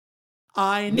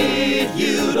I need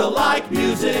you to like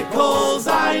musicals.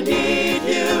 I need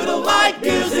you to like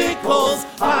musicals.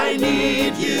 I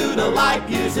need you to like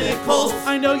musicals.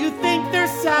 I know you think they're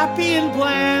sappy and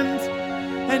bland,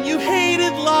 and you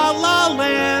hated La La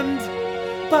Land,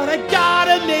 but I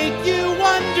gotta make you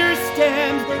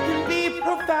understand they can be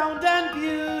profound and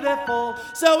beautiful.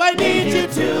 So I need you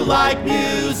to like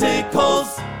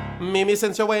musicals. Mimi,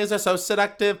 since your ways are so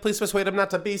seductive, please persuade him not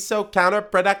to be so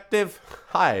counterproductive.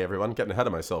 Hi, everyone. Getting ahead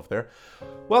of myself there.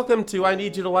 Welcome to I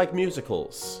Need You to Like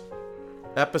Musicals.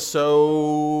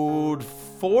 Episode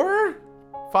 4?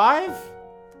 5?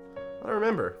 I don't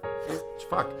remember.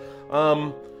 Fuck.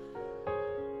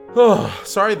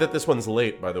 Sorry that this one's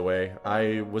late, by the way.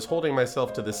 I was holding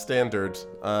myself to this standard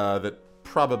that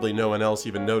probably no one else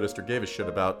even noticed or gave a shit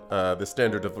about, the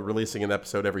standard of releasing an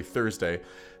episode every Thursday.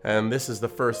 And this is the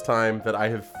first time that I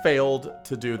have failed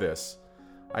to do this.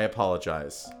 I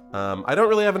apologize. I don't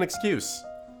really have an excuse.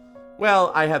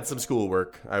 Well, I had some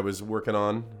schoolwork I was working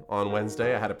on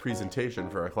Wednesday. I had a presentation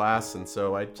for a class, and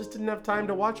so I just didn't have time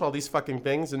to watch all these fucking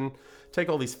things and take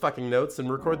all these fucking notes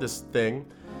and record this thing.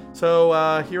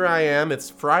 So here I am. It's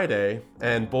Friday,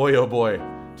 and boy, oh boy,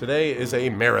 today is a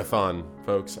marathon,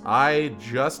 folks. I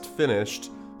just finished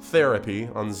therapy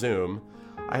on Zoom.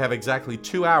 I have exactly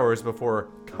 2 hours before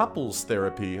couples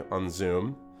therapy on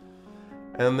Zoom.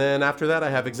 And then after that, I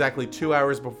have exactly 2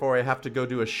 hours before I have to go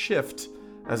do a shift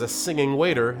as a singing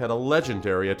waiter at a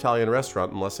legendary Italian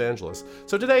restaurant in Los Angeles.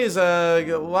 So today is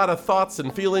a lot of thoughts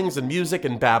and feelings and music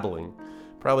and babbling.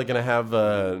 Probably going to have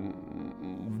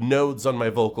nodes on my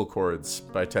vocal cords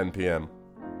by 10 p.m.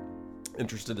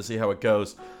 Interested to see how it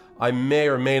goes. I may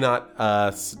or may not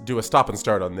do a stop and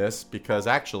start on this, because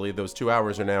actually those 2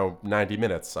 hours are now 90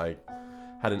 minutes. I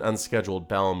had an unscheduled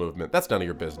bowel movement. That's none of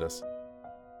your business.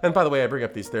 And by the way, I bring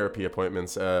up these therapy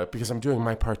appointments because I'm doing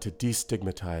my part to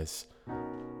destigmatize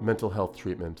mental health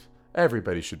treatment.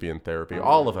 Everybody should be in therapy.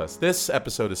 All of us. This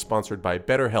episode is sponsored by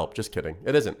BetterHelp. Just kidding.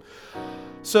 It isn't.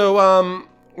 So,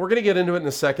 we're going to get into it in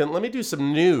a second. Let me do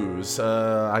some news.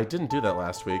 I didn't do that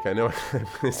last week. I know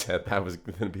I said that was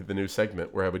going to be the new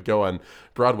segment where I would go on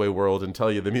Broadway World and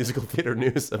tell you the musical theater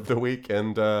news of the week,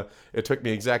 and it took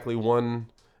me exactly one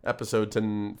episode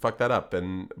to fuck that up.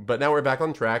 But now we're back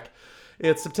on track.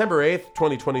 It's September 8th,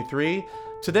 2023.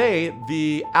 Today,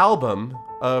 the album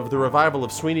of the revival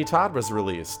of Sweeney Todd was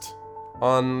released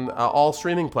on all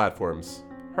streaming platforms.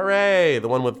 Hooray! The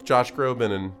one with Josh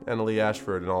Groban and Annalee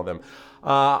Ashford and all of them.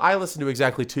 I listened to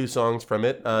exactly 2 songs from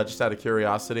it, just out of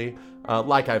curiosity.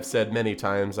 Like I've said many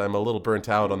times, I'm a little burnt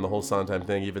out on the whole Sondheim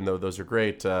thing, even though those are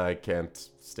great. I can't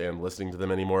stand listening to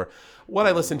them anymore. What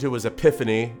I listened to was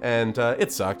Epiphany, and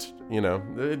it sucked. You know,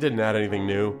 it didn't add anything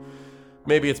new.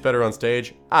 Maybe it's better on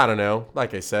stage. I don't know.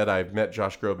 Like I said, I've met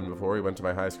Josh Groban before. He went to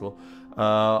my high school.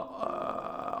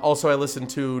 Also, I listened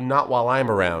to Not While I'm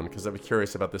Around, because I was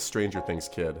curious about this Stranger Things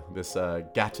kid, this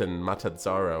Gaten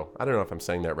Matazzaro. I don't know if I'm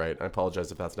saying that right. I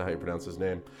apologize if that's not how you pronounce his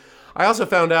name. I also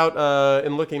found out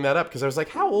in looking that up, because I was like,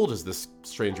 how old is this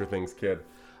Stranger Things kid?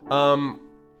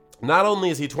 Not only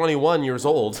is he 21 years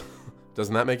old,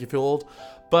 doesn't that make you feel old?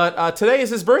 But today is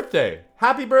his birthday.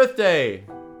 Happy birthday,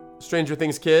 Stranger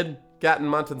Things kid, Gaten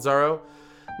Matazzaro.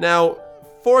 Now,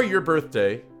 for your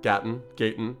birthday,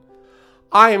 Gaten,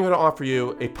 I am going to offer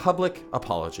you a public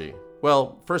apology.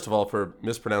 Well, first of all, for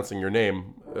mispronouncing your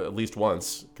name at least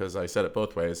once, because I said it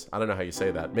both ways. I don't know how you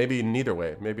say that. Maybe neither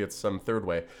way. Maybe it's some third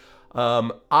way.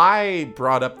 I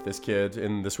brought up this kid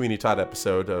in the Sweeney Todd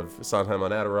episode of Sondheim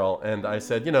on Adderall, and I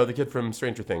said, you know, the kid from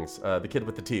Stranger Things, the kid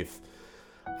with the teeth.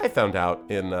 I found out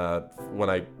when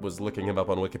I was looking him up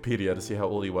on Wikipedia to see how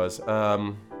old he was,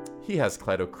 he has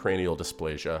cleidocranial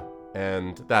dysplasia,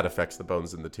 and that affects the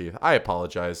bones in the teeth. I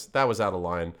apologize. That was out of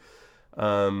line.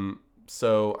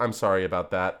 So I'm sorry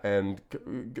about that, and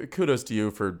kudos to you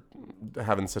for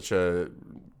having such a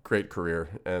great career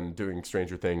and doing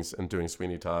Stranger Things and doing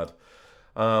Sweeney Todd.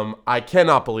 I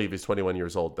cannot believe he's 21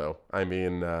 years old, though. I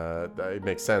mean, it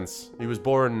makes sense. He was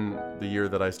born the year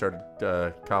that I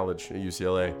started college at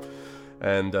UCLA,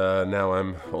 and now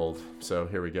I'm old. So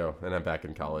here we go, and I'm back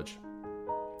in college.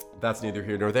 That's neither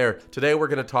here nor there. Today we're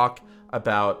going to talk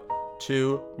about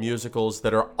 2 musicals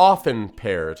that are often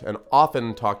paired and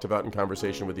often talked about in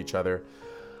conversation with each other.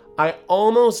 I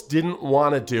almost didn't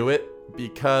want to do it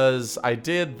because I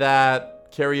did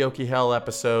that Karaoke Hell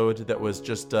episode that was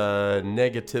just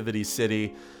Negativity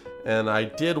City, and I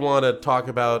did want to talk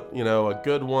about, you know, a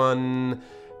good one,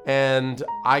 and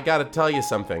I got to tell you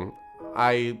something.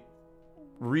 I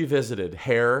revisited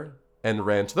Hair and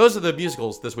Rent. Those are the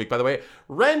musicals this week, by the way.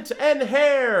 Rent and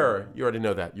Hair! You already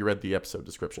know that. You read the episode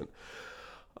description.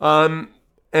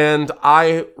 And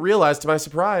I realized to my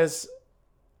surprise,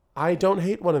 I don't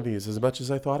hate one of these as much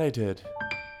as I thought I did.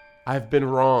 I've been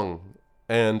wrong,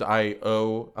 and I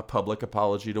owe a public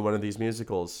apology to one of these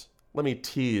musicals. Let me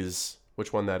tease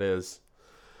which one that is.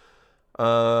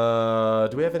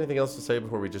 Do we have anything else to say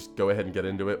before we just go ahead and get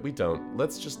into it? We don't.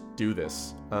 Let's just do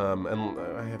this. And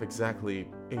I have exactly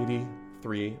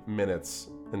 83 minutes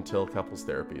until couples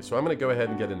therapy. So I'm going to go ahead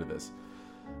and get into this.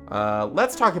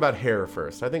 Let's talk about Hair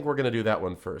first. I think we're going to do that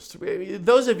one first.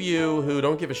 Those of you who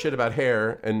don't give a shit about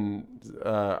Hair and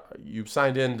you've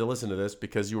signed in to listen to this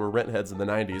because you were rent heads in the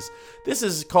 90s, this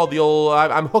is called the old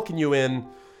I'm hooking you in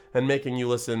and making you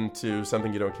listen to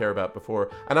something you don't care about before.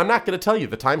 And I'm not going to tell you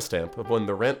the timestamp of when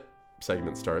the Rent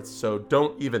segment starts, so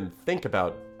don't even think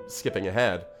about skipping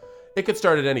ahead. It could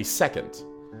start at any second.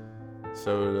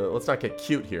 So let's not get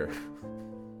cute here.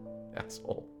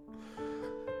 Asshole.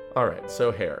 All right,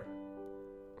 so Hair.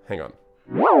 Hang on.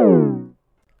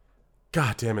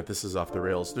 God damn it, this is off the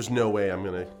rails. There's no way I'm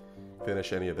going to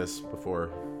finish any of this before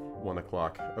 1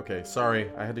 o'clock. Okay, sorry,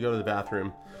 I had to go to the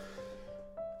bathroom.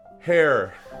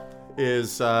 Hair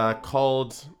is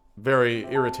called, very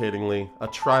irritatingly, a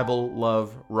tribal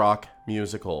love rock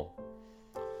musical.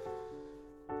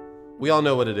 We all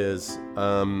know what it is.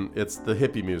 It's the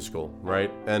hippie musical,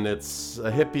 right? And it's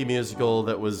a hippie musical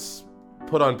that was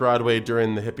put on Broadway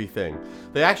during the hippie thing.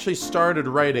 They actually started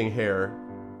writing Hair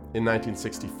in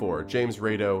 1964. James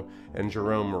Rado and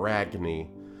Jerome Ragney.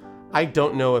 I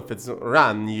don't know if it's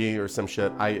Ragni or some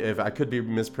shit. If I could be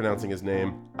mispronouncing his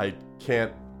name. I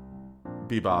can't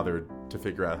be bothered to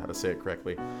figure out how to say it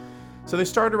correctly. So they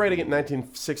started writing it in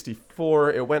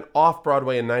 1964. It went off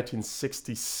Broadway in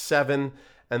 1967,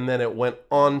 and then it went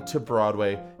on to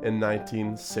Broadway in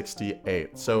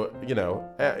 1968. So, you know,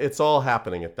 it's all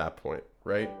happening at that point,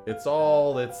 right? It's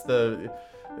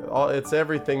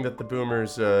everything that the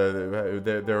boomers,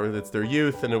 it's their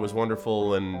youth, and it was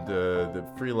wonderful, and the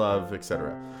free love,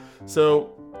 etc.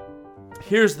 So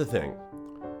here's the thing.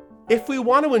 If we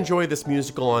want to enjoy this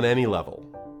musical on any level,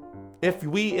 if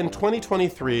we in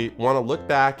 2023 want to look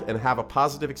back and have a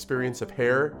positive experience of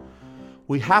Hair,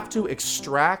 we have to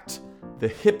extract the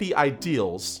hippie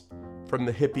ideals from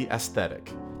the hippie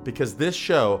aesthetic, because this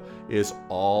show is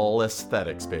all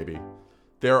aesthetics, baby.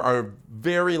 There are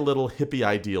very little hippie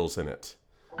ideals in it.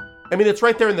 I mean, it's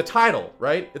right there in the title,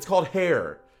 right? It's called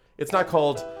Hair. It's not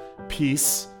called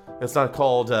peace. It's not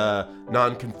called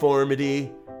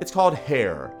nonconformity. It's called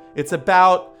Hair. It's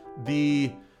about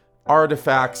the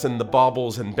artifacts and the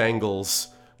baubles and bangles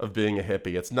of being a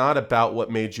hippie. It's not about what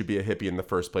made you be a hippie in the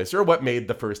first place, or what made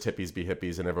the first hippies be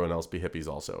hippies and everyone else be hippies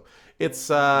also. It's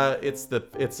a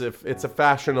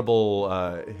fashionable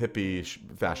hippie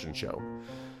fashion show.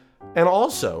 And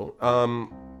also,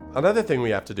 another thing we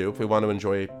have to do if we want to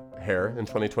enjoy Hair in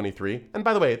 2023, and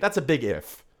by the way, that's a big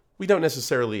if. We don't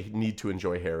necessarily need to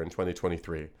enjoy Hair in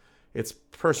 2023. It's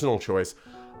personal choice.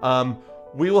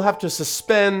 We will have to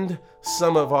suspend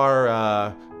some of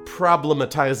our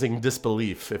problematizing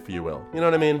disbelief, if you will. You know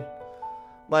what I mean?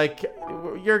 Like,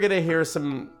 you're going to hear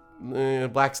some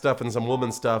black stuff and some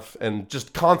woman stuff and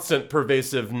just constant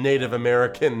pervasive Native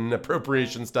American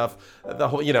appropriation stuff. The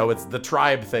whole, you know, it's the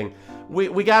tribe thing.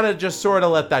 We got to just sort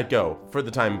of let that go for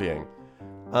the time being.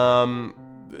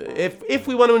 If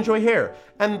we want to enjoy Hair.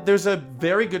 And there's a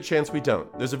very good chance we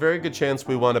don't. There's a very good chance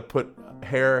we want to put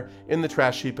Hair in the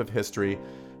trash heap of history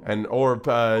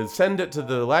or send it to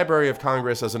the Library of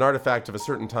Congress as an artifact of a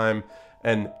certain time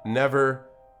and never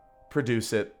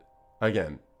produce it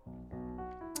again.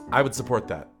 I would support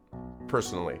that,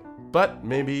 personally. But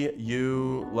maybe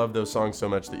you love those songs so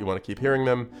much that you want to keep hearing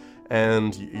them,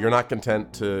 and you're not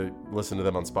content to listen to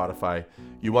them on Spotify.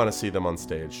 You want to see them on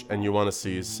stage, and you want to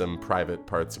see some private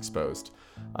parts exposed.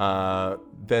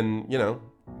 Then, you know,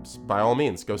 by all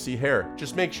means, go see Hair.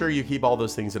 Just make sure you keep all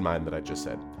those things in mind that I just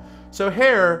said. So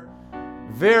Hair,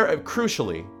 very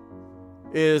crucially,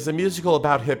 is a musical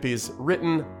about hippies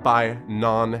written by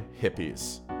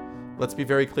non-hippies. Let's be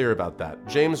very clear about that.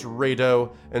 James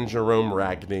Rado and Jerome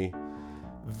Ragney.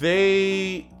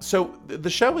 So the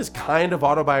show is kind of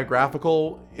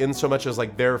autobiographical in so much as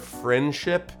like their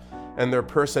friendship and their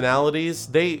personalities.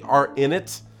 They are in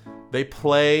it. They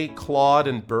play Claude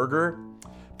and Berger,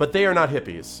 but they are not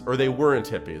hippies, or they weren't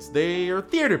hippies. They are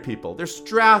theater people. They're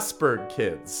Strasbourg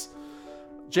kids.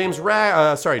 Jerome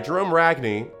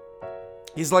Ragney,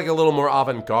 he's like a little more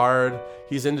avant-garde.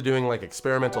 He's into doing like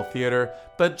experimental theater.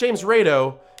 But James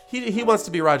Rado, he wants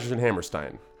to be Rodgers and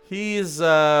Hammerstein. He's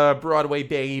a Broadway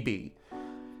baby.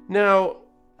 Now,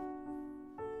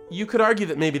 you could argue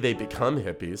that maybe they become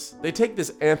hippies. They take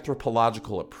this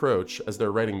anthropological approach as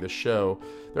they're writing the show.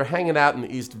 They're hanging out in the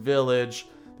East Village.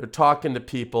 They're talking to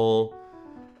people.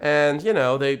 And,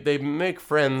 they make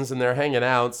friends and they're hanging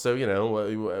out. So,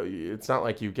 it's not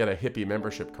like you get a hippie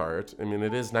membership card. I mean,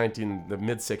 it is the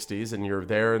mid-60s and you're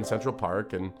there in Central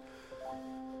Park and,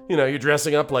 you're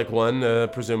dressing up like one,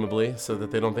 presumably, so that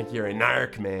they don't think you're a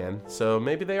narc man. So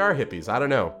maybe they are hippies. I don't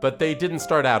know. But they didn't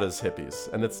start out as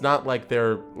hippies. And it's not like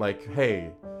they're like,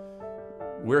 hey,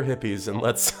 we're hippies and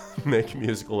let's make a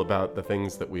musical about the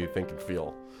things that we think and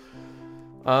feel.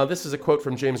 This is a quote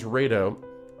from James Rado.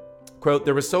 Quote,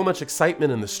 "There was so much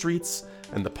excitement in the streets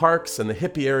and the parks and the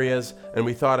hippie areas, and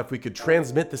we thought if we could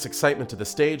transmit this excitement to the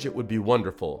stage, it would be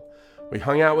wonderful. We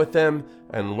hung out with them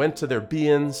and went to their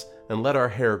be-ins and let our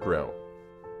hair grow."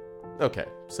 Okay,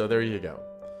 so there you go.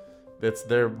 It's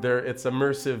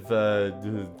immersive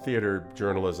theater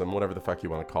journalism, whatever the fuck you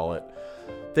want to call it.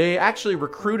 They actually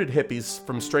recruited hippies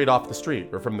from straight off the street,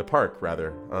 or from the park,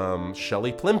 rather.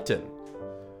 Shelley Plimpton,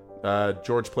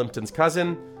 George Plimpton's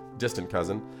cousin, distant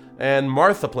cousin, and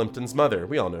Martha Plimpton's mother.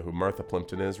 We all know who Martha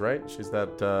Plimpton is, right? She's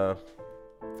that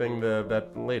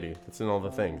that lady that's in all the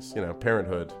things,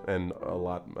 Parenthood and a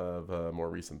lot of more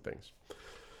recent things.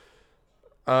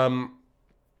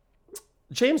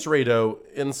 James Rado,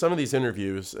 in some of these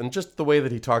interviews, and just the way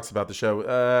that he talks about the show,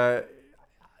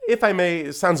 if I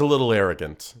may, sounds a little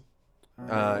arrogant.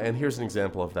 And here's an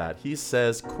example of that. He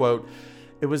says, quote,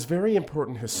 "It was very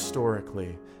important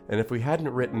historically, and if we hadn't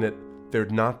written it,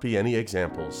 there'd not be any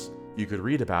examples. You could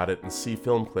read about it and see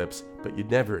film clips, but you'd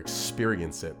never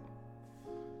experience it."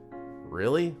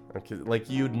 Really? Okay, like,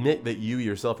 you admit that you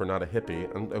yourself are not a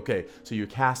hippie. And okay, so you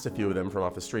cast a few of them from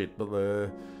off the street, but,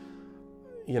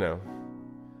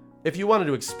 if you wanted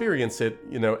to experience it,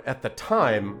 at the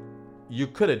time, you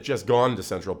could have just gone to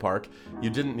Central Park. You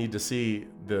didn't need to see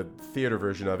the theater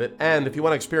version of it. And if you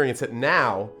want to experience it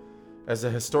now as a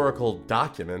historical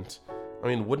document, I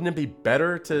mean, wouldn't it be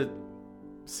better to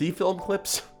see film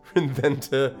clips than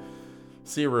to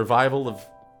see a revival of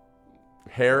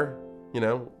Hair?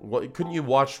 Couldn't you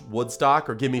watch Woodstock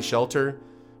or Gimme Shelter?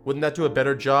 Wouldn't that do a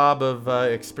better job of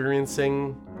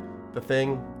experiencing the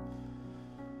thing?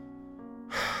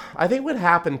 I think what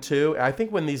happened too, I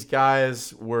think when these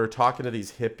guys were talking to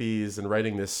these hippies and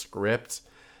writing this script,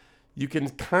 you can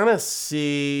kind of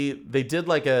see they did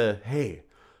like hey,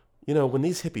 when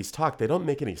these hippies talk, they don't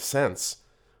make any sense.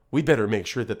 We better make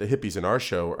sure that the hippies in our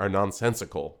show are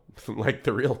nonsensical, like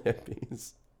the real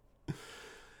hippies.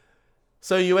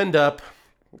 So you end up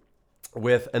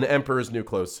with an Emperor's New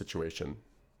Clothes situation,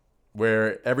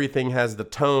 where everything has the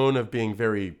tone of being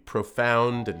very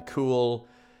profound and cool,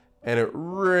 and it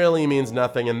really means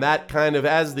nothing. And that kind of,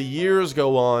 as the years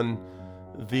go on,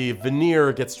 the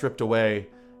veneer gets stripped away,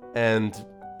 and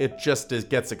it just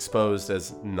gets exposed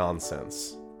as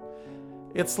nonsense.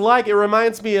 It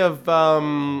reminds me of,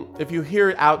 if you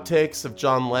hear outtakes of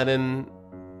John Lennon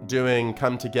doing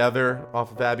Come Together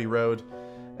off of Abbey Road,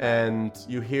 and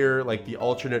you hear like the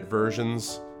alternate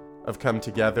versions of Come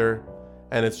Together,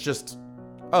 and it's just,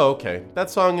 oh, okay, that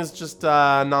song is just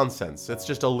nonsense. It's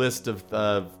just a list of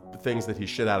things that he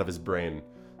shit out of his brain.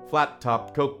 Flat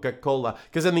top Coca-Cola.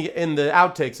 Because in the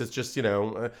outtakes, it's just,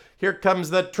 here comes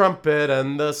the trumpet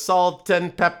and the salt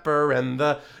and pepper and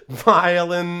the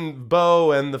violin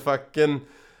bow and the fucking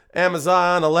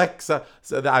Amazon Alexa.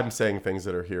 So I'm saying things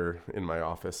that are here in my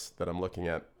office that I'm looking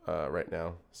at right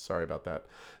now. Sorry about that.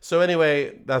 So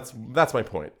anyway, that's my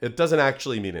point. It doesn't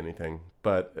actually mean anything,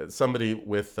 but somebody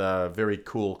with very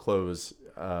cool clothes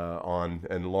on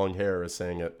and long hair is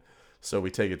saying it, so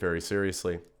we take it very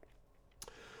seriously.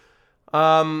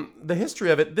 The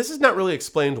history of it, this is not really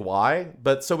explained why,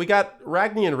 but so we got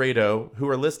Ragni and Rado, who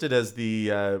are listed as the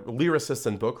lyricist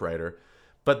and book writer,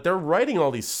 but they're writing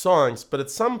all these songs, but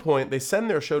at some point they send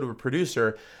their show to a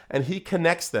producer, and he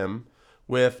connects them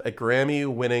with a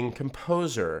Grammy-winning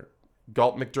composer,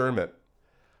 Galt McDermott.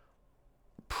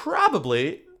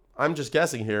 Probably, I'm just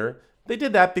guessing here, they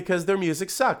did that because their music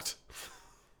sucked.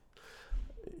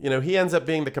 He ends up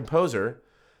being the composer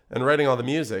and writing all the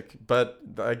music, but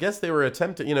I guess they were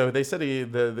attempting, they said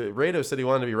the Rado said he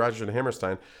wanted to be Rodgers and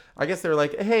Hammerstein. I guess they were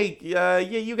like, hey,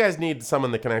 you guys need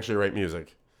someone that can actually write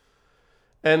music.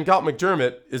 And Galt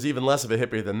McDermott is even less of a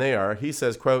hippie than they are. He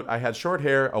says, quote, "I had short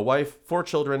hair, a wife, 4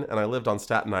 children, and I lived on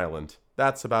Staten Island."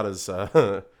 That's about as,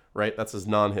 right? That's as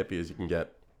non-hippie as you can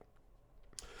get.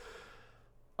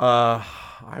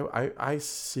 I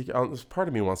see. Part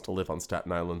of me wants to live on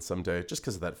Staten Island someday, just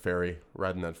because of that ferry,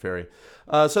 riding that ferry.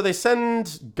 So they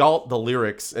send Galt the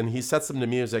lyrics, and he sets them to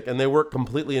music, and they work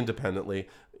completely independently.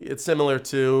 It's similar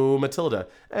to Matilda,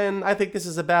 and I think this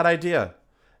is a bad idea.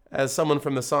 As someone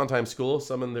from the Sondheim school,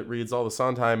 someone that reads all the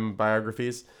Sondheim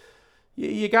biographies,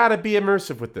 you gotta be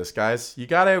immersive with this, guys. You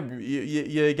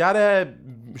gotta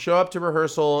show up to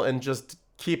rehearsal and just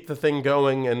keep the thing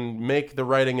going and make the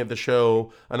writing of the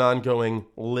show an ongoing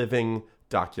living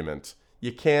document.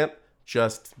 You can't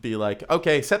just be like,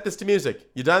 okay, set this to music.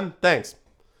 You done? Thanks.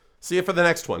 See you for the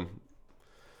next one.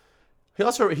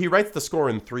 He writes the score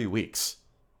in 3 weeks,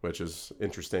 which is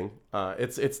interesting.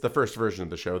 It's the first version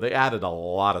of the show. They added a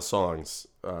lot of songs,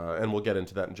 and we'll get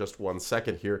into that in just 1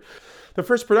 second here. The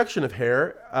first production of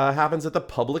Hair happens at the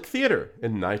Public Theater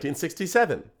in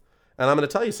 1967. And I'm going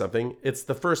to tell you something. It's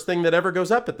the first thing that ever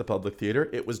goes up at the Public Theater.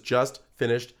 It was just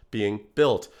finished being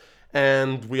built.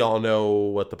 And we all know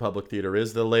what the Public Theater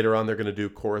is. Later on, they're going to do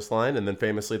Chorus Line, and then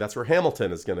famously, that's where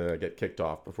Hamilton is going to get kicked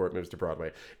off before it moves to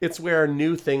Broadway. It's where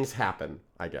new things happen,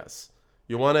 I guess.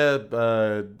 You want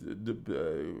to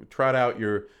trot out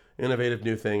your innovative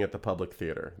new thing at the Public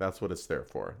Theater. That's what it's there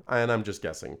for. And I'm just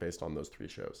guessing based on those 3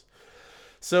 shows.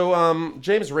 So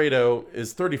James Rado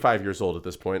is 35 years old at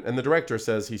this point, and the director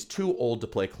says he's too old to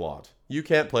play Claude. You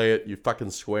can't play it. You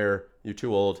fucking swear. You're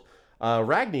too old.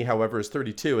 Ragni, however, is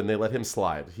 32, and they let him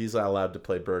slide. He's allowed to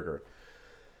play Berger.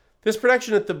 This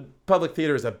production at the Public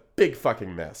Theater is a big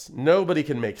fucking mess. Nobody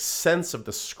can make sense of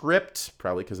the script,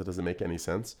 probably because it doesn't make any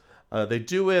sense. They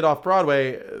do it off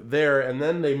Broadway there, and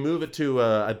then they move it to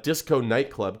a disco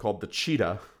nightclub called the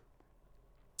Cheetah.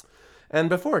 And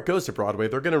before it goes to Broadway,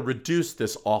 they're going to reduce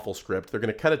this awful script. They're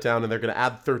going to cut it down, and they're going to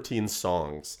add 13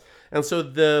 songs. And so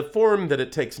the form that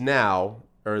it takes now,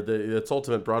 or its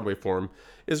ultimate Broadway form,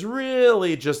 is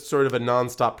really just sort of a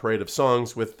nonstop parade of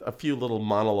songs with a few little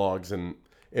monologues and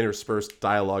interspersed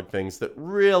dialogue things that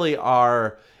really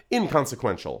are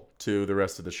inconsequential to the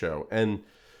rest of the show. And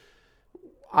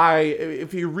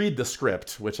if you read the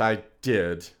script, which I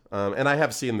did, and I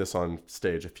have seen this on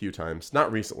stage a few times,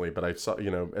 not recently, but I saw,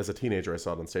 as a teenager, I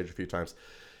saw it on stage a few times.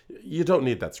 You don't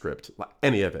need that script,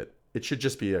 any of it. It should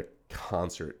just be a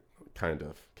concert, kind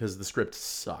of, because the script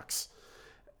sucks.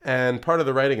 And part of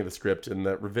the writing of the script in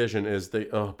that revision is they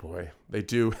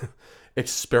do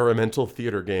experimental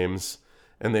theater games,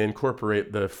 and they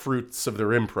incorporate the fruits of their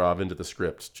improv into the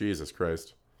script. Jesus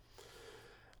Christ.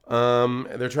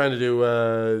 They're trying to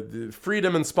do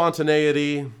freedom and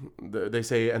spontaneity. They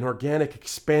say an organic,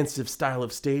 expansive style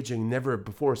of staging never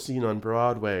before seen on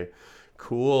Broadway.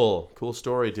 Cool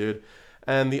story, dude.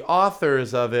 And the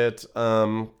authors of it,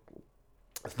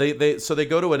 they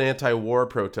go to an anti-war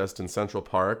protest in Central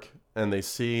Park, and they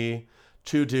see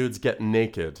 2 dudes get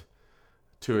naked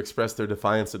to express their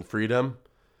defiance and freedom,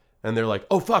 and they're like,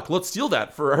 "Oh fuck, let's steal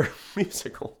that for our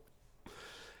musical."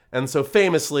 And so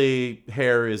famously,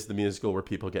 Hair is the musical where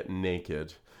people get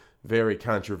naked. Very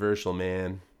controversial,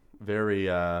 man. Very,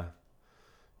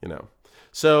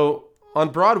 So on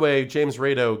Broadway, James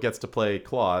Rado gets to play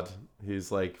Claude.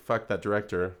 He's like, fuck that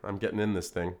director. I'm getting in this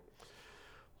thing.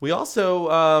 We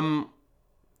also,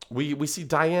 we see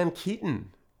Diane Keaton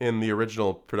in the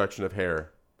original production of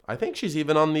Hair. I think she's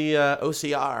even on the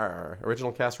OCR,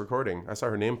 original cast recording. I saw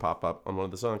her name pop up on one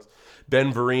of the songs.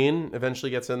 Ben Vereen eventually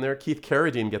gets in there. Keith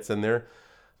Carradine gets in there.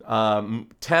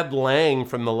 Ted Lang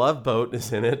from The Love Boat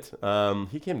is in it.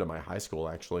 He came to my high school,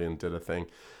 actually, and did a thing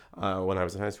when I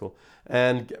was in high school.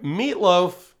 And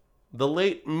Meatloaf, the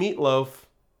late Meatloaf,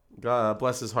 God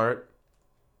bless his heart.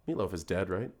 Meatloaf is dead,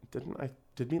 right?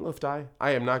 Did Meatloaf die?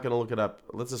 I am not going to look it up.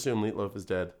 Let's assume Meatloaf is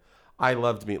dead. I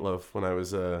loved Meatloaf when I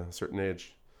was a certain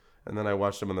age. And then I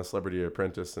watched him on The Celebrity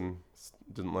Apprentice and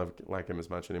didn't like him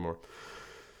as much anymore.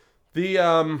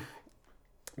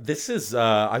 This is,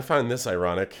 I find this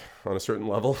ironic on a certain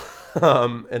level.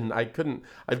 And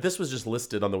this was just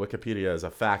listed on the Wikipedia as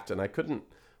a fact, and I couldn't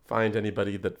find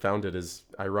anybody that found it as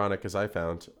ironic as I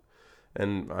found.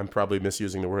 And I'm probably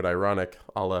misusing the word ironic,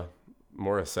 a la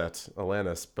Morissette,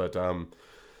 Alanis. But,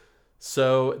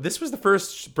 so this was the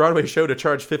first Broadway show to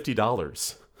charge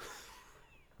 $50.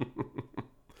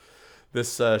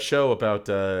 This show about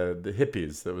the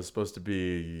hippies that was supposed to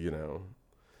be,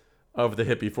 of the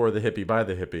hippie, for the hippie, by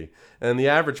the hippie. And the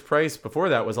average price before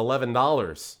that was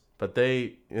 $11. But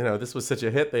they, this was such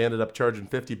a hit, they ended up charging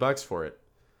 $50 for it.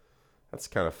 That's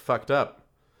kind of fucked up.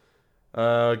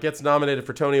 Gets nominated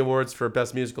for Tony Awards for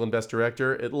Best Musical and Best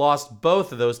Director. It lost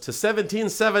both of those to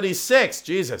 1776.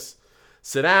 Jesus.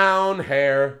 Sit down,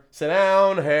 Hair. Sit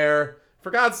down, Hair.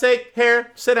 For God's sake,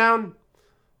 Hair, sit down.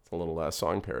 A little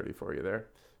song parody for you there,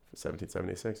 for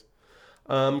 1776.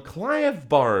 Clive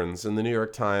Barnes in the New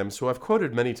York Times, who I've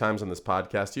quoted many times on this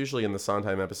podcast, usually in the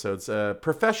Sondheim episodes, a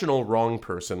professional wrong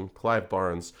person, Clive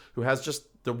Barnes, who has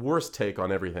just the worst take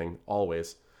on everything,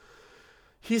 always.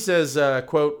 He says,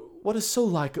 quote, what is so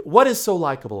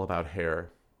likable about Hair?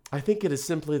 I think it is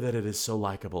simply that it is so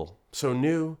likable, so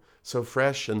new, So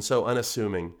fresh and so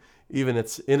unassuming, even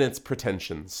in its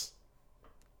pretensions.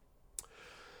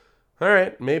 All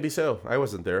right, maybe so. I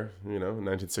wasn't there, in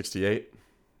 1968.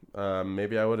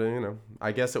 Maybe I would have,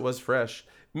 I guess it was fresh.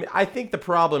 I think the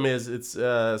problem is it's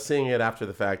seeing it after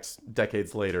the fact,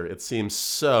 decades later. It seems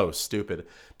so stupid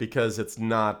because it's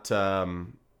not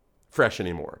fresh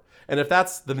anymore. And if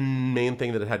that's the main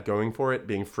thing that it had going for it,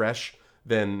 being fresh,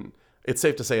 then it's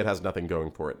safe to say it has nothing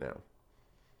going for it now.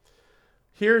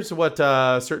 Here's what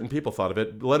certain people thought of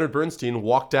it. Leonard Bernstein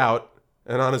walked out,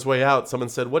 and on his way out, someone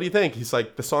said, "What do you think?" He's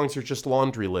like, "The songs are just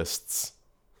laundry lists."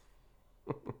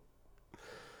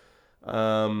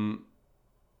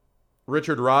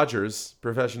 Richard Rogers,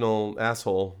 professional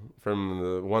asshole from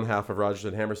the one half of Rodgers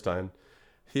and Hammerstein,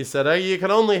 he said, "You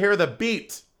can only hear the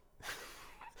beat.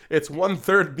 It's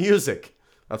 1/3 music."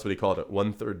 That's what he called it,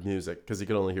 1/3 music, because he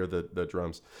could only hear the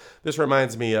drums. This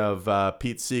reminds me of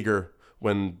Pete Seeger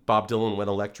when Bob Dylan went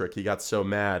electric. He got so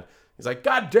mad. He's like,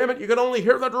 "God damn it, you can only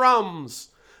hear the drums."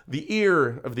 The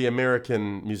ear of the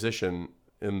American musician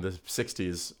in the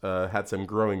 60s had some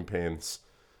growing pains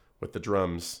with the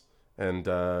drums. And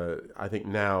I think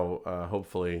now,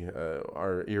 hopefully,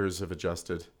 our ears have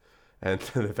adjusted. And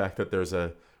the fact that there's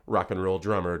a rock and roll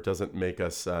drummer doesn't make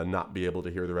us not be able to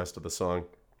hear the rest of the song.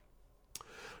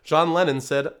 John Lennon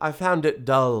said, "I found it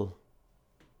dull."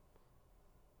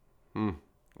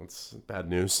 That's bad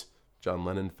news. John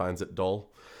Lennon finds it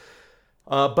dull.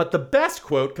 But the best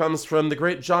quote comes from the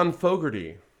great John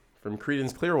Fogerty from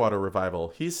Creedence Clearwater Revival.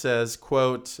 He says,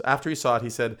 quote, after he saw it, he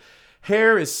said,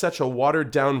 "Hair is such a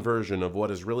watered-down version of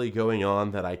what is really going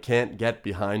on that I can't get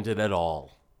behind it at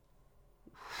all."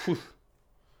 Whew.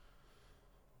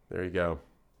 There you go.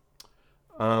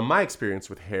 My experience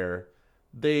with Hair,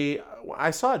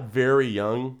 I saw it very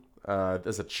young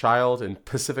as a child in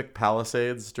Pacific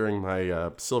Palisades during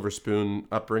my Silver Spoon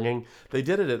upbringing. They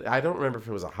did it I don't remember if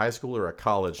it was a high school or a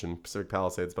college in Pacific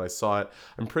Palisades, but I saw it.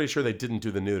 I'm pretty sure they didn't do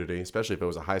the nudity, especially if it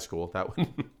was a high school. That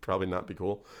would probably not be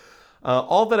cool.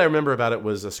 All that I remember about it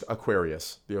was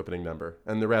Aquarius, the opening number,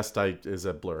 and the rest is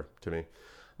a blur to me.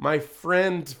 My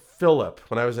friend Philip,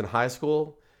 when I was in high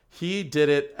school, he did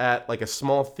it at like a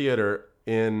small theater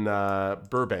in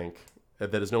Burbank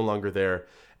that is no longer there.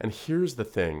 And here's the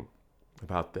thing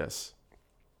about this.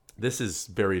 This is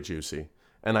very juicy,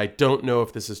 and I don't know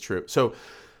if this is true. So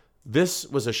this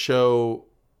was a show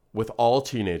with all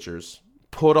teenagers,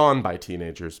 put on by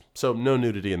teenagers. So no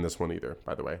nudity in this one either,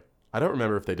 by the way. I don't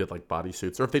remember if they did like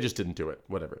bodysuits or if they just didn't do it,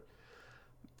 whatever.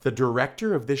 The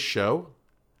director of this show,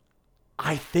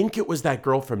 I think it was that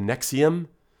girl from NXIVM,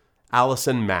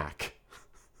 Allison Mack.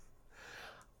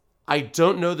 I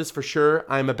don't know this for sure.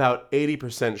 I'm about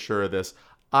 80% sure of this.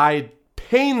 I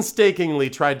painstakingly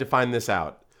tried to find this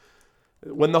out.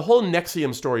 When the whole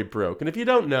NXIVM story broke, and if you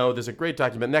don't know, there's a great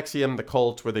document, NXIVM, the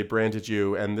cult, where they branded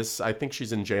you, and this, I think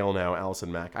she's in jail now,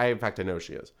 Allison Mack. In fact, I know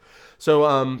she is.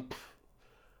 So,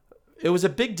 it was a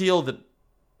big deal that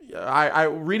I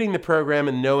reading the program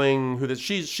and knowing who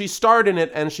she starred in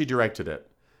it and she directed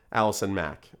it, Allison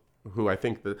Mack, who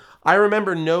I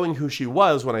remember knowing who she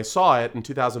was when I saw it in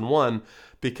 2001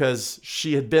 because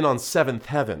she had been on Seventh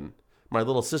Heaven, my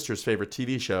little sister's favorite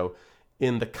TV show,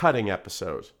 in the Cutting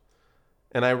episode.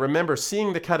 And I remember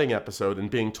seeing the Cutting episode and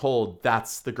being told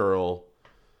that's the girl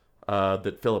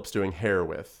that Philip's doing Hair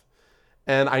with.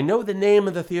 And I know the name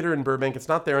of the theater in Burbank. It's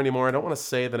not there anymore. I don't want to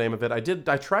say the name of it.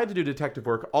 I tried to do detective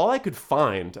work. All I could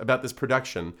find about this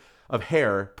production of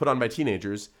Hair put on by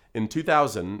teenagers in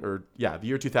 2000, the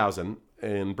year 2000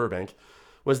 in Burbank,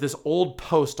 was this old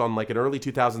post on like an early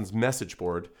 2000s message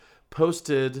board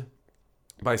posted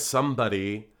by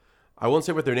somebody. I won't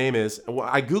say what their name is.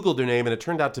 I Googled their name and it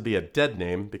turned out to be a dead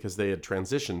name because they had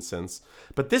transitioned since.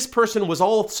 But this person was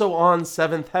also on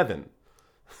Seventh Heaven,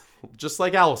 just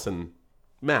like Allison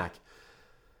Mack.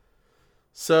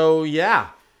 So yeah,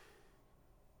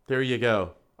 there you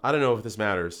go. I don't know if this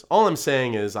matters. All I'm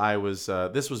saying is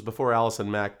this was before Allison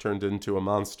Mack turned into a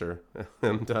monster,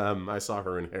 and I saw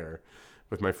her in Hair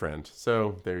with my friend.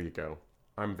 So there you go.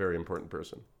 I'm a very important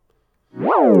person.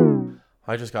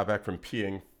 I just got back from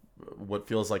peeing what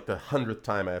feels like the 100th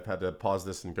time I've had to pause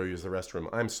this and go use the restroom.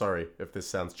 I'm sorry if this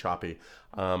sounds choppy.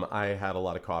 I had a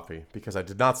lot of coffee because I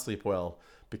did not sleep well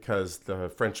because the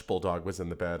French bulldog was in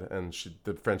the bed and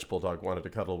the French bulldog wanted to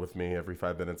cuddle with me every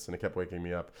 5 minutes and it kept waking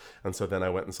me up. And so then I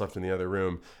went and slept in the other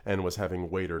room and was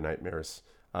having waiter nightmares.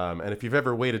 And if you've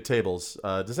ever waited tables,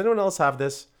 does anyone else have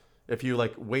this? If you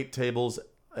like wait tables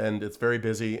and it's very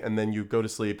busy and then you go to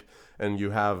sleep and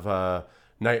you have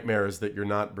nightmares that you're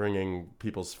not bringing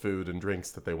people's food and drinks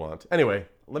that they want. Anyway,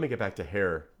 let me get back to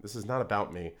Hair. This is not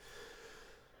about me.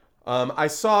 I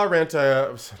saw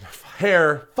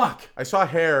Hair. Fuck. I saw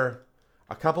Hair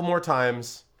a couple more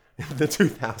times in the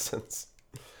 2000s.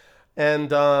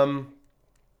 And I'm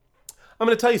going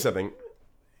to tell you something.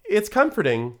 It's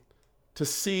comforting to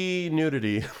see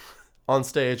nudity on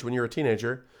stage when you're a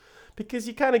teenager because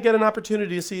you kind of get an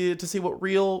opportunity to see what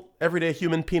real everyday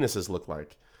human penises look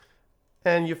like.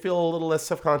 And you feel a little less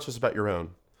self-conscious about your own.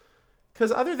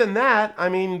 Because other than that, I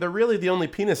mean, the only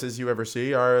penises you ever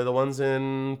see are the ones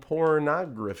in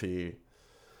pornography.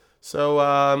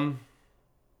 So,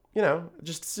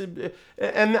 just,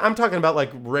 and I'm talking about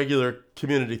like regular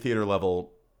community theater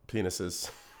level penises.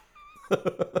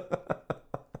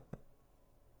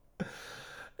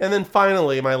 And then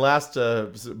finally, my last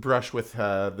brush with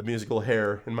the musical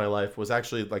Hair in my life was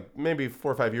actually like maybe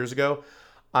 4 or 5 years ago.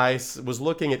 Was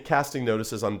looking at casting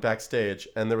notices on Backstage,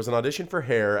 and there was an audition for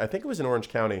Hair. I think it was in Orange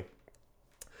County.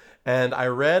 And I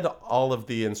read all of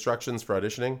the instructions for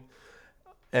auditioning,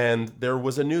 and there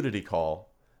was a nudity call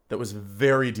that was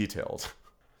very detailed.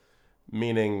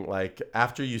 Meaning, like,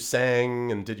 after you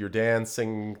sang and did your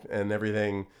dancing and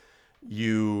everything,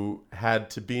 you had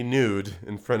to be nude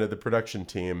in front of the production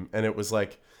team. And it was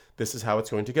like, this is how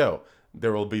it's going to go.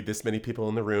 There will be this many people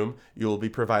in the room. You will be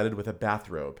provided with a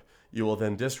bathrobe. You will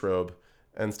then disrobe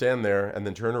and stand there and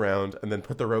then turn around and then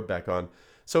put the robe back on.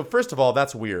 So first of all,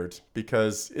 that's weird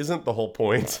because isn't the whole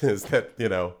point is that,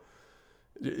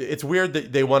 it's weird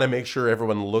that they want to make sure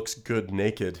everyone looks good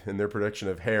naked in their production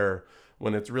of Hair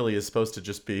when it really is supposed to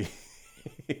just be,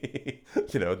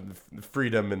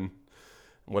 freedom and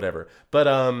whatever. But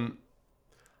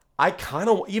I kind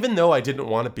of, even though I didn't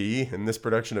want to be in this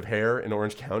production of Hair in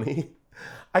Orange County,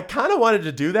 I kind of wanted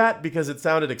to do that because it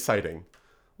sounded exciting.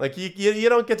 Like, you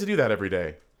don't get to do that every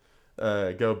day.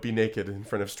 Go be naked in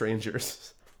front of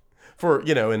strangers.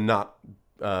 And not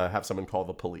have someone call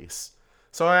the police.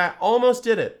 So I almost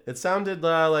did it. It sounded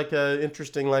like an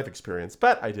interesting life experience,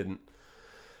 but I didn't.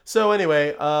 So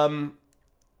anyway,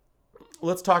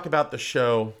 let's talk about the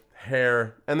show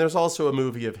Hair. And there's also a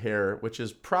movie of Hair, which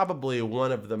is probably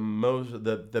one of the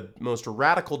most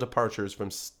radical departures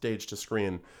from stage to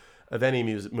screen of any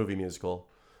movie musical.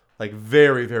 Like,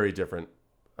 very, very different.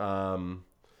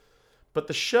 But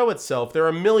the show itself, there are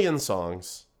a million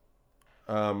songs.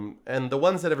 And the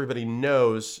ones that everybody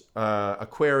knows,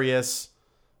 Aquarius,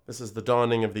 this is the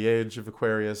dawning of the age of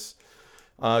Aquarius,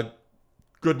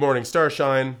 Good Morning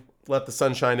Starshine, Let the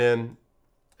Sunshine In,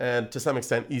 and to some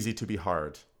extent, Easy to Be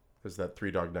Hard. There's that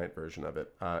Three Dog Night version of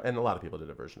it. And a lot of people did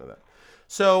a version of that.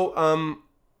 So,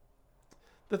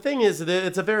 the thing is that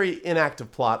it's a very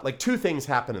inactive plot. Like, two things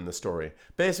happen in the story.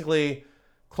 Basically,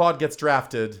 Claude gets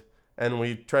drafted, and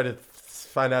we try to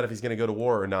find out if he's going to go to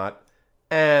war or not.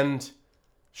 And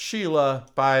Sheila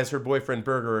buys her boyfriend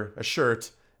Berger a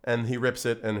shirt, and he rips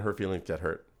it, and her feelings get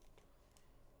hurt.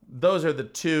 Those are the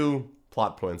two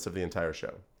plot points of the entire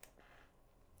show,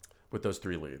 with those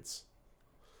three leads.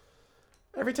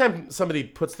 Every time somebody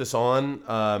puts this on,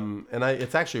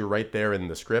 it's actually right there in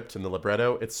the script, in the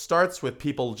libretto, it starts with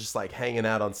people just like hanging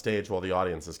out on stage while the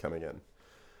audience is coming in.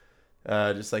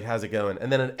 Just like, how's it going?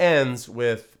 And then it ends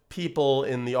with people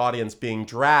in the audience being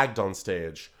dragged on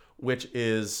stage, which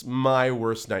is my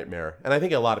worst nightmare. And I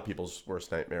think a lot of people's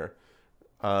worst nightmare.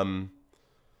 That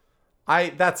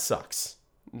sucks.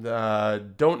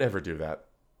 Don't ever do that.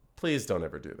 Please don't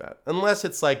ever do that. Unless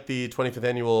it's like the 25th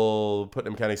annual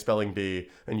Putnam County Spelling Bee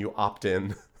and you opt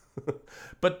in.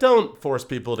 But don't force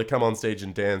people to come on stage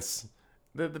and dance.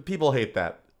 The people hate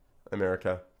that,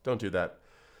 America. Don't do that.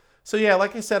 So yeah,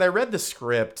 like I said, I read the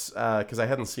script because I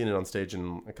hadn't seen it on stage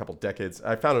in a couple decades.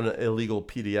 I found an illegal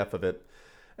PDF of it.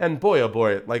 And boy, oh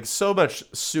boy, like so much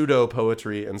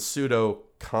pseudo-poetry and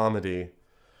pseudo-comedy.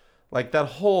 Like that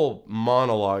whole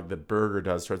monologue that Berger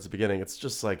does towards the beginning, it's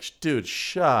just like, dude,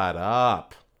 shut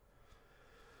up.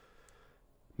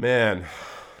 Man,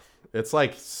 it's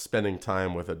like spending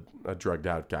time with a drugged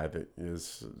out guy that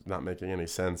is not making any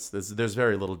sense. There's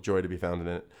very little joy to be found in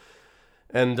it.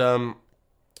 And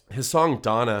his song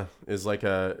Donna is like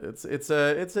it's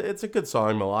a good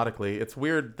song melodically. It's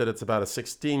weird that it's about a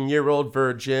 16-year-old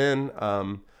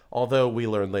virgin. Although we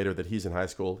learn later that he's in high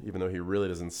school, even though he really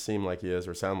doesn't seem like he is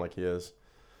or sound like he is.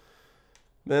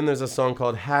 Then there's a song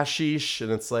called Hashish,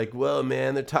 and it's like, whoa,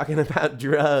 man, they're talking about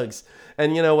drugs.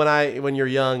 And when you're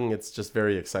young, it's just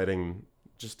very exciting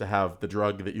just to have the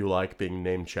drug that you like being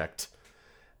name checked.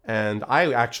 And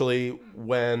I actually,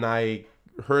 when I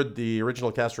heard the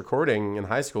original cast recording in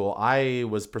high school, I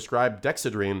was prescribed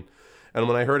Dexedrine. And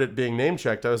when I heard it being name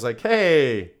checked, I was like,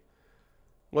 hey,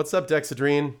 what's up,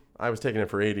 Dexedrine? I was taking it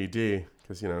for ADD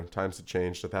because, times had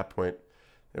changed at that point.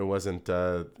 It wasn't,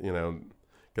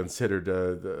 considered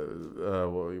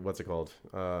what's it called?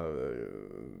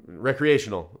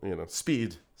 Recreational.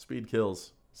 Speed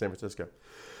kills San Francisco.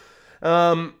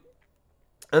 And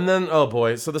then, oh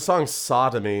boy, so the song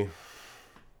Sodomy.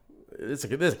 There's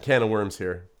a can of worms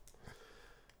here.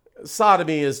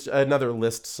 Sodomy is another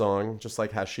list song, just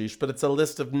like Hashish, but it's a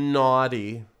list of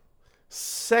naughty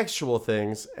sexual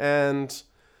things, and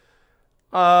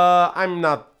I'm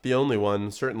not the only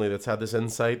one, certainly, that's had this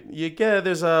insight.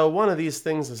 There's one of these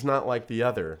things is not like the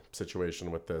other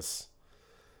situation with this,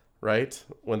 right?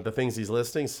 When the things he's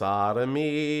listing,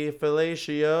 sodomy,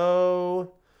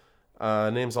 fellatio,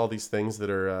 names all these things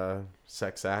that are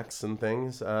sex acts and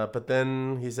things, but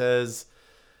then he says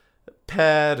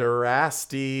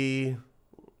pederasty.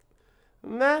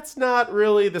 That's not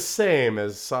really the same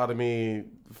as sodomy,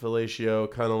 fellatio,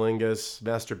 cunnilingus,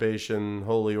 masturbation,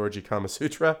 holy orgy, Kama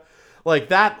Sutra. Like,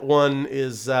 that one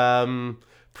is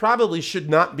probably should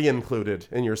not be included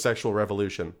in your sexual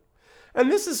revolution.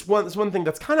 And this is one thing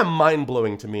that's kind of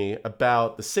mind-blowing to me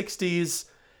about the 60s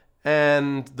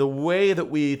and the way that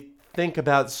we think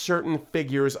about certain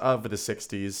figures of the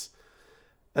 60s.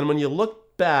 And when you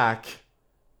look back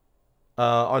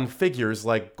on figures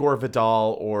like Gore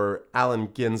Vidal or Allen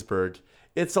Ginsberg,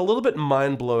 it's a little bit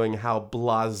mind-blowing how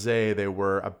blasé they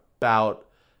were about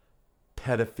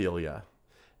pedophilia.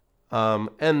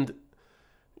 And,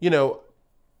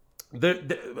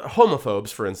 the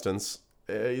homophobes, for instance,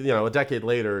 a decade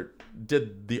later,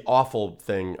 did the awful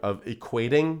thing of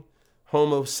equating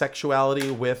homosexuality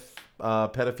with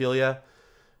pedophilia,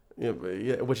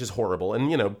 which is horrible.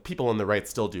 And, people on the right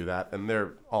still do that, and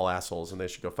they're all assholes, and they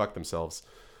should go fuck themselves.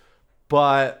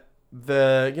 But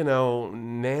the,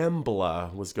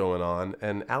 NAMBLA was going on,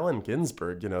 and Allen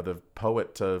Ginsberg, the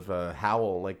poet of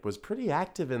Howl, was pretty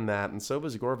active in that, and so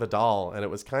was Gore Vidal, and it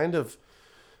was kind of,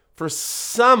 for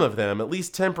some of them, at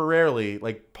least temporarily,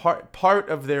 part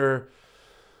of their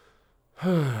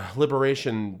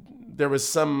liberation, there was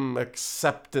some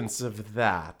acceptance of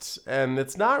that, and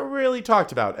it's not really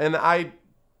talked about. And I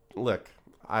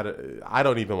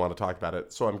don't even want to talk about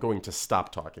it, so I'm going to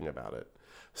stop talking about it.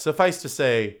 Suffice to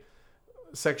say,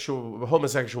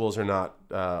 homosexuals are not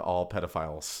all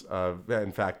pedophiles.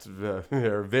 In fact,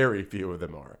 there are very few of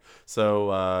them are. So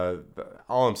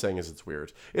all I'm saying is it's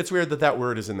weird. It's weird that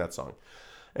word is in that song.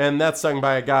 And that's sung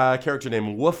by a character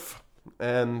named Woof.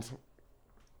 And,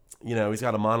 he's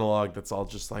got a monologue that's all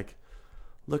just like,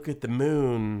 look at the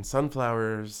moon,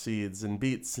 sunflower seeds and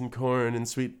beets and corn and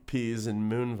sweet peas and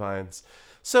moon vines.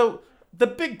 So the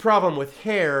big problem with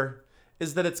hair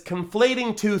is that it's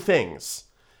conflating two things.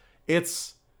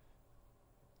 It's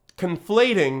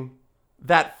conflating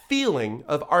that feeling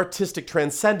of artistic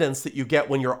transcendence that you get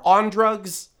when you're on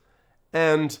drugs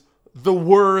and the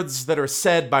words that are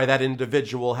said by that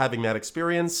individual having that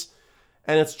experience.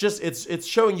 And it's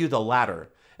showing you the latter.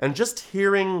 And just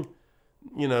hearing,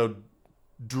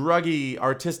 druggy,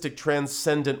 artistic,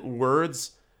 transcendent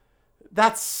words,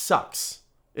 that sucks.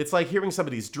 It's like hearing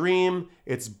somebody's dream.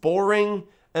 It's boring,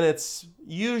 and it's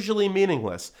usually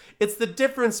meaningless. It's the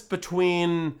difference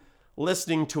between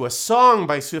listening to a song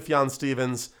by Sufjan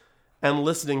Stevens and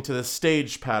listening to the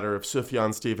stage patter of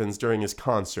Sufjan Stevens during his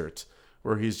concert,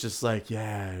 where he's just like,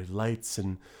 yeah, lights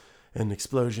and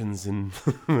explosions and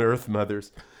Earth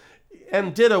Mothers.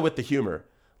 And ditto with the humor.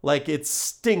 It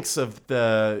stinks of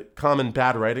the common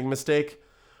bad writing mistake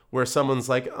where someone's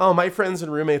like, oh, my friends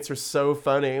and roommates are so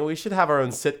funny. We should have our own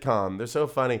sitcom. They're so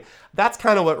funny. That's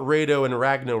kind of what Rado and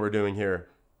Ragno were doing here.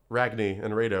 Ragni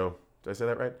and Rado. Did I say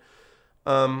that right?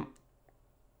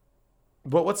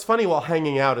 But what's funny while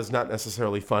hanging out is not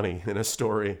necessarily funny in a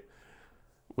story,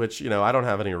 which, I don't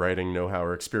have any writing know-how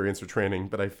or experience or training,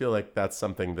 but I feel like that's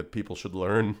something that people should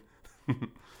learn.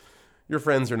 Your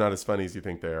friends are not as funny as you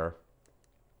think they are.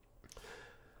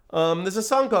 There's a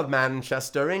song called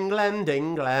Manchester, England,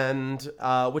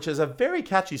 which is a very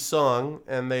catchy song,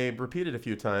 and they repeat it a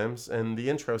few times, and the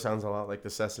intro sounds a lot like the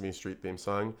Sesame Street theme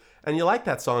song, and you like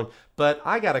that song, but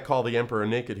I gotta call the Emperor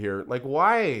naked here.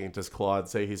 Why does Claude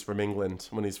say he's from England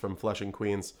when he's from Flushing,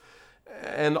 Queens?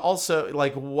 And also,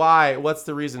 why? What's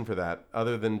the reason for that,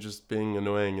 other than just being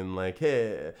annoying and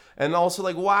hey? And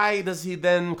also, why does he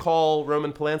then call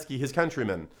Roman Polanski his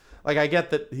countryman? I get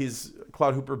that he's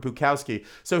Claude Hooper Bukowski.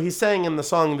 So he's saying in the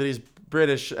song that he's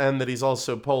British and that he's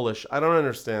also Polish. I don't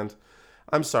understand.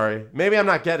 I'm sorry. Maybe I'm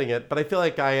not getting it, but I feel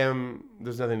like I am.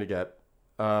 There's nothing to get.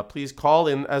 Please call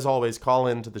in. As always, call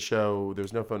in to the show.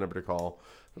 There's no phone number to call.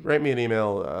 Write me an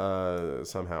email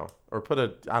somehow. Or put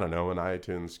an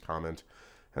iTunes comment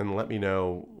and let me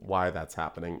know why that's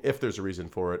happening, if there's a reason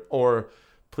for it. Or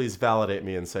please validate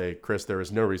me and say, Chris, there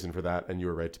is no reason for that, and you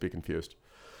were right to be confused.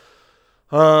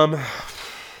 Um,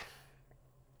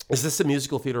 is this a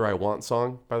musical theater I want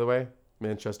song, by the way?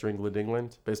 Manchester, England,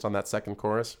 England, based on that second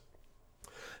chorus.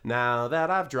 Now that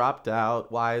I've dropped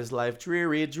out, why is life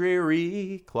dreary,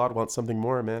 dreary? Claude wants something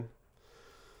more, man.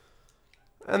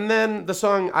 And then the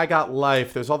song I Got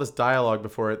Life, there's all this dialogue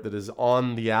before it that is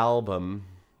on the album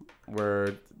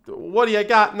where, what do you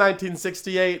got,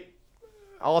 1968?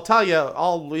 I'll tell you,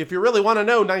 if you really want to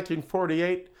know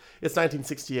 1948, it's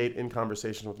 1968 in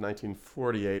conversation with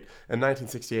 1948, and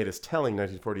 1968 is telling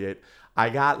 1948, I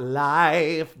got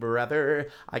life,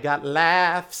 brother. I got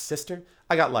laugh, sister.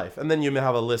 I got life. And then you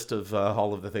have a list of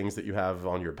all of the things that you have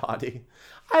on your body.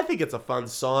 I think it's a fun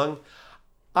song.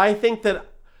 I think that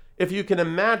if you can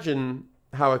imagine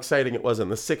how exciting it was in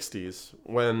the 60s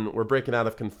when we're breaking out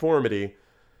of conformity,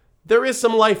 there is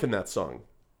some life in that song.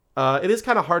 It is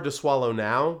kind of hard to swallow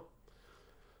now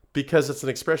because it's an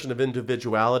expression of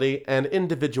individuality, and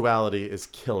individuality is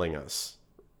killing us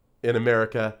in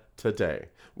America today.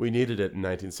 We needed it in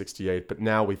 1968, but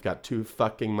now we've got too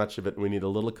fucking much of it, and we need a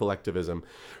little collectivism.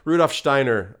 Rudolf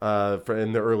Steiner,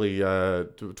 in the early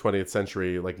 20th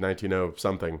century, like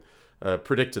 1900-something,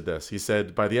 predicted this. He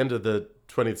said, by the end of the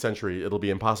 20th century, it'll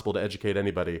be impossible to educate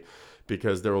anybody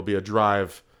because there will be a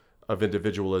drive of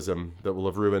individualism that will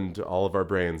have ruined all of our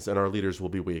brains, and our leaders will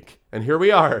be weak. And here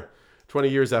we are, 20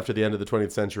 years after the end of the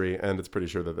 20th century, and it's pretty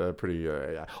sure that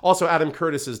yeah. Also, Adam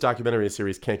Curtis's documentary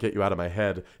series, Can't Get You Out of My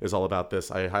Head, is all about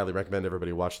this. I highly recommend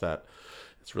everybody watch that.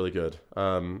 It's really good.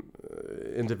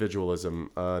 Individualism,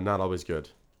 not always good.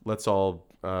 Let's all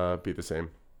be the same.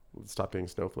 Let's stop being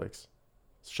snowflakes.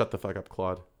 Shut the fuck up,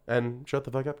 Claude. And shut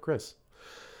the fuck up, Chris.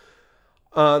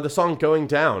 The song Going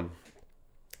Down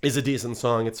is a decent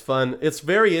song. It's fun. It's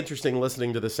very interesting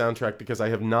listening to the soundtrack because I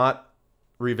have not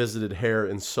revisited Hair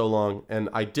in so long, and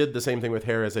I did the same thing with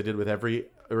Hair as I did with every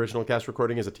original cast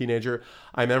recording as a teenager.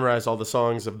 I memorized all the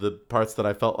songs of the parts that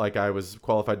I felt like I was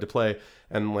qualified to play,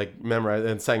 and like memorized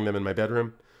and sang them in my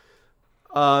bedroom.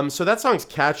 So that song's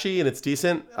catchy and it's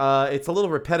decent. It's a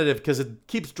little repetitive because it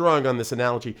keeps drawing on this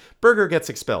analogy. Berger gets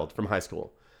expelled from high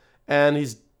school, and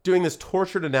he's doing this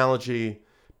tortured analogy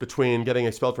between getting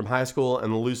expelled from high school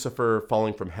and Lucifer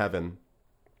falling from heaven,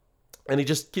 and he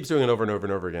just keeps doing it over and over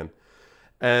and over again.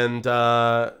 And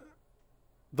the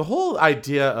whole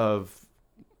idea of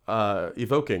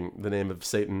evoking the name of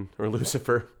Satan or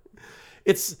Lucifer,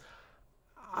 this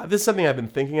is something I've been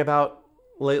thinking about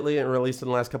lately, or at least in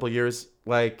the last couple of years.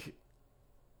 Like,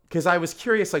 because I was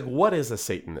curious, like, what is a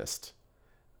Satanist?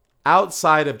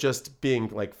 Outside of just being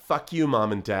like, fuck you,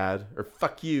 mom and dad, or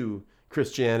fuck you,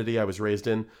 Christianity I was raised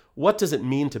in, what does it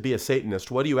mean to be a Satanist?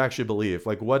 What do you actually believe?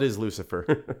 Like, what is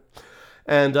Lucifer?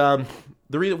 And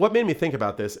what made me think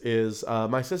about this is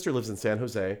my sister lives in San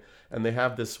Jose, and they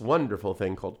have this wonderful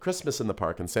thing called Christmas in the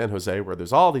Park in San Jose, where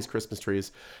there's all these Christmas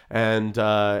trees, and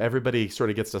everybody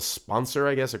sort of gets to sponsor,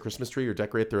 I guess, a Christmas tree or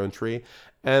decorate their own tree.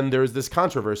 And there's this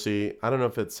controversy. I don't know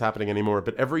if it's happening anymore,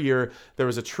 but every year there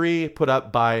was a tree put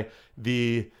up by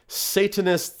the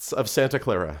Satanists of Santa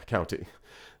Clara County.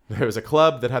 There was a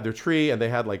club that had their tree, and they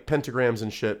had like pentagrams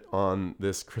and shit on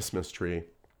this Christmas tree.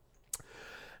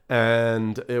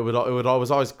 And it would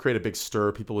always create a big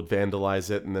stir. People would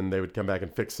vandalize it, and then they would come back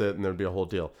and fix it, and there would be a whole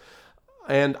deal.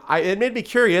 And it made me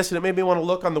curious, and it made me want to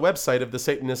look on the website of the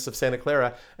Satanists of Santa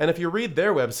Clara. And if you read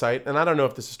their website, and I don't know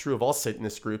if this is true of all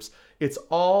Satanist groups, it's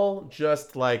all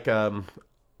just like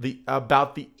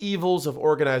about the evils of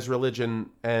organized religion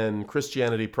and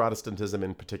Christianity, Protestantism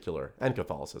in particular, and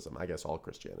Catholicism, I guess all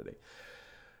Christianity.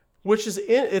 Which is,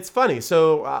 it's funny.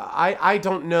 So I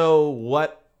don't know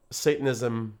what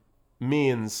Satanism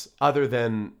means other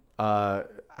than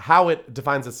how it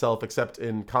defines itself, except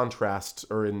in contrast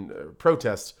or in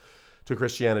protest to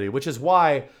Christianity, which is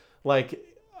why, like,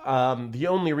 the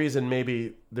only reason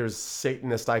maybe there's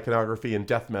Satanist iconography in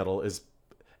death metal is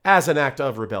as an act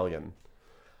of rebellion.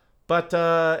 But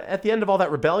at the end of all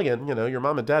that rebellion, you know, your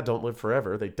mom and dad don't live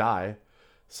forever; they die.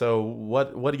 So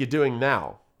what are you doing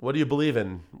now? What do you believe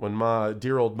in when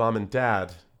dear old mom and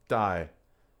dad die?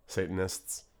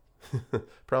 Satanists.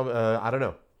 Probably, I don't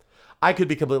know. I could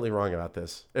be completely wrong about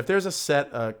this. If there's a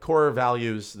set core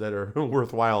values that are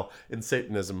worthwhile in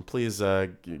Satanism, please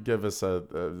give us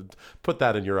put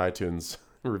that in your iTunes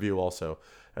review also,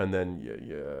 and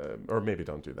then or maybe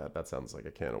don't do that. That sounds like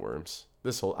a can of worms.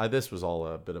 This was all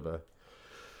a bit of a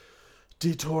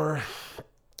detour.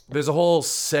 There's a whole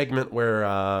segment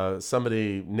where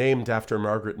somebody named after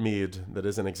Margaret Mead, that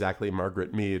isn't exactly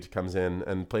Margaret Mead, comes in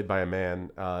and played by a man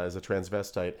as a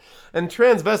transvestite. And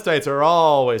transvestites are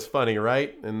always funny,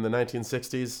 right? In the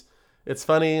 1960s, It's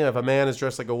funny if a man is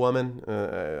dressed like a woman.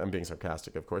 I'm being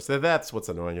sarcastic, of course. That's what's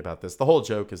annoying about this. The whole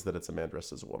joke is that it's a man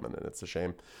dressed as a woman, and it's a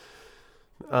shame.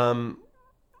 Um,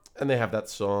 and they have that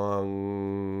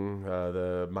song,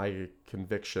 the My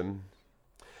Conviction.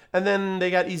 And then they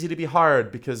got Easy to Be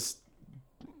Hard because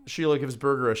Sheila gives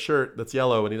Berger a shirt that's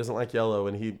yellow, and he doesn't like yellow,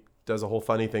 and he does a whole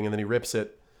funny thing, and then he rips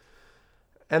it.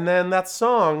 And then that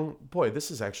song, boy, this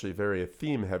is actually very a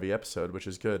theme-heavy episode, which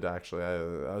is good,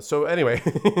 actually. So anyway,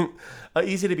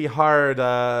 Easy to Be Hard,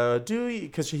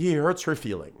 because he hurts her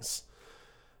feelings.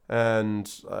 And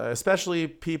especially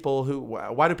people who,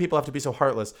 why do people have to be so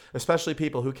heartless? Especially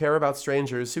people who care about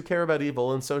strangers, who care about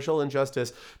evil and social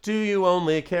injustice. Do you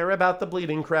only care about the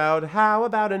bleeding crowd? How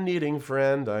about a needing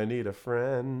friend? I need a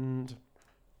friend.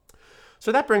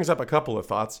 So that brings up a couple of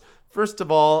thoughts. First of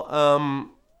all,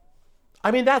 I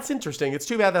mean, that's interesting. It's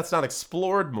too bad that's not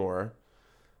explored more.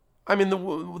 I mean,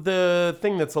 the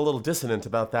thing that's a little dissonant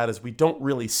about that is we don't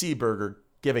really see Berger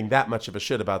giving that much of a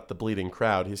shit about the bleeding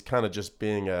crowd. He's kind of just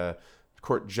being a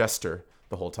court jester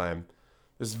the whole time.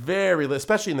 There's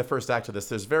especially in the first act of this,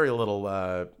 there's very little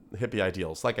hippie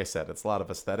ideals. Like I said, it's a lot of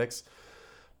aesthetics.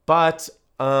 But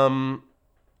the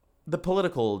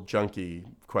political junkie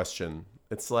question,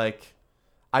 it's like,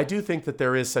 I do think that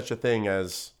there is such a thing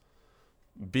as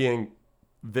being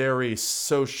very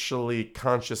socially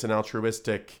conscious and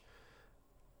altruistic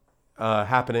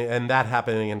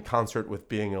happening in concert with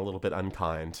being a little bit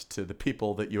unkind to the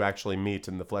people that you actually meet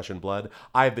in the flesh and blood.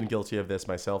 I've been guilty of this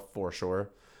myself, for sure.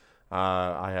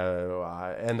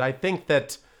 And I think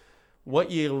that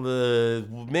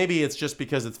maybe it's just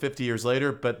because it's 50 years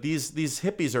later, but these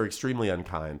hippies are extremely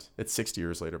unkind. It's 60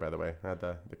 years later, by the way. I had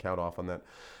the count off on that.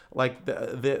 Like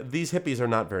these hippies are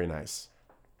not very nice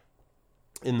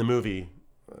in the movie,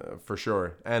 for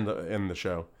sure, and in the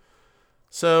show.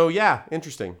 So yeah,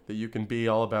 interesting that you can be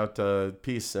all about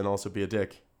peace and also be a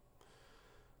dick.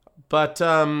 But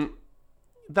that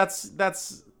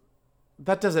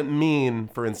doesn't mean,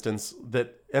 for instance,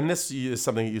 that, and this is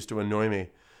something that used to annoy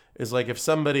me, is like if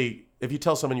you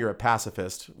tell someone you're a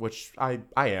pacifist, which I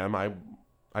am, I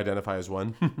identify as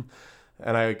one,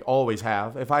 and I always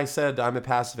have. If I said I'm a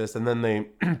pacifist and then they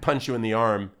punch you in the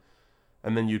arm,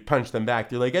 and then you punch them back,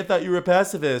 they're like, I thought you were a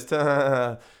pacifist.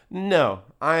 No,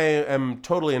 I am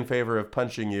totally in favor of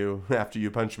punching you after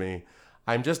you punch me.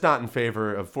 I'm just not in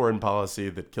favor of foreign policy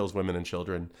that kills women and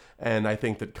children. And I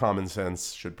think that common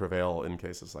sense should prevail in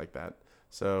cases like that.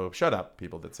 So shut up,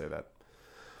 people that say that.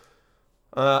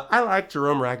 I like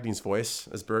Jerome Ragney's voice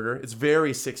as Berger. It's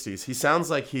very 60s. He sounds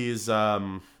like he's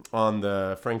on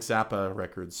the Frank Zappa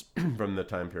records from the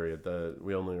time period.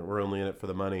 We're only in it for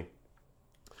the money.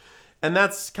 And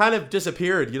that's kind of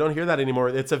disappeared. You don't hear that anymore.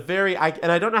 It's a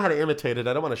and I don't know how to imitate it.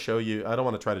 I don't want to show you. I don't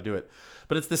want to try to do it.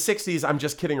 But it's the 60s I'm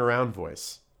just kidding around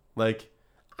voice. Like,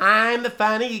 I'm the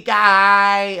funny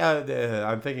guy.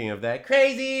 I'm thinking of that.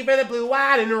 Crazy for the blue,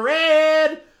 white, and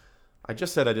red. I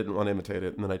just said I didn't want to imitate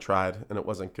it, and then I tried, and it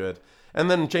wasn't good. And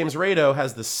then James Rado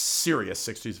has this serious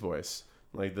 60s voice.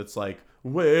 Like, that's like,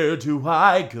 where do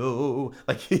I go?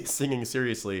 Like, he's singing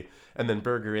seriously. And then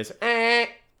Berger is,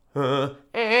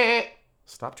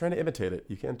 Stop trying to imitate it.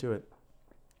 You can't do it.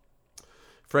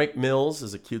 Frank Mills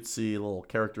is a cutesy little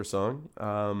character song.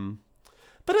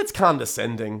 But it's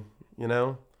condescending, you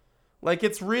know? Like,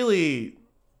 it's like,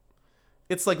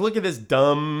 look at this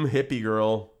dumb hippie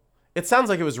girl. It sounds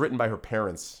like it was written by her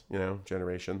parents,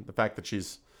 generation. The fact that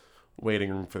she's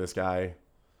waiting for this guy.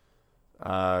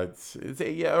 Anyway,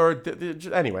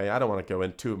 I don't want to go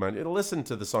into it. Listen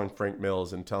to the song Frank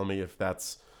Mills and tell me if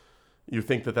you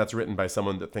think that that's written by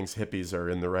someone that thinks hippies are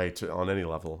in the right on any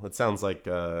level. It sounds like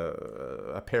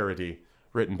a parody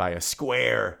written by a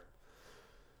square.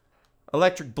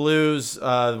 Electric Blues,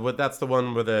 that's the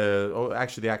one with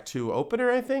actually the Act 2 opener,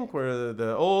 I think, where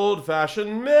the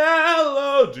old-fashioned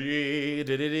melody. I'm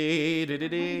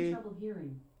having trouble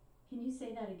hearing. Can you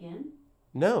say that again?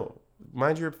 No.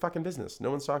 Mind your fucking business. No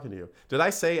one's talking to you. Did I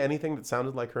say anything that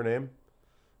sounded like her name?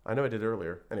 I know I did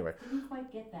earlier. Anyway. Didn't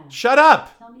quite get that. Shut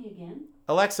up! Tell me again.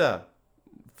 Alexa,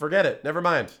 forget it. Never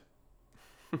mind.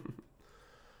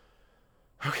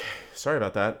 Okay, sorry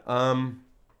about that.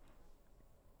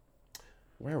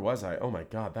 Where was I? Oh my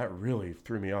god, that really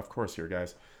threw me off course here,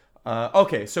 guys.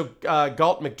 Okay, so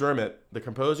Galt McDermott, the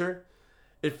composer,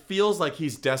 it feels like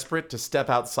he's desperate to step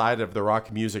outside of the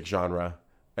rock music genre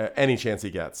any chance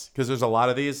he gets. Because there's a lot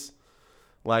of these,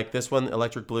 like this one,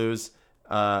 Electric Blues,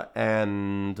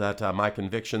 and that My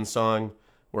Conviction song,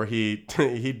 where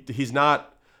he's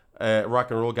not a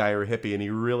rock and roll guy or a hippie, and he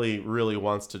really, really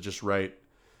wants to just write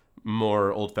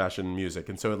more old-fashioned music.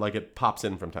 And so it pops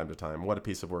in from time to time. What a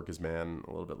Piece of Work Is Man, a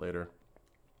little bit later.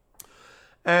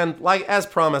 And like as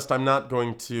promised, I'm not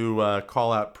going to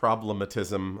call out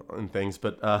problematism and things,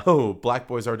 but Black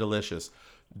Boys Are Delicious.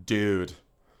 Dude.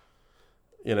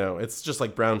 You know, it's just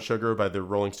like Brown Sugar by the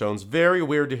Rolling Stones. Very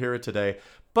weird to hear it today.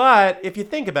 But if you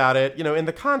think about it, you know, in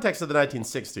the context of the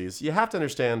 1960s, you have to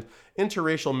understand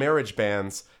interracial marriage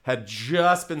bans had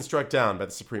just been struck down by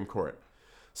the Supreme Court.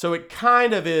 So it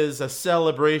kind of is a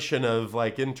celebration of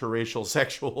like interracial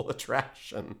sexual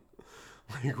attraction.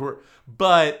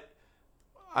 But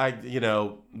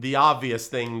the obvious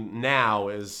thing now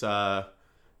is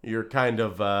you're kind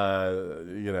of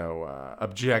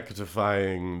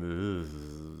objectifying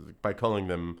by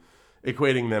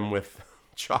equating them with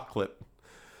chocolate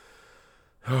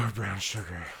or brown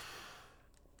sugar.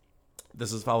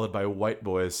 This is followed by White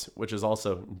Boys, which is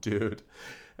also, dude.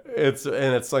 It's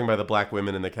sung by the black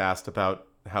women in the cast about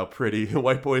how pretty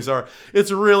white boys are.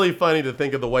 It's really funny to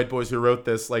think of the white boys who wrote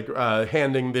this, like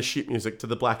handing this sheet music to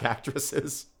the black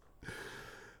actresses.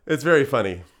 It's very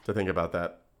funny to think about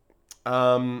that.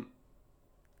 All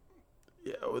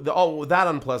that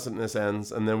unpleasantness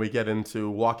ends, and then we get into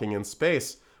Walking in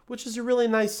Space, which is a really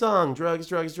nice song. Drugs,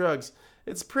 drugs, drugs.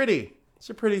 It's pretty. It's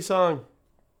a pretty song.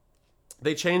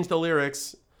 They changed the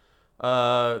lyrics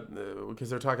because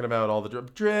they're talking about all the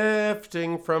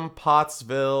drifting from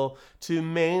Pottsville to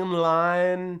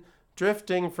Mainline,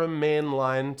 drifting from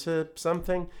Mainline to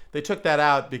something. They took that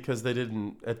out because they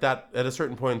didn't at a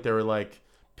certain point they were like,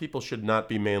 people should not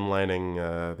be mainlining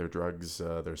their drugs,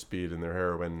 their speed, and their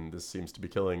heroin. This seems to be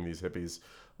killing these hippies,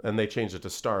 and they changed it to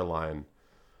Starline.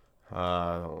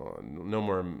 No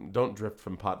more. Don't drift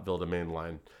from Pottville to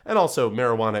Mainline. And also,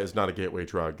 marijuana is not a gateway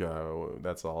drug.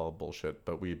 That's all bullshit.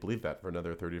 But we believe that for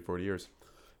another 30 or 40 years.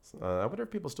 I wonder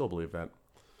if people still believe that.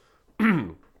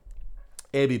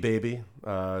 Abby Baby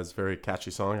is a very catchy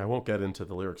song. I won't get into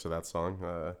the lyrics of that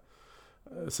song.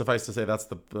 Suffice to say, that's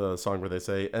the song where they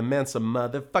say, "Immense a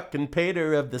motherfucking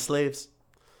pater of the slaves."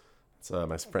 It's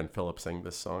my friend Philip sang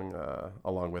this song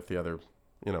along with the other,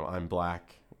 I'm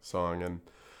Black song and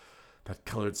that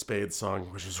Colored Spade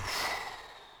song, which is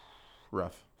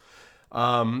rough.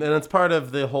 And it's part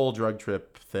of the whole drug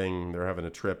trip thing. They're having a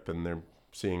trip and they're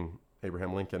seeing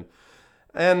Abraham Lincoln.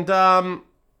 And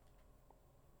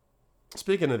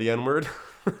speaking of the N-word,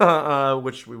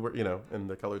 which we were, in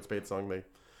the Colored Spade song, they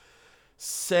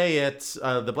say it,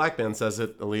 the black band says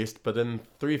it at least, but in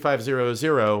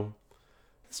 3500,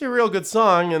 it's a real good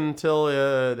song until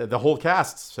the whole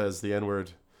cast says the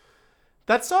N-word.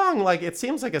 That song, it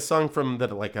seems like a song from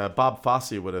that, Bob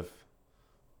Fosse would have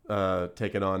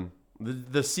taken on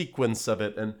the sequence of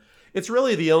it, and it's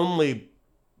really the only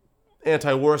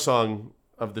anti-war song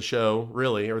of the show,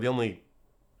 really, or the only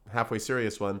halfway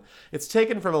serious one. It's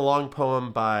taken from a long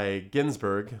poem by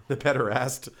Ginsberg, the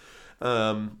pederast,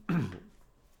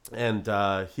 and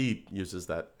he uses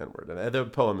that N-word. And the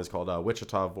poem is called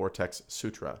Wichita Vortex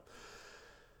Sutra.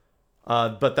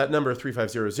 But that number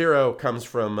 3500 comes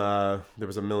from there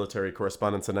was a military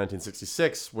correspondence in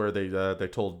 1966 where they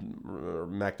told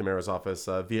McNamara's office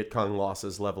Viet Cong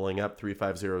losses leveling up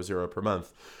 3500 per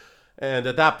month. And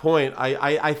at that point,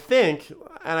 I think,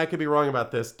 and I could be wrong about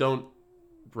this, don't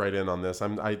write in on this.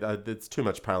 It's too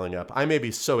much piling up. I may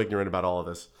be so ignorant about all of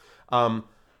this.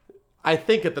 I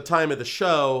think at the time of the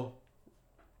show,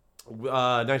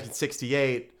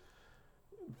 1968.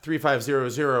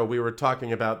 3500, we were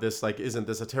talking about this, isn't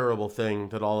this a terrible thing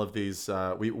that all of these,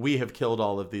 we have killed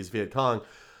all of these Viet Cong.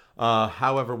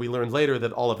 However, we learned later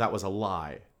that all of that was a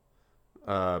lie.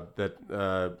 That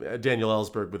Daniel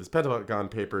Ellsberg with his Pentagon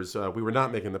Papers, we were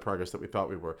not making the progress that we thought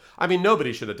we were. I mean,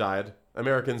 nobody should have died,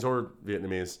 Americans or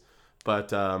Vietnamese.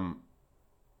 But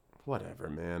whatever,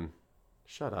 man.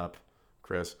 Shut up,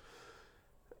 Chris.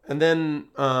 And then,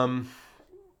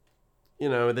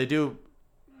 they do...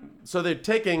 So they're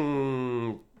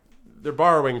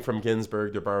borrowing from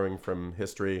Ginsberg, they're borrowing from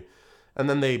history, and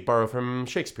then they borrow from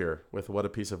Shakespeare with What a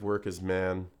Piece of Work is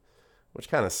Man, which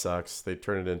kind of sucks. They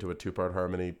turn it into a two-part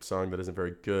harmony song that isn't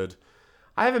very good.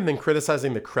 I haven't been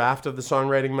criticizing the craft of the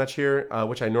songwriting much here,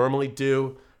 which I normally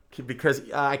do,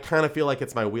 because I kind of feel like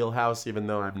it's my wheelhouse, even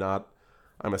though I'm not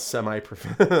even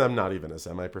a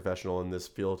semi-professional in this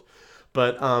field.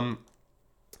 But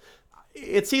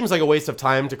it seems like a waste of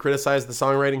time to criticize the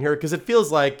songwriting here because it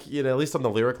feels like, at least on the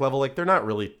lyric level, they're not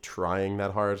really trying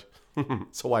that hard.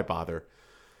 So why bother?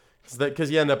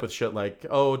 Because you end up with shit like,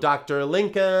 "Oh, Dr.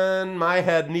 Lincoln, my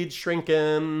head needs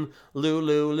shrinking.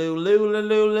 Lucifer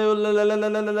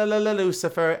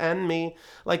and me."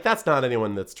 That's not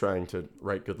anyone that's trying to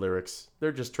write good lyrics.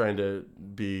 They're just trying to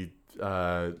be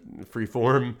free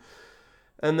form.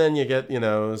 And then you get,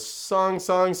 song,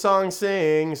 song, song,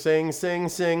 sing, sing, sing,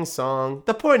 sing, song.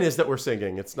 The point is that we're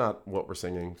singing. It's not what we're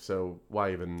singing, so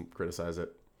why even criticize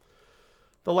it?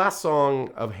 The last song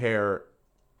of Hair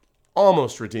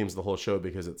almost redeems the whole show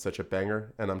because it's such a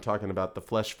banger, and I'm talking about the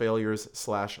Flesh Failures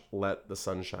 / Let the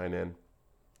Sunshine In.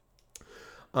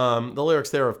 The lyrics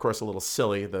there are, of course, a little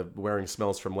silly, the wearing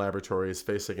smells from laboratories,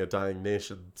 facing a dying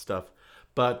nation stuff,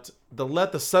 but the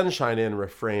Let the Sunshine In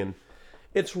refrain,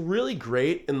 it's really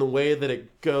great in the way that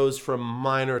it goes from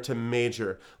minor to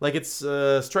major. Like it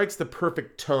strikes the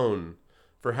perfect tone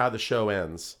for how the show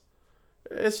ends.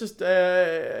 It's just,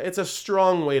 it's a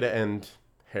strong way to end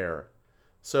Hair.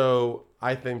 So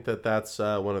I think that that's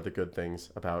one of the good things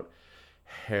about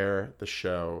Hair, the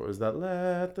show, is that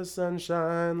let the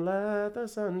sunshine in,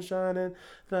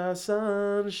 the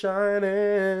sunshine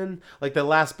in. Like the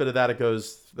last bit of that, it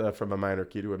goes from a minor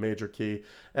key to a major key,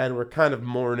 and we're kind of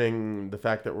mourning the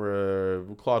fact that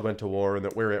Claude went to war and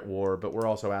that we're at war, but we're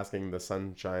also asking the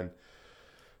sunshine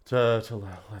to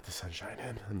let the sunshine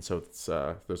in, and so it's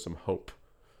there's some hope,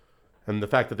 and the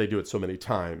fact that they do it so many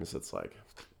times, it's like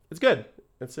it's good.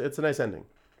 It's a nice ending.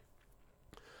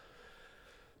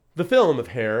 The film of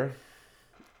Hair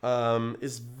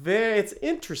it's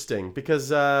interesting because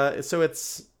so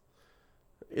it's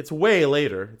way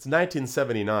later. It's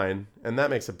 1979, and that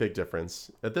makes a big difference.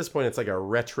 At this point, it's like a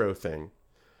retro thing.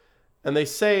 And they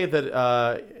say that,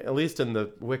 at least in the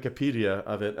Wikipedia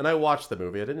of it, and I watched the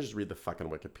movie. I didn't just read the fucking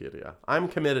Wikipedia. I'm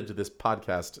committed to this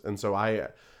podcast, and so I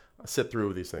sit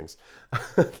through these things.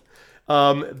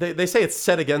 They say it's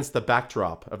set against the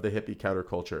backdrop of the hippie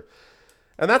counterculture.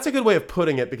 And that's a good way of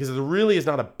putting it because it really is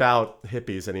not about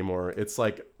hippies anymore. It's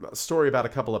like a story about a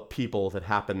couple of people that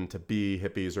happen to be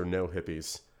hippies or no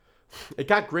hippies. It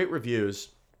got great reviews.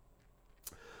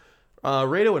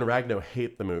 Rado and Ragno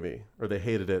hate the movie, or they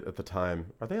hated it at the time.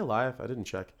 Are they alive? I didn't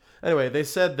check. Anyway, they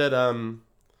said that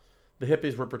the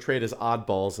hippies were portrayed as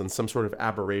oddballs and some sort of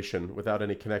aberration without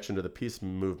any connection to the peace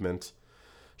movement.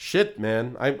 Shit,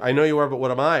 man. I know you are, but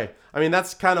what am I? I mean,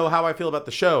 that's kind of how I feel about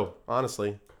the show,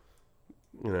 honestly.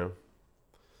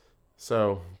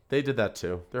 So they did that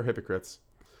too. They're hypocrites.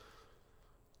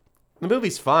 The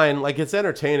movie's fine. Like, it's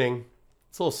entertaining.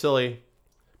 It's a little silly.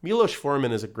 Milos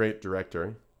Forman is a great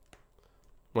director.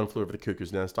 One Flew Over the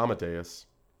Cuckoo's Nest, Amadeus,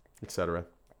 etc.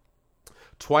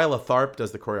 Twyla Tharp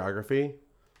does the choreography,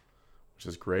 which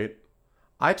is great.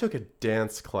 I took a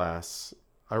dance class,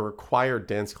 a required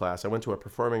dance class. I went to a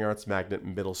performing arts magnet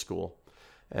in middle school.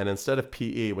 And instead of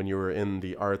PE, when you were in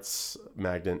the arts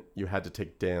magnet, you had to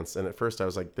take dance. And at first I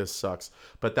was like, this sucks.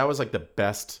 But that was like the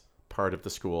best part of the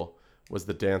school, was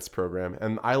the dance program.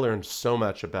 And I learned so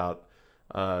much about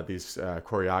these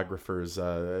choreographers,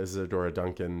 Isadora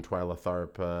Duncan, Twyla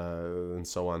Tharp, and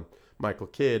so on. Michael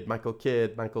Kidd. And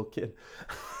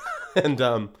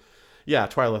yeah,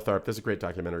 Twyla Tharp. There's a great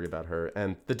documentary about her.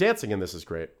 And the dancing in this is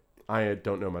great. I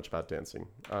don't know much about dancing,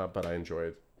 but I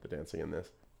enjoyed the dancing in this.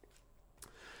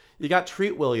 You got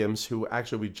Treat Williams, who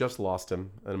actually we just lost him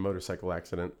in a motorcycle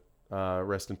accident.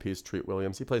 Rest in peace, Treat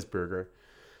Williams. He plays Burger.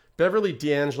 Beverly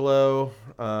D'Angelo,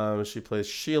 she plays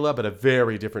Sheila, but a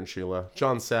very different Sheila.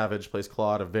 John Savage plays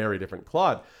Claude, a very different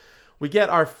Claude. We get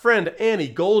our friend Annie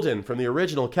Golden from the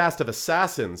original cast of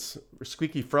Assassins.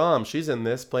 Squeaky Fromm, she's in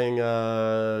this, playing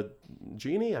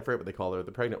Jeannie? I forget what they call her,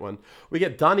 the pregnant one. We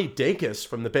get Donnie Dacus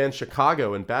from the band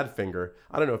Chicago and Badfinger.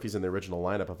 I don't know if he's in the original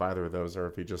lineup of either of those or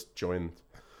if he just joined.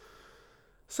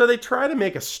 So they try to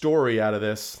make a story out of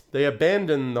this. They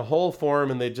abandon the whole form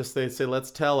and they say,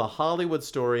 let's tell a Hollywood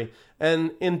story.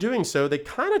 And in doing so, they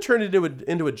kind of turn it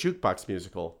into a jukebox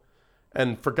musical.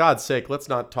 And for God's sake, let's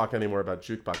not talk anymore about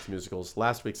jukebox musicals.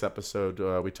 Last week's episode,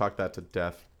 we talked that to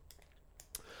death.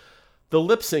 The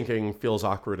lip syncing feels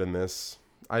awkward in this.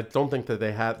 I don't think that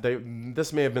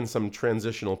this may have been some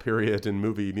transitional period in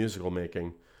movie musical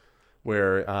making,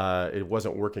 where it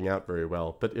wasn't working out very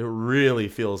well. But it really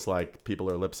feels like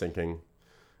people are lip syncing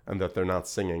and that they're not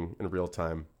singing in real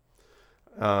time.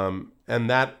 And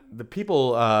that the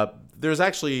people, there's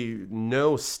actually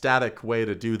no static way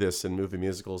to do this in movie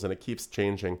musicals, and it keeps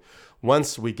changing.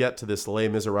 Once we get to this Les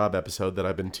Miserables episode that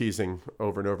I've been teasing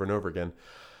over and over and over again,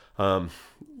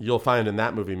 you'll find in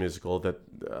that movie musical that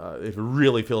it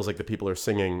really feels like the people are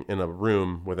singing in a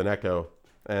room with an echo.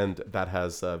 And that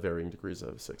has varying degrees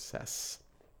of success.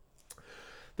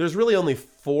 There's really only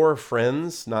 4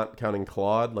 friends, not counting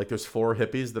Claude. Like, there's 4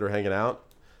 hippies that are hanging out.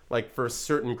 Like, for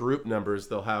certain group numbers,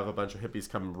 they'll have a bunch of hippies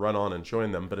come run on and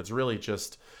join them. But it's really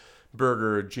just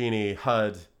Burger, Jeannie,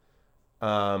 Hud. Is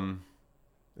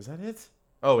that it?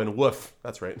 Oh, and Woof.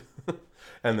 That's right.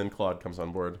 And then Claude comes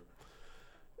on board.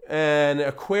 And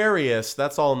Aquarius,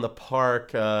 that's all in the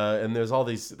park, and there's a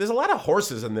lot of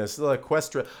horses in this.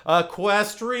 Equestrian.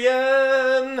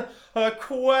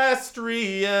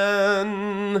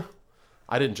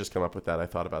 I didn't just come up with that. I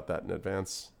thought about that in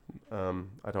advance.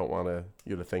 I don't want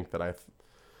you to think that I,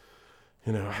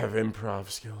 have improv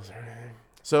skills or anything.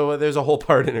 So there's a whole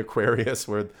part in Aquarius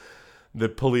where the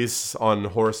police on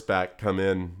horseback come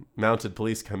in, mounted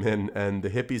police come in, and the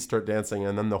hippies start dancing,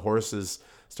 and then the horses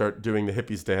start doing the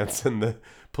hippies dance, and the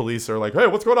police are like, "Hey,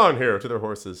 what's going on here?" to their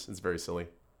horses. It's very silly.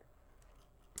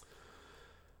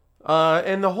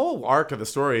 And the whole arc of the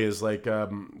story is like,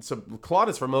 so Claude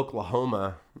is from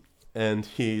Oklahoma, and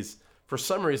he's, for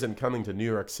some reason, coming to New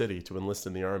York City to enlist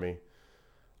in the army.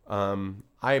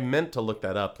 I meant to look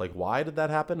that up. Like, why did that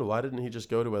happen? Why didn't he just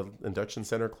go to an induction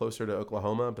center closer to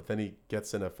Oklahoma, but then he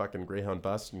gets in a fucking Greyhound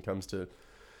bus and comes to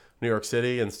New York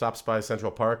City and stops by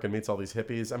Central Park and meets all these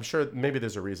hippies? I'm sure maybe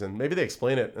there's a reason. Maybe they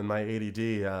explain it, and my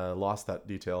ADD lost that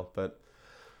detail. But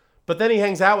then he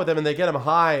hangs out with them, and they get him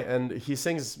high, and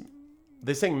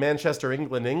they sing Manchester,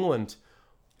 England, England.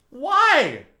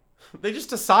 Why? They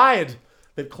just decide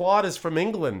that Claude is from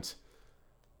England.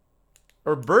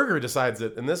 Or Berger decides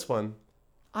it in this one.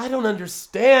 I don't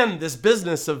understand this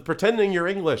business of pretending you're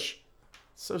English.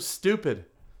 So stupid.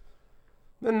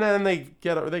 And then they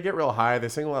get real high. They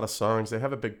sing a lot of songs. They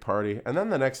have a big party. And then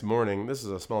the next morning, this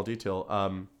is a small detail,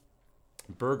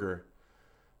 Berger,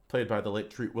 played by the late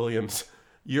Treat Williams,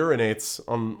 urinates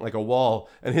on like a wall,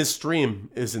 and his stream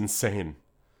is insane.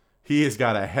 He has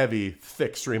got a heavy,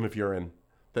 thick stream of urine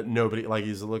that nobody, like,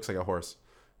 he looks like a horse.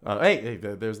 Hey,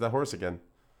 there's that horse again.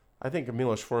 I think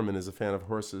Milos Forman is a fan of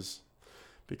horses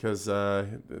because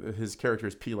his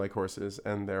characters pee like horses,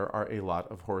 and there are a lot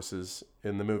of horses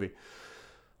in the movie.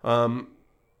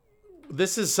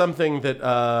 This is something that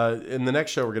in the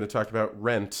next show we're going to talk about,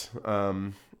 Rent.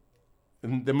 In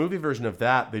the movie version of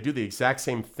that, they do the exact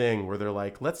same thing where they're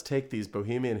like, let's take these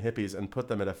bohemian hippies and put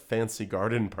them at a fancy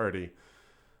garden party.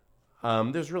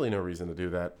 There's really no reason to do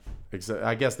that.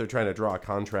 I guess they're trying to draw a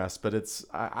contrast, but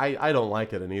I don't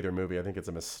like it in either movie. I think it's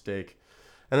a mistake.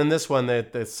 And in this one,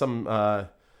 there's some,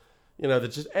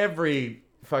 there's just every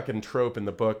fucking trope in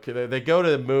the book. They go to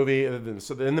the movie.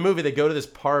 So in the movie, they go to this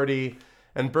party,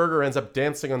 and Berger ends up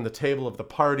dancing on the table of the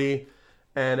party,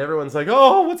 and everyone's like,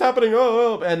 "Oh, what's happening?"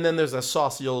 Oh, and then there's a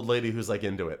saucy old lady who's like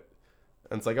into it,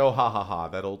 and it's like, "Oh, ha ha ha!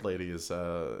 That old lady is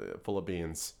full of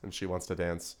beans, and she wants to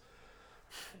dance."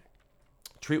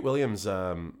 Treat Williams,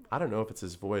 I don't know if it's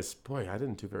his voice. Boy, I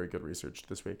didn't do very good research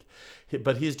this week.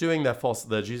 But he's doing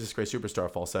the Jesus Christ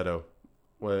Superstar falsetto.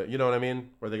 You know what I mean?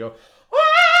 Where they go,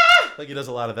 "Ah!" Like he does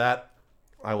a lot of that.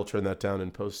 I will turn that down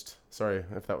in post. Sorry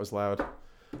if that was loud.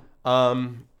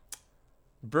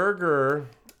 Berger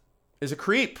is a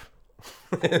creep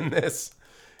in this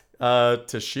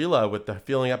to Sheila with the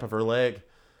feeling up of her leg.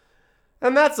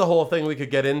 And that's the whole thing we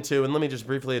could get into, and let me just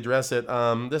briefly address it.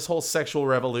 This whole sexual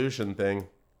revolution thing.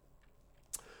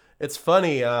 It's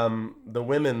funny, the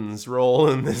women's role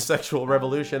in this sexual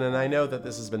revolution, and I know that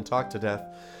this has been talked to death.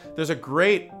 There's a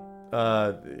great,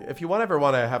 if you ever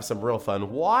want to have some real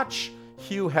fun, watch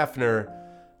Hugh Hefner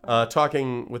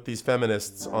talking with these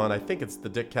feminists on, I think it's the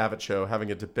Dick Cavett show,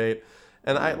 having a debate.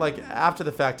 And after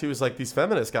the fact, he was like, these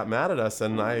feminists got mad at us,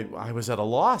 and I was at a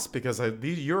loss because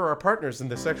you're our partners in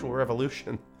the sexual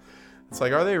revolution. It's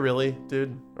like, are they really,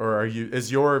 dude? Or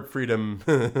is your freedom,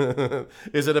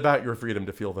 is it about your freedom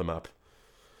to feel them up?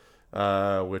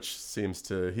 Which he seems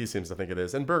to think it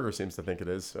is. And Berger seems to think it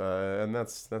is. And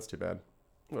that's too bad.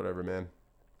 Whatever, man.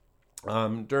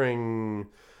 During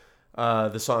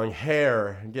the song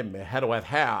Hair, give me head with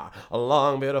hair, a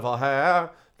long, beautiful hair,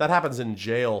 that happens in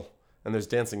jail. And there's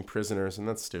dancing prisoners, and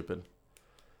that's stupid.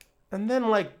 And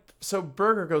then, so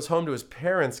Berger goes home to his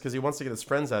parents because he wants to get his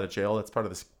friends out of jail. That's part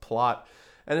of this plot.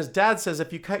 And his dad says,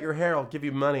 if you cut your hair, I'll give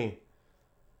you money.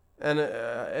 And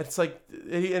it's like,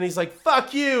 and he's like,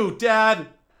 fuck you, Dad.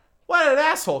 What an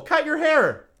asshole. Cut your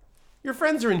hair. Your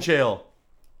friends are in jail.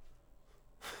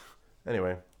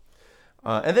 Anyway.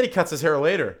 And then he cuts his hair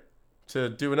later to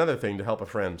do another thing to help a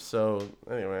friend. So,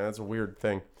 anyway, that's a weird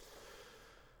thing.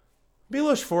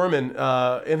 Milos Forman,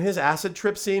 in his acid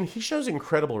trip scene, he shows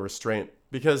incredible restraint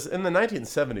because in the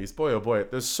 1970s, boy oh boy,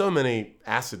 there's so many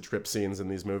acid trip scenes in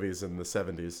these movies in the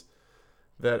 70s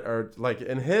that are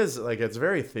in his, it's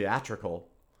very theatrical.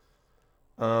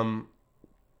 And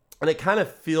it kind of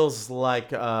feels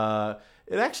like it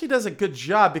actually does a good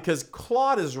job because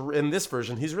Claude is, in this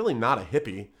version, he's really not a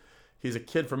hippie. He's a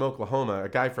kid from Oklahoma, a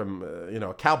guy from,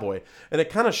 a cowboy. And it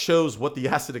kind of shows what the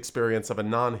acid experience of a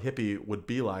non-hippie would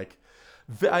be like.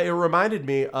 It reminded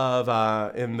me of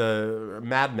in the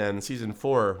Mad Men season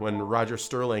 4 when Roger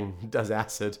Sterling does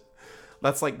acid.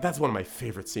 That's one of my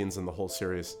favorite scenes in the whole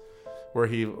series, where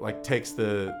he like takes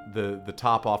the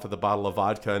top off of the bottle of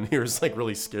vodka and hears like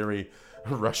really scary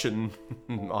Russian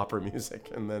opera music,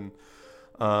 and then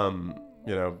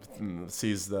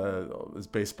sees his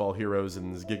baseball heroes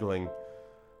and is giggling.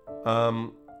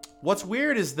 What's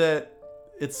weird is that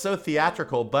it's so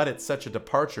theatrical, but it's such a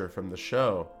departure from the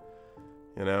show,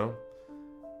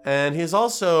 And he's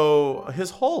also, his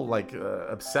whole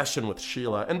obsession with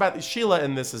Sheila, and by Sheila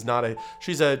in this is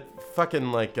she's a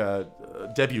fucking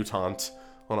debutante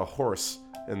on a horse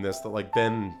in this that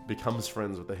then becomes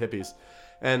friends with the hippies.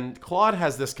 And Claude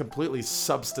has this completely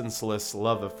substanceless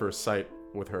love at first sight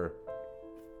with her,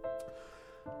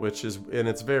 and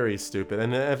it's very stupid.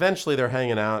 And eventually they're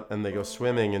hanging out and they go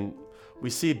swimming, and we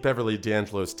see Beverly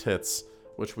D'Angelo's tits,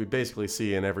 which we basically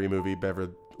see in every movie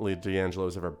Beverly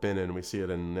D'Angelo's ever been in. We see it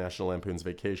in National Lampoon's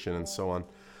Vacation and so on.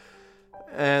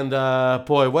 And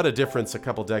boy, what a difference a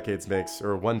couple decades makes,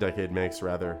 or one decade makes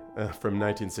rather, from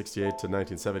 1968 to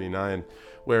 1979,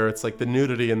 where it's like the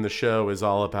nudity in the show is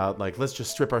all about let's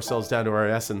just strip ourselves down to our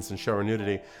essence and show our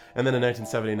nudity. And then in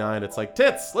 1979, it's like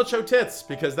tits, let's show tits,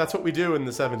 because that's what we do in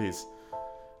the 70s.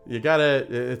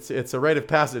 It's a rite of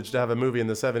passage to have a movie in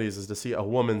the 70s is to see a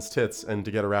woman's tits and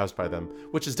to get aroused by them,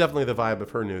 which is definitely the vibe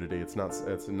of her nudity. It's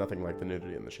nothing like the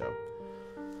nudity in the show.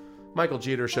 Michael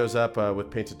Jeter shows up with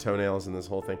painted toenails and this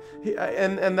whole thing.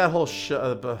 And that whole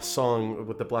song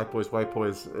with the Black Boys, White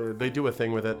Boys, they do a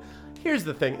thing with it. Here's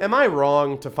the thing. Am I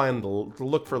wrong to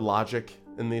look for logic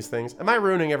in these things? Am I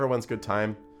ruining everyone's good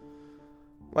time?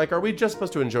 Are we just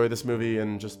supposed to enjoy this movie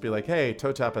and just be like, hey,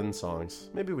 toe tapping songs?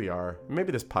 Maybe we are.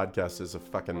 Maybe this podcast is a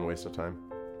fucking waste of time.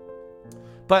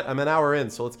 But I'm an hour in,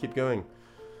 so let's keep going.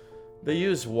 They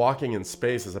use walking in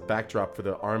space as a backdrop for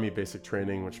the Army basic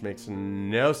training, which makes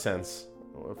no sense.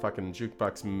 A fucking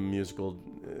jukebox musical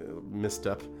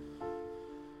misstep.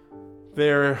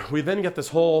 We then get this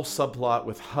whole subplot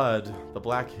with Hud, the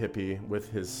black hippie,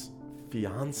 with his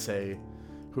fiancée,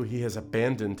 who he has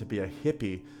abandoned to be a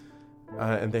hippie.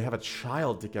 And they have a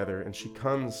child together, and she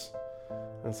comes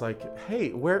and it's like, hey,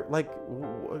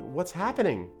 what's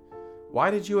happening?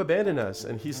 Why did you abandon us?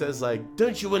 And he says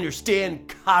don't you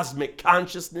understand cosmic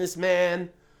consciousness, man?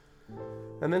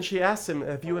 And then she asks him,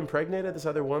 have you impregnated this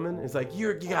other woman? He's like,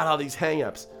 you got all these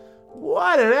hang-ups.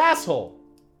 What an asshole.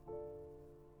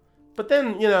 But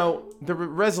then, the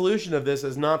resolution of this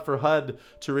is not for Hud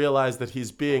to realize that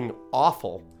he's being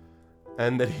awful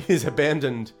and that he's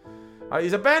abandoned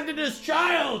his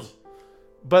child.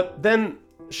 But then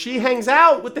she hangs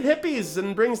out with the hippies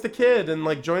and brings the kid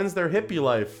and joins their hippie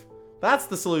life. That's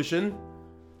the solution.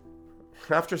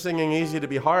 After singing Easy to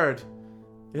Be Hard,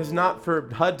 it's not for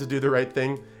Hud to do the right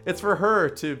thing. It's for her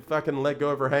to fucking let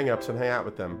go of her hang-ups and hang out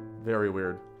with them. Very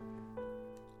weird.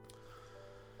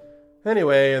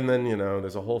 Anyway, and then,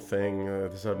 there's a whole thing.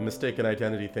 There's a mistaken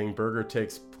identity thing. Berger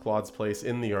takes Claude's place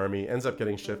in the army, ends up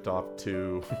getting shipped off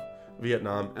to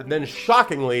Vietnam, and then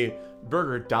shockingly,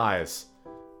 Berger dies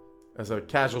as a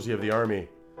casualty of the army.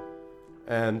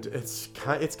 And it's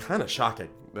kind of shocking.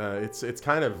 It's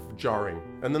kind of jarring.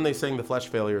 And then they sing The Flesh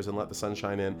Failures and Let the Sun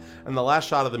Shine In. And the last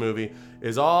shot of the movie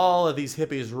is all of these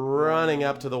hippies running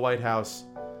up to the White House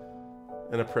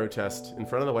in a protest in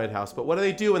front of the White House. But what do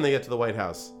they do when they get to the White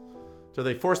House? Do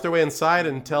they force their way inside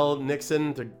and tell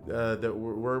Nixon that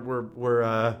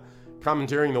we're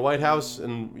commandeering the White House?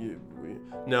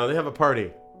 No, they have a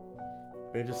party.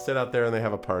 They just sit out there and they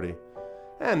have a party.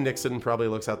 And Nixon probably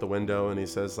looks out the window and he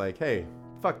says hey,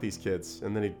 fuck these kids.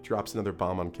 And then he drops another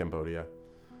bomb on Cambodia.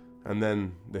 And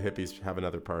then the hippies have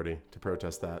another party to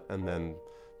protest that. And then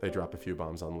they drop a few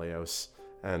bombs on Laos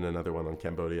and another one on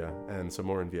Cambodia and some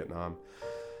more in Vietnam.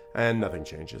 And nothing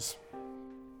changes.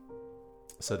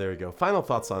 So there you go. Final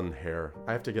thoughts on Hair.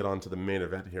 I have to get on to the main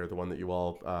event here, the one that you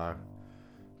all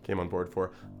came on board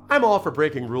for. I'm all for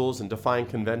breaking rules and defying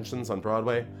conventions on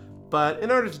Broadway. But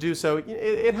in order to do so,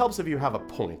 it helps if you have a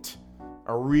point,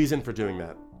 a reason for doing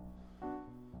that.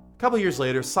 A couple years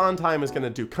later, Sondheim is going to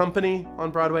do Company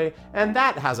on Broadway, and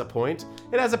that has a point.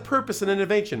 It has a purpose and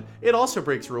innovation. It also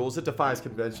breaks rules. It defies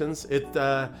conventions. It,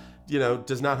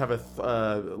 does not have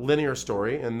a linear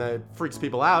story, and that freaks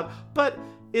people out. But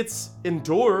it's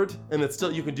endured, and it's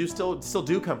still you can still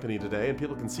do Company today, and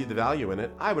people can see the value in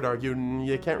it. I would argue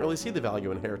you can't really see the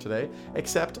value in Hair today,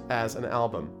 except as an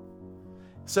album.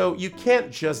 So you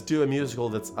can't just do a musical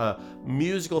that's a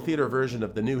musical theater version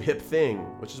of the new hip thing,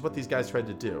 which is what these guys tried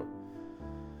to do.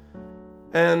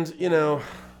 And,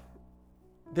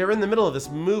 they're in the middle of this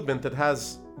movement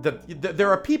there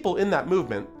are people in that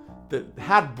movement that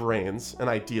had brains and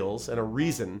ideals and a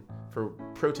reason for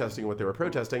protesting what they were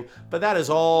protesting, but that is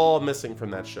all missing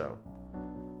from that show.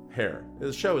 Hair.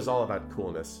 The show is all about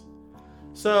coolness.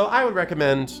 So I would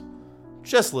recommend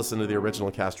just listen to the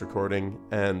original cast recording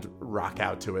and rock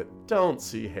out to it. Don't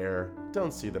see Hair.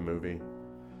 Don't see the movie.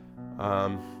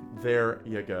 There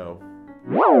you go.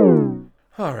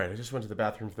 All right, I just went to the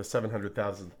bathroom for the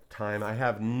 700,000th time. I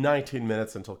have 19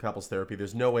 minutes until couples therapy.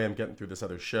 There's no way I'm getting through this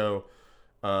other show,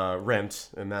 Rent,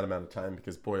 in that amount of time,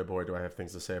 because boy, oh boy, do I have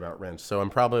things to say about Rent. So I'm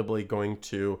probably going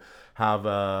to have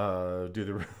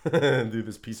do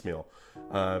this piecemeal.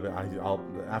 I'll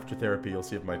after therapy, you'll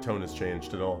see if my tone has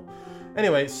changed at all.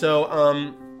 Anyway, so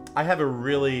I have a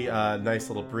really nice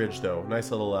little bridge, though.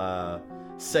 Nice little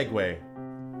segue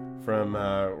from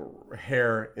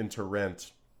Hair into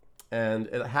Rent. And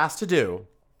it has to do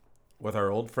with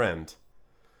our old friend,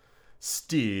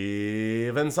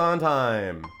 Stephen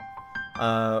Sondheim.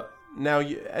 Now,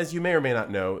 as you may or may not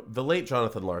know, the late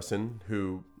Jonathan Larson,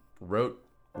 who wrote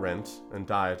Rent and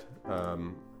died,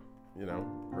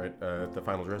 right at the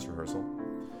final dress rehearsal,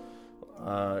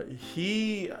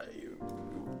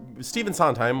 Stephen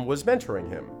Sondheim was mentoring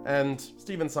him. And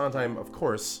Stephen Sondheim, of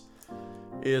course,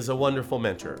 is a wonderful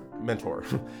mentor.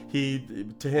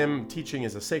 To him, teaching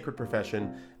is a sacred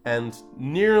profession, and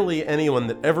nearly anyone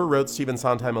that ever wrote Stephen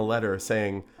Sondheim a letter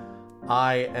saying,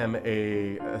 I am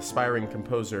a aspiring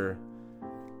composer,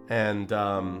 and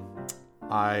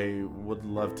I would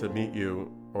love to meet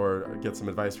you or get some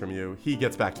advice from you, he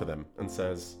gets back to them and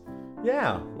says,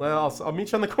 yeah, well, I'll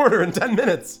meet you on the corner in 10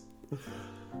 minutes.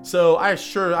 So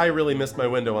I really missed my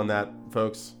window on that,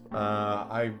 folks.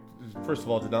 I first of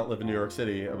all did not live in New York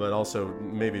City, but also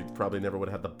probably never would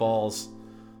have had the balls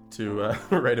to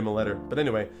write him a letter. But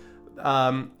anyway,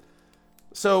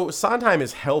 so Sondheim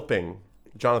is helping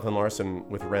Jonathan Larson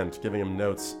with Rent, giving him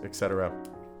notes, etc.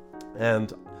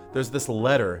 And there's this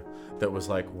letter that was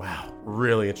like, wow,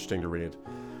 really interesting to read.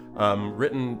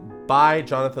 Written by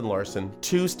Jonathan Larson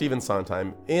to Stephen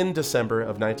Sondheim in December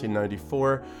of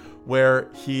 1994, where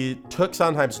he took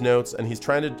Sondheim's notes and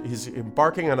he's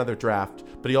embarking on another draft,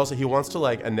 but he wants to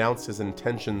announce his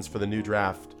intentions for the new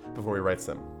draft before he writes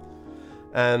them.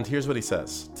 And here's what he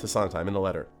says to Sondheim in the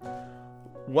letter.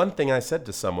 One thing I said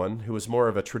to someone who was more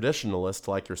of a traditionalist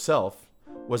like yourself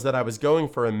was that I was going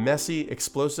for a messy,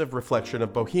 explosive reflection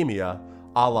of Bohemia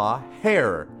a la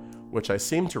Hair, which I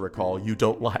seem to recall you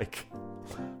don't like.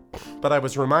 But I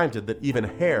was reminded that even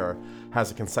Hair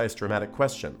has a concise, dramatic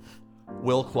question.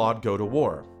 Will Claude go to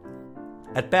war?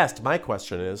 At best, my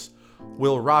question is,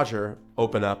 will Roger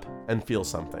open up and feel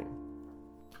something?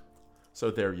 So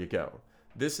there you go.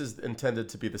 This is intended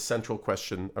to be the central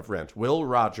question of Rent. Will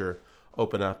Roger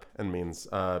open up and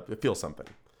feel something?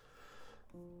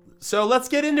 So let's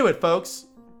get into it, folks.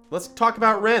 Let's talk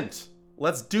about Rent.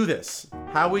 Let's do this.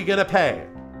 How we gonna pay?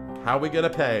 How we gonna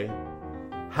pay?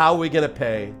 How we gonna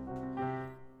pay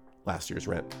last year's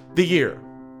rent? The year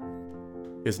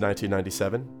is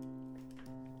 1997.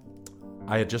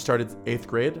 I had just started 8th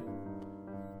grade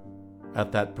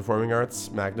at that performing arts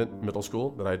magnet middle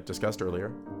school that I discussed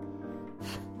earlier.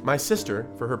 My sister,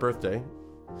 for her birthday,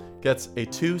 gets a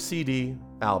 2-CD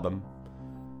album,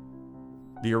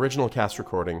 the original cast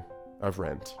recording of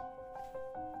Rent.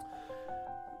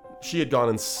 She had gone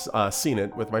and seen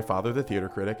it with my father, the theater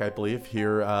critic, I believe,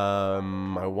 here, I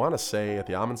want to say at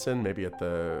the Amundsen, maybe at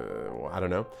I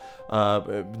don't know.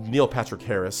 Neil Patrick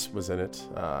Harris was in it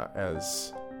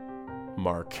as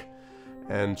Mark.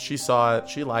 And she saw it,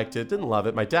 she liked it, didn't love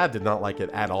it. My dad did not like it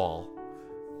at all.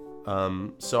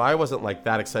 So I wasn't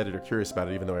that excited or curious about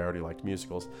it, even though I already liked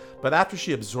musicals. But after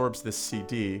she absorbs this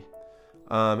CD,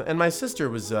 and my sister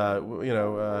was,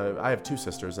 I have 2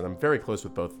 sisters, and I'm very close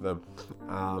with both of them.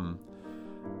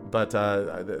 But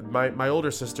my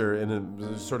older sister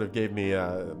sort of gave me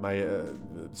my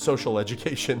social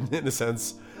education, in a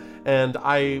sense. And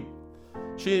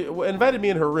she invited me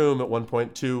in her room at one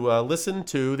point to listen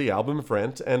to the album of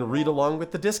Rent and read along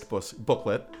with the disc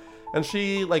booklet. And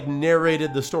she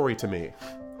narrated the story to me,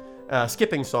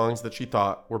 skipping songs that she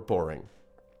thought were boring.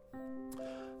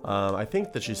 I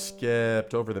think that she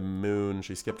skipped Over the Moon.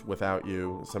 She skipped Without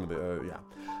You. Some of the,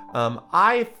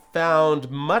 I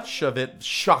found much of it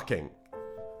shocking.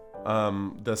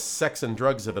 The sex and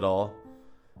drugs of it all.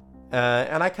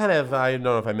 And I don't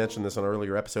know if I mentioned this on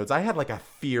earlier episodes. I had a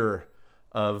fear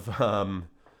of,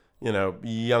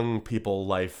 young people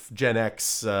life, Gen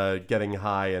X, getting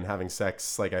high and having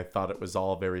sex. I thought it was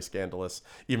all very scandalous,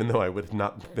 even though I would have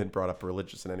not been brought up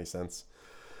religious in any sense.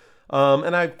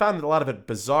 And I found a lot of it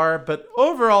bizarre, but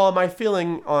overall, my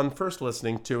feeling on first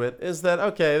listening to it is that,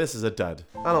 okay, this is a dud.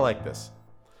 I don't like this.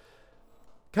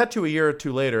 cut to a year or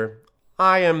two later,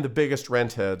 I am the biggest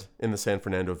Rent head in the San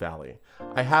Fernando Valley.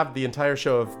 I have the entire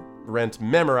show of Rent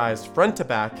memorized front to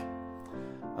back.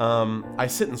 I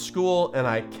sit in school and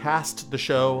I cast the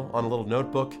show on a little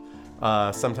notebook,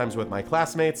 sometimes with my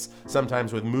classmates,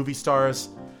 sometimes with movie stars.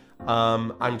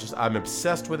 I'm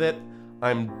obsessed with it.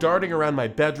 I'm darting around my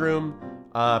bedroom,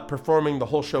 performing the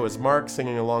whole show as Mark,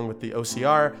 singing along with the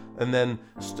OCR, and then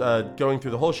going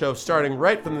through the whole show, starting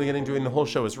right from the beginning, doing the whole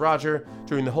show as Roger,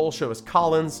 doing the whole show as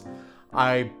Collins.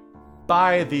 I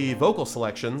buy the vocal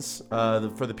selections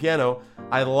for the piano.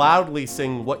 I loudly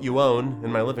sing What You Own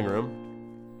in my living room.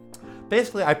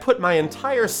 Basically, I put my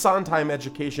entire Sondheim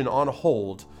education on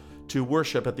hold to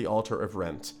worship at the altar of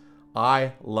Rent.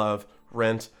 I love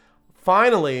Rent.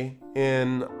 Finally,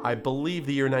 in, I believe,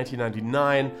 the year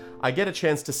 1999, I get a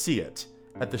chance to see it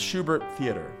at the Schubert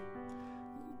Theater.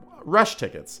 Rush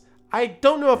tickets. I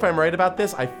don't know if I'm right about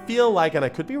this. I feel like, and I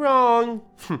could be wrong,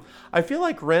 I feel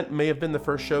like Rent may have been the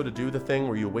first show to do the thing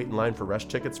where you wait in line for Rush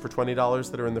tickets for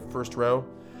 $20 that are in the first row.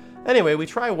 Anyway, we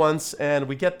try once, and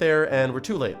we get there, and we're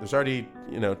too late. There's already,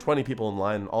 20 people in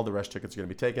line. All the Rush tickets are going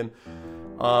to be taken.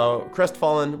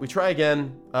 Crestfallen, we try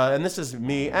again, and this is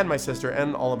me and my sister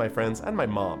and all of my friends, and my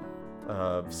mom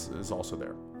is also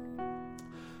there.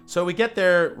 So we get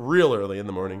there real early in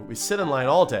the morning. We sit in line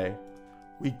all day.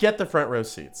 We get the front row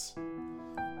seats.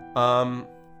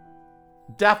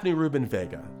 Daphne Rubin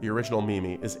Vega, the original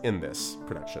Mimi, is in this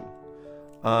production.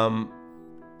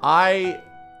 I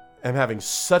am having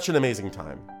such an amazing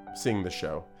time seeing the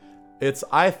show.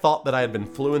 I thought that I had been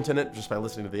fluent in it just by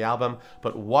listening to the album,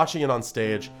 but watching it on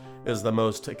stage is the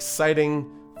most exciting,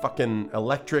 fucking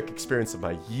electric experience of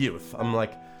my youth. I'm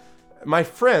like, my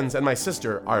friends and my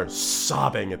sister are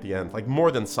sobbing at the end, like more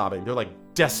than sobbing. They're like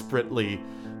desperately,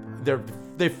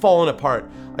 they've fallen apart.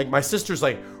 Like my sister's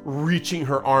like reaching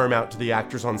her arm out to the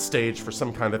actors on stage for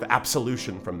some kind of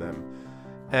absolution from them.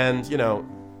 And,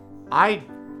 I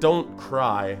don't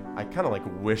cry. I kind of like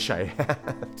wish I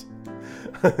had.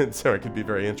 So it could be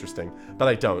very interesting, but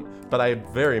I don't. But I'm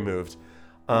very moved.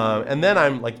 And then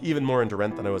I'm like even more into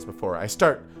Rent than I was before. I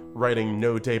start writing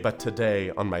No Day But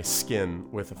Today on my skin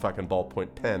with a fucking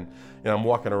ballpoint pen. I'm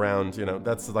walking around,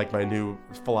 that's like my new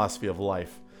philosophy of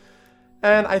life.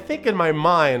 And I think in my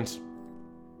mind,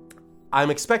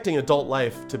 I'm expecting adult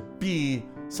life to be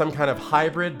some kind of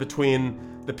hybrid between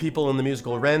the people in the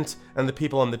musical Rent and the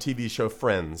people on the TV show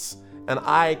Friends. And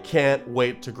I can't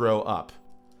wait to grow up.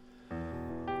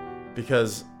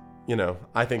 Because,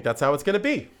 I think that's how it's going to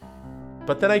be.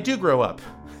 But then I do grow up.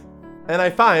 And I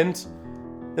find,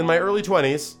 in my early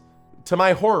 20s, to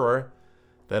my horror,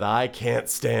 that I can't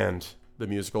stand the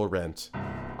musical Rent.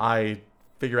 I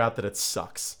figure out that it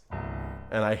sucks.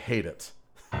 And I hate it.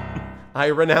 I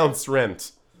renounce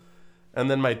Rent. And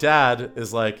then my dad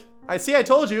is like, I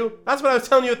told you. That's what I was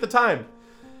telling you at the time.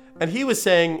 And he was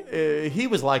saying, he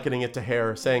was likening it to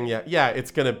Hair, saying, yeah,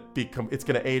 it's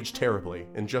gonna age terribly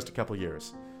in just a couple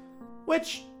years.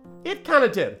 Which it kind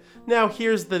of did. Now,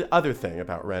 here's the other thing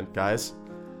about Rent, guys.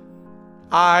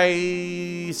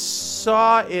 I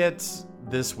saw it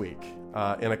this week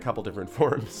in a couple different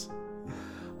forms.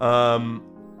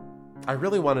 I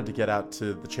really wanted to get out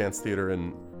to the Chance Theater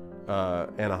in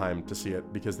Anaheim to see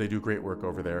it because they do great work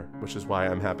over there, which is why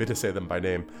I'm happy to say them by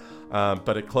name.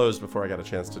 But it closed before I got a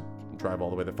chance to drive all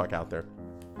the way the fuck out there.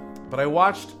 But I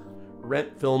watched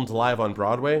Rent filmed live on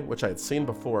Broadway, which I had seen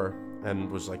before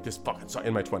and was like, this fucking sucks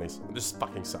in my 20s. This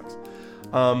fucking sucks.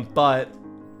 But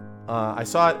I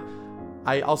saw it.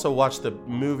 I also watched the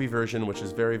movie version, which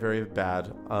is very, very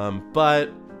bad.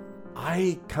 But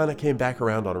I kind of came back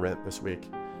around on Rent this week.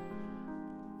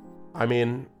 I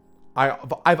mean,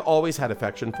 I've always had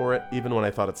affection for it, even when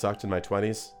I thought it sucked in my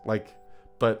 20s.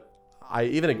 But I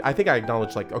think I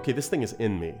acknowledged, okay, this thing is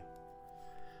in me.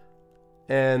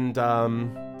 And,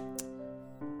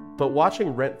 but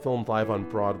watching Rent filmed live on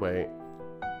Broadway,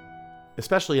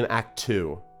 especially in Act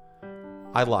 2,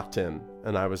 I locked in,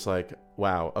 and I was like,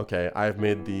 wow, okay, I've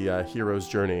made the hero's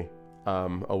journey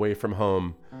away from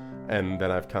home, and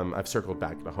then I've circled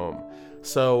back to home.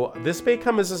 So this may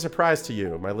come as a surprise to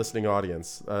you, my listening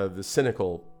audience, the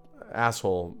cynical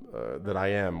asshole that I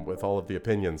am with all of the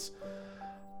opinions.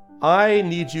 I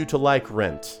need you to like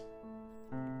Rent.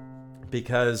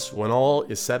 Because when all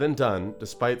is said and done,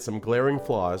 despite some glaring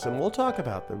flaws, and we'll talk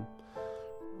about them,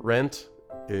 Rent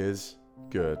is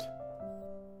good.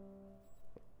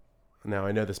 Now,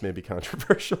 I know this may be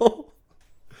controversial.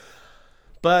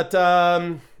 But,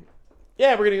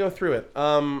 yeah, we're going to go through it.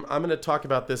 I'm going to talk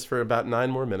about this for about 9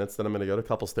 more minutes. Then I'm going to go to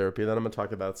couples therapy. Then I'm going to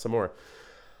talk about it some more.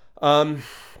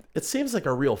 It seems like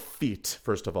a real feat,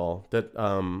 first of all, that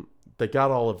they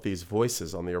got all of these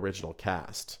voices on the original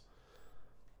cast.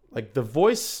 Like the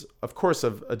voice, of course,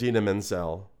 of Idina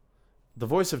Menzel, the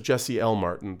voice of Jesse L.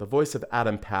 Martin, the voice of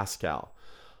Adam Pascal.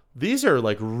 These are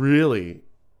like really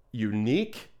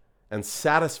unique and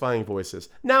satisfying voices.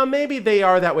 Now, maybe they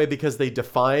are that way because they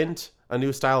defined a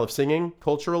new style of singing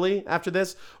culturally after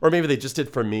this, or maybe they just did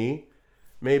for me.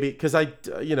 Maybe because I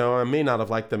may not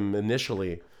have liked them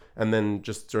initially and then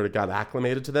just sort of got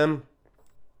acclimated to them.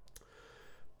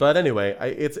 But anyway,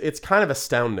 it's kind of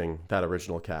astounding, that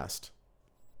original cast.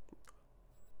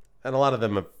 And a lot of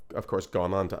them have, of course,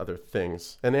 gone on to other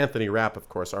things. And Anthony Rapp, of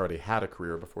course, already had a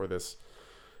career before this.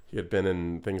 He had been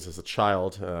in things as a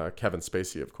child. Kevin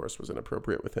Spacey, of course, was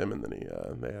inappropriate with him, and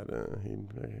then they had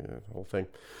a whole thing.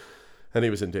 And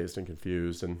he was in Dazed and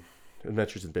Confused and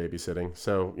Adventures in Babysitting.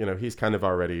 So, he's kind of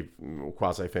already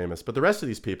quasi-famous. But the rest of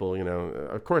these people,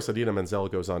 of course, Idina Menzel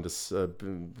goes on to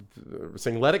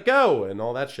sing Let It Go and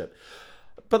all that shit.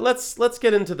 But let's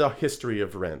get into the history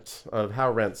of Rent, of how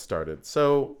Rent started.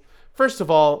 So, first of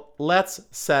all, let's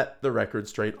set the record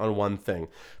straight on one thing.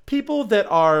 People that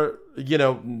are,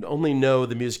 only know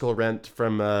the musical Rent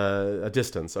from a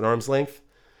distance, an arm's length,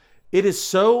 it is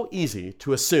so easy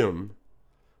to assume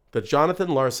that Jonathan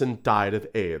Larson died of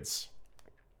AIDS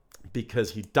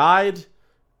because he died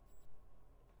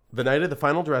the night of the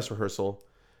final dress rehearsal,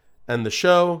 and the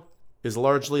show is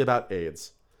largely about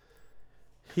AIDS.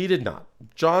 He did not.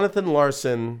 Jonathan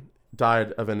Larson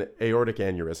died of an aortic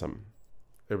aneurysm.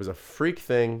 It was a freak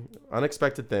thing,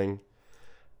 unexpected thing.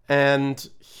 And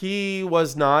he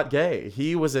was not gay.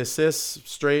 He was a cis,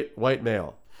 straight, white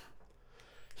male.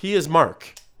 He is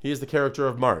Mark. He is the character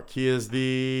of Mark. He is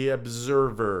the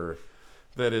observer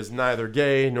that is neither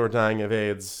gay nor dying of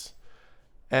AIDS.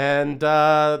 And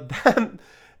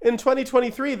in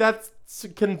 2023, that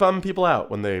can bum people out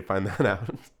when they find that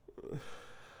out.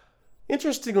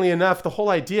 Interestingly enough, the whole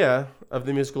idea of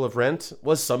the musical of Rent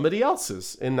was somebody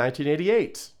else's in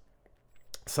 1988.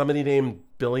 Somebody named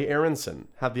Billy Aronson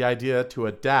had the idea to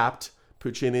adapt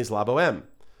Puccini's La Bohème.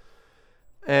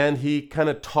 And he kind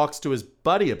of talks to his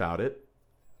buddy about it,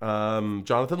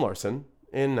 Jonathan Larson,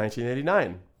 in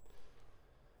 1989.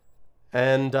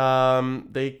 And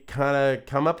they kind of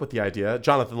come up with the idea,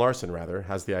 Jonathan Larson, rather,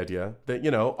 has the idea that,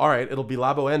 all right, it'll be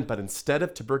La Bohème, but instead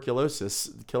of tuberculosis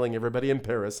killing everybody in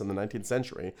Paris in the 19th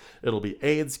century, it'll be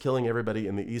AIDS killing everybody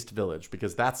in the East Village,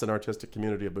 because that's an artistic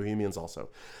community of Bohemians also.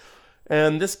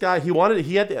 And this guy,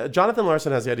 Jonathan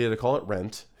Larson has the idea to call it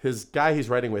Rent. His guy he's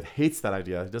writing with hates that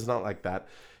idea. He does not like that.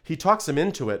 He talks him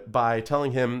into it by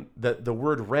telling him that the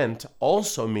word rent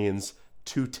also means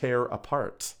to tear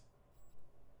apart,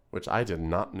 which I did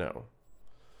not know.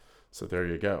 So there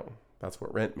you go. That's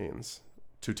what rent means,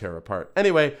 to tear apart.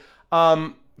 Anyway,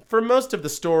 for most of the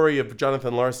story of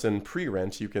Jonathan Larson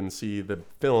pre-Rent, you can see the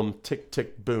film Tick,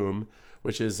 Tick, Boom,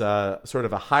 which is sort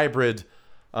of a hybrid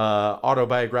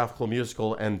autobiographical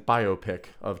musical and biopic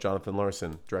of Jonathan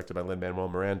Larson, directed by Lin-Manuel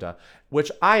Miranda, which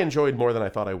I enjoyed more than I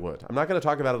thought I would. I'm not going to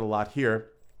talk about it a lot here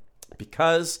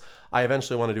because I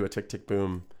eventually want to do a Tick, Tick,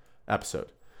 Boom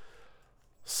episode.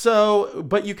 So,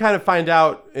 but you kind of find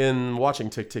out in watching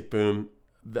Tick, Tick, Boom,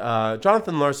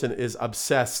 Jonathan Larson is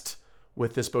obsessed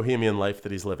with this bohemian life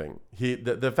that he's living.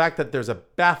 The fact that there's a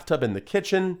bathtub in the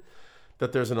kitchen,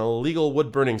 that there's an illegal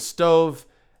wood-burning stove,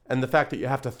 and the fact that you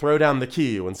have to throw down the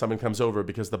key when someone comes over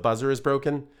because the buzzer is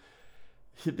broken,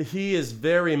 he is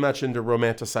very much into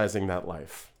romanticizing that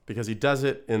life because he does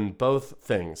it in both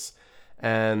things.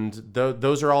 And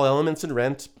those are all elements in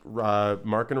Rent.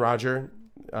 Mark and Roger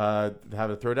have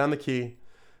to throw down the key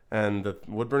and the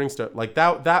wood-burning stove. Like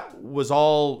that was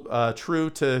all true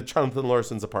to Jonathan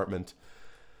Larson's apartment.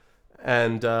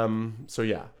 And so,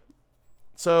 yeah.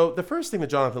 So the first thing that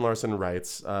Jonathan Larson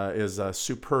writes is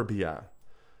Superbia.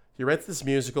 He writes this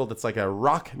musical that's like a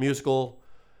rock musical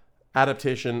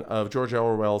adaptation of George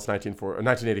Orwell's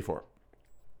 1984.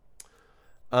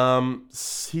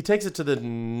 He takes it to the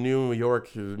New York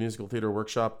Theater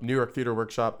Workshop,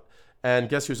 and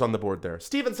guess who's on the board there?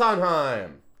 Stephen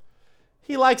Sondheim.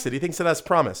 He likes it. He thinks it has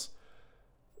promise.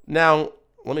 Now,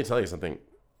 let me tell you something.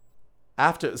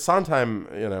 After Sondheim,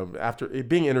 after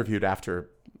being interviewed after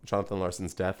Jonathan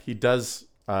Larson's death, he does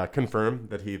confirm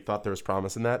that he thought there was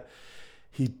promise in that.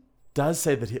 He does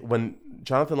say that when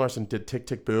Jonathan Larson did Tick,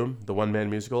 Tick, Boom, the one-man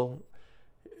musical,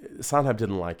 Sondheim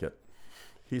didn't like it.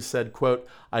 He said, quote,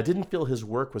 "I didn't feel his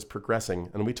work was progressing,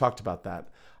 and we talked about that.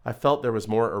 I felt there was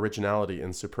more originality in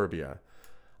Superbia.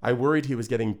 I worried he was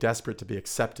getting desperate to be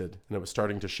accepted, and it was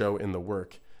starting to show in the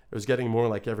work. It was getting more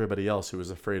like everybody else who was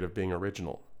afraid of being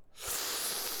original."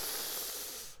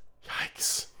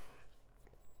 Yikes.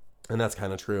 And that's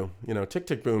kind of true. You know, Tick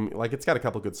Tick Boom, like it's got a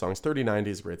couple good songs. 3090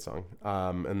 is a great song.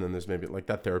 And then there's maybe like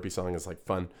that therapy song is like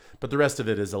fun. But the rest of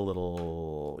it is a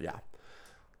little, yeah.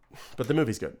 But the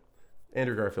movie's good.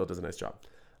 Andrew Garfield does a nice job.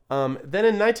 Then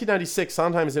in 1996,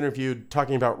 Sondheim is interviewed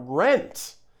talking about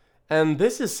Rent. And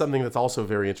this is something that's also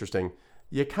very interesting.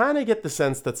 You kind of get the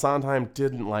sense that Sondheim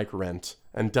didn't like Rent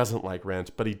and doesn't like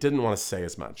Rent, but he didn't want to say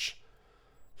as much.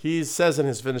 He says in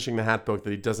his Finishing the Hat book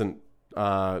that he doesn't,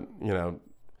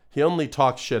 he only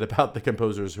talks shit about the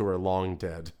composers who are long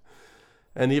dead.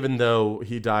 And even though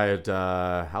he died,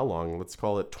 how long? Let's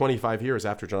call it 25 years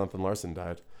after Jonathan Larson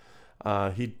died,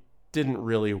 he didn't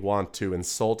really want to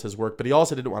insult his work, but he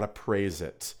also didn't want to praise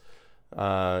it.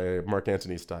 Mark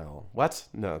Antony style. What?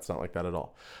 No, it's not like that at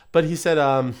all. But he said,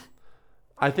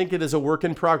 I think it is a work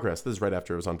in progress. This is right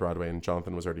after it was on Broadway and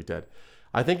Jonathan was already dead.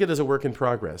 I think it is a work in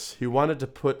progress. He wanted to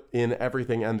put in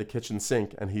everything and the kitchen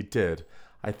sink, and he did.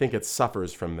 I think it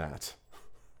suffers from that.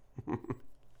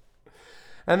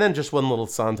 And then just one little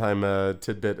Sondheim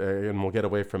tidbit, and we'll get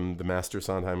away from the master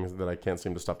Sondheim that I can't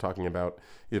seem to stop talking about,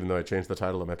 even though I changed the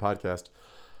title of my podcast.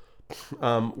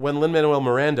 When Lin-Manuel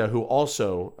Miranda, who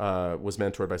also was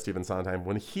mentored by Stephen Sondheim,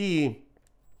 when he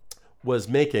was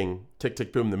making Tick,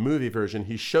 Tick, Boom, the movie version,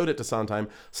 he showed it to Sondheim.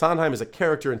 Sondheim is a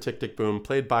character in Tick, Tick, Boom,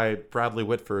 played by Bradley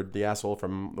Whitford, the asshole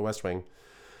from The West Wing.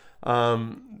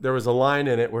 There was a line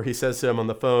in it where he says to him on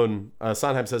the phone,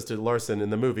 Sondheim says to Larson in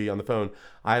the movie on the phone,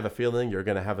 I have a feeling you're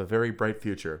going to have a very bright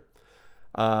future.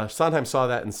 Sondheim saw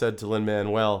that and said to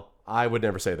Lin-Manuel, I would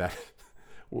never say that.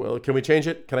 Well, can we change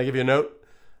it? Can I give you a note?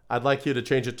 I'd like you to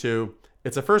change it to,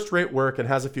 it's a first-rate work and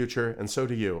has a future, and so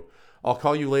do you. I'll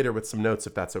call you later with some notes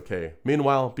if that's okay.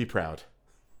 Meanwhile, be proud.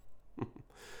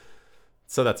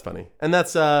 So that's funny. And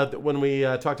that's when we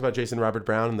talked about Jason Robert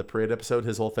Brown in the Parade episode,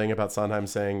 his whole thing about Sondheim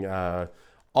saying,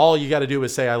 all you got to do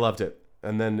is say, I loved it.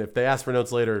 And then if they ask for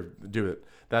notes later, do it.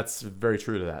 That's very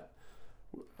true to that,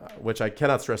 which I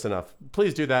cannot stress enough.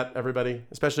 Please do that, everybody,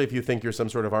 especially if you think you're some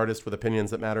sort of artist with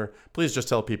opinions that matter. Please just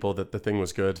tell people that the thing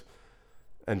was good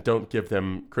and don't give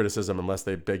them criticism unless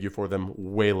they beg you for them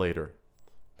way later.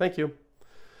 Thank you.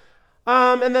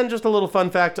 And then just a little fun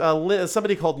fact.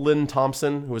 Somebody called Lynn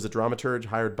Thompson, who was a dramaturge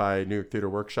hired by New York Theater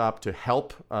Workshop to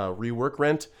help rework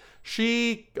Rent,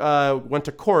 she went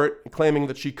to court claiming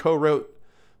that she co-wrote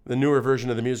the newer version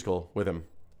of the musical with him.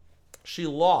 She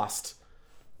lost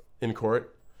in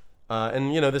court.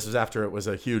 And, this was after it was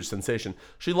a huge sensation.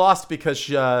 She lost because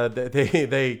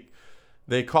they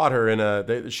caught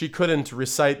her she couldn't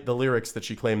recite the lyrics that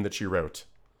she claimed that she wrote.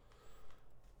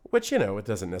 Which, it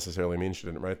doesn't necessarily mean she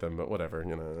didn't write them, but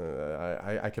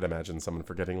whatever. I could imagine someone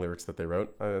forgetting lyrics that they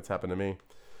wrote. That's happened to me.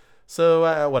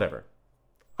 So, whatever.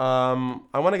 I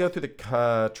want to go through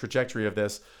the trajectory of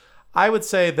this. I would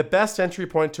say the best entry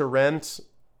point to Rent,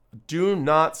 do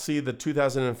not see the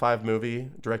 2005 movie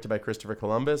directed by Christopher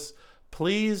Columbus.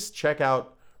 Please check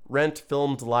out Rent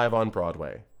filmed live on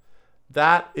Broadway.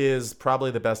 That is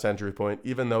probably the best entry point.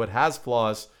 Even though it has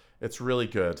flaws, it's really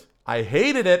good. I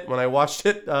hated it when I watched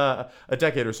it a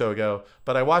decade or so ago,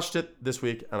 but I watched it this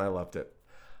week and I loved it.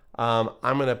 I'm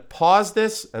going to pause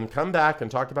this and come back and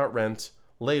talk about Rent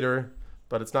later,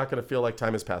 but it's not going to feel like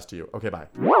time has passed to you. Okay, bye.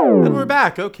 And we're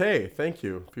back. Okay, thank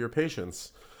you for your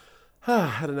patience. I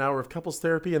had an hour of couples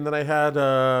therapy, and then I had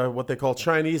what they call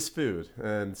Chinese food.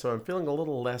 And so I'm feeling a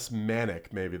little less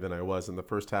manic maybe than I was in the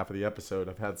first half of the episode.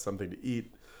 I've had something to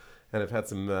eat. And I've had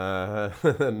some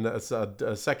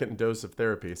a second dose of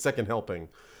therapy, second helping.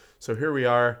 So here we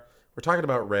are. We're talking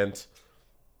about Rent.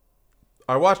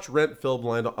 I watched Rent filmed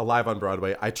live on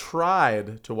Broadway. I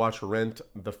tried to watch Rent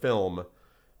the film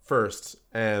first,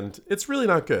 and it's really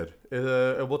not good.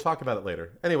 We'll talk about it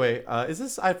later. Anyway,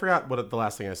 I forgot what the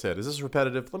last thing I said. Is this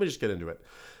repetitive? Let me just get into it.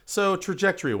 So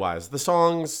trajectory-wise, the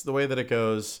songs, the way that it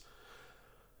goes.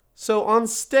 So on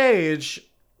stage,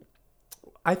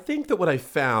 I think that what I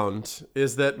found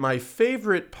is that my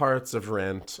favorite parts of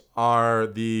Rent are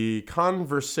the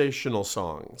conversational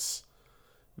songs,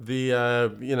 the,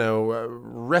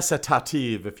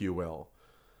 recitative, if you will,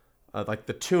 like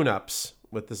the tune-ups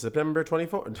with the December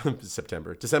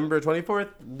 24th,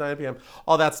 9 p.m.,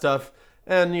 all that stuff.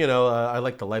 And, I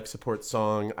like the life support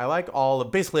song. I like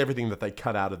basically everything that they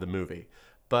cut out of the movie.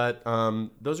 But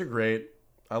those are great.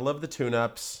 I love the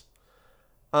tune-ups.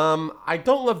 I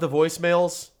don't love the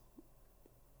voicemails.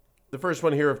 The first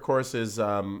one here, of course, is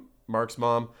Mark's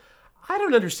mom. I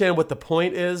don't understand what the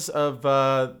point is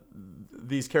of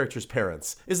these characters'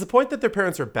 parents. Is the point that their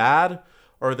parents are bad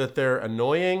or that they're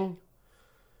annoying?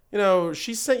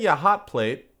 She sent you a hot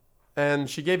plate and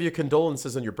she gave you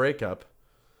condolences on your breakup.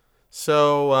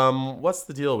 So, what's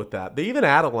the deal with that? They even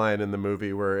add a line in the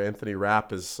movie where Anthony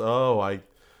Rapp is,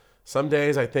 some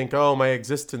days I think, oh, my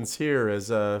existence here as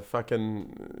a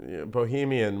fucking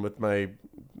bohemian with my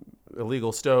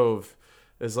illegal stove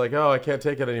is like, oh, I can't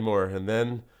take it anymore. And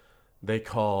then they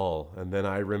call, and then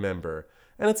I remember.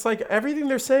 And it's like everything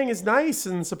they're saying is nice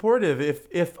and supportive,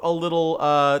 if a little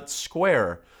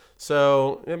square.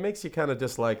 So it makes you kind of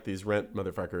dislike these Rent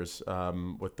motherfuckers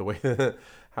with the way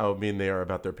how mean they are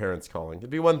about their parents calling. It'd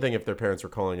be one thing if their parents were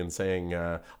calling and saying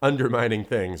undermining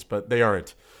things, but they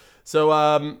aren't. So,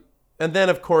 and then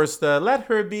of course the "Let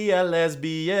Her Be a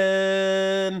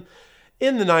Lesbian."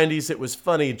 In the 90s, it was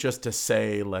funny just to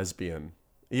say lesbian.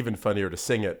 Even funnier to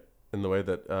sing it in the way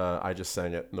that I just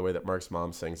sang it, in the way that Mark's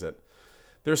mom sings it.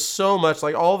 There's so much,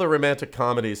 like all the romantic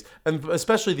comedies, and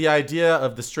especially the idea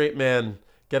of the straight man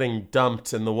getting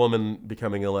dumped and the woman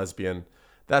becoming a lesbian.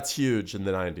 That's huge in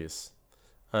the 90s.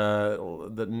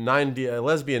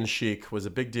 Lesbian chic was a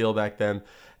big deal back then.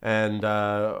 And,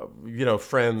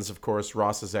 Friends, of course,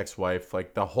 Ross's ex-wife,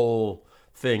 like the whole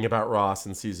thing about Ross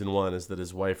in season 1 is that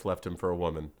his wife left him for a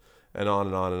woman. And on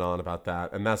and on and on about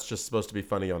that. And that's just supposed to be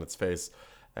funny on its face.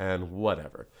 And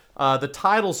whatever. The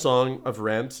title song of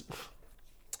Rent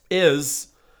is,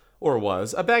 or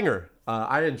was, a banger.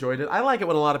 I enjoyed it. I like it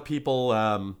when a lot of people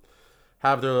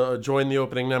have their join the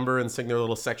opening number and sing their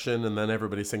little section, and then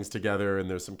everybody sings together, and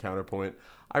there's some counterpoint.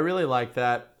 I really like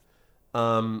that.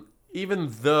 Even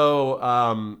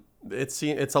though it's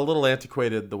a little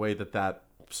antiquated the way that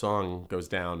song goes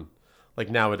down. Like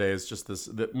nowadays, just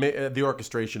the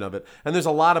orchestration of it. And there's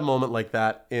a lot of moment like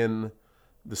that in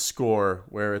the score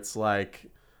where it's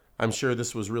like, I'm sure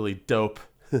this was really dope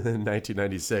in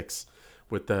 1996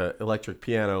 with the electric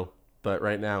piano, but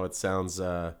right now it sounds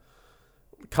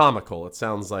comical. It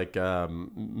sounds like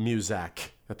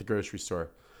Muzak at the grocery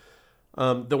store.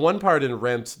 The one part in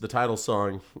Rent, the title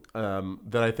song,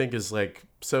 that I think is like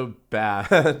so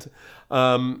bad,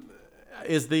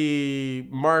 is the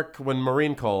Mark when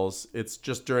Maureen calls. It's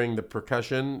just during the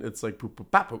percussion. It's like boop,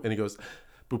 boop, bop, boop, and he goes,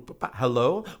 boop, boop, bop.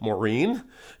 Hello, Maureen,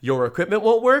 your equipment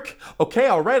won't work. Okay,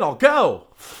 all right, I'll go.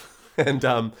 And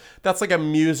that's like a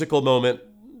musical moment,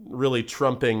 really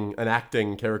trumping an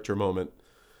acting character moment.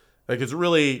 Like it's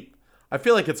really, I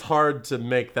feel like it's hard to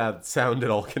make that sound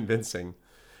at all convincing.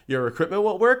 Your equipment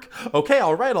won't work? Okay,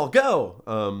 all right, I'll go.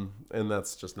 And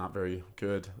that's just not very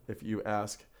good, if you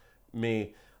ask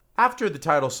me. After the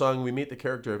title song, we meet the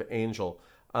character of Angel.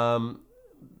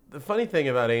 The funny thing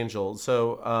about Angel,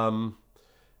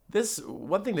 this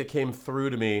one thing that came through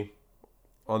to me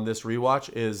on this rewatch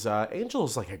is Angel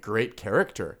is like a great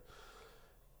character.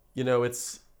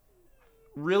 It's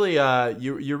really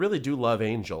you really do love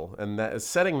Angel, and that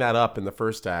setting that up in the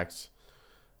first act.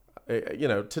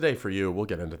 Today for You, we'll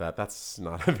get into that. That's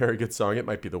not a very good song. It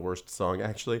might be the worst song,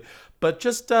 actually. But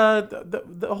just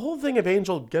the whole thing of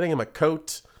Angel getting him a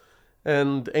coat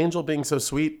and Angel being so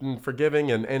sweet and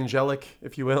forgiving and angelic,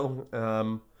 if you will.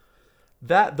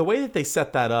 That the way that they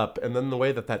set that up and then the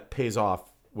way that pays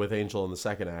off with Angel in the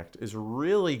second act is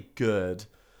really good.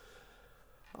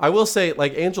 I will say,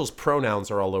 like, Angel's pronouns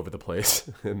are all over the place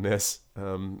in this.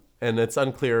 And it's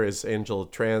unclear, is Angel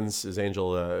trans? Is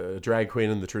Angel a drag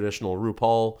queen in the traditional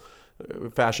RuPaul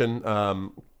fashion?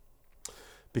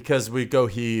 Because we go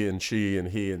he and she and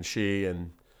he and she.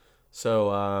 And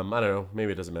so, I don't know.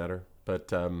 Maybe it doesn't matter.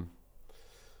 But,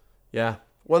 yeah.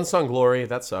 One Song Glory,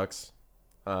 that sucks.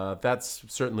 That's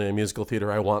certainly a musical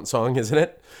theater I want song, isn't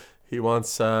it? He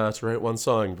wants to write one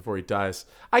song before he dies.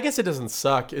 I guess it doesn't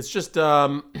suck. It's just,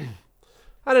 I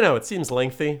don't know. It seems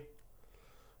lengthy.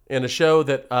 In a show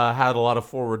that had a lot of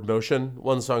forward motion,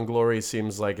 One Song Glory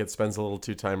seems like it spends a little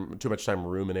too much time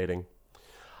ruminating.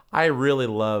 I really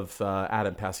love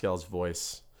Adam Pascal's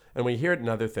voice. And we hear it in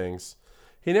other things.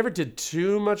 He never did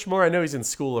too much more. I know he's in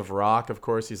School of Rock, of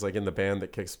course. He's like in the band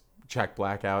that kicks Jack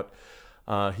Black out.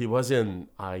 He was in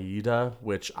Aida,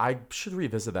 which I should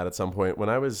revisit that at some point. When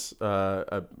I was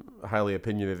a highly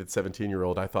opinionated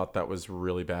 17-year-old, I thought that was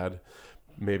really bad.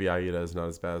 Maybe Aida is not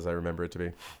as bad as I remember it to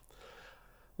be.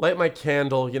 Light My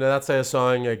Candle, that's a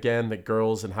song, again, that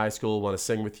girls in high school want to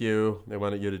sing with you. They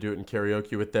want you to do it in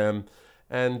karaoke with them.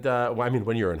 And,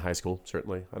 when you're in high school,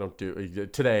 certainly. I don't do,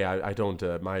 today, I don't,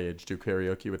 at my age, do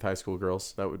karaoke with high school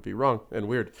girls. That would be wrong and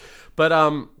weird. But,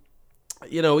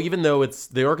 even though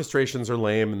the orchestrations are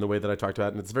lame in the way that I talked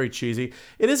about, and it's very cheesy,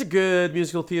 it is a good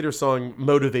musical theater song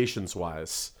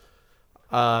motivations-wise.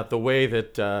 The way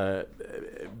that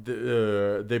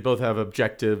they both have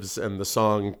objectives, and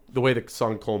the way the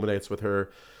song culminates with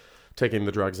her taking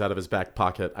the drugs out of his back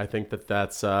pocket, I think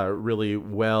that's really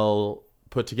well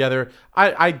put together.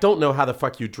 I don't know how the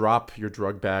fuck you drop your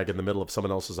drug bag in the middle of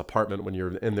someone else's apartment when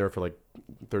you're in there for like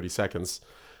 30 seconds.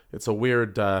 It's a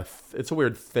weird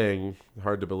thing,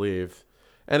 hard to believe.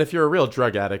 And if you're a real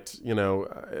drug addict,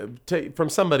 from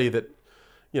somebody that,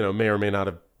 may or may not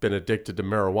have been addicted to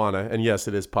marijuana, and yes,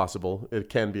 it is possible. It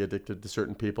can be addicted to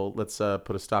certain people. Let's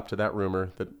put a stop to that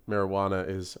rumor that marijuana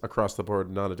is across the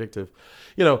board non-addictive.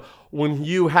 When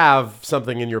you have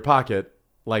something in your pocket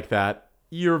like that,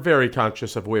 you're very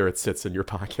conscious of where it sits in your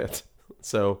pocket.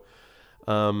 So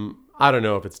I don't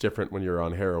know if it's different when you're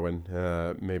on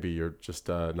heroin. Maybe you're just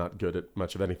not good at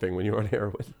much of anything when you're on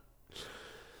heroin.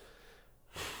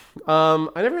 I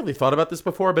never really thought about this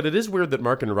before, but it is weird that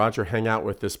Mark and Roger hang out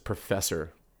with this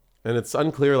professor. And it's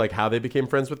unclear like how they became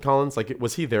friends with Collins. Like,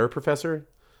 was he their professor?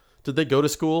 Did they go to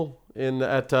school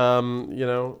at not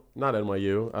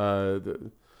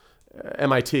NYU,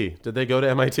 MIT? Did they go to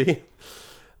MIT?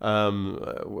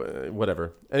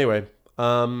 Whatever. Anyway,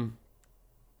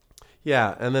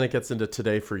 yeah, and then it gets into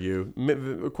Today for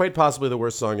You, quite possibly the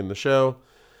worst song in the show.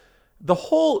 The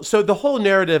whole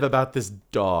narrative about this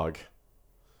dog,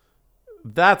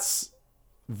 that's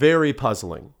very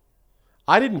puzzling.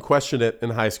 I didn't question it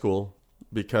in high school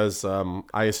because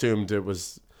I assumed it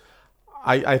was,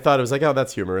 I thought it was like, oh,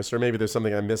 that's humorous, or maybe there's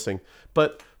something I'm missing.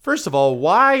 But first of all,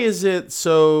 why is it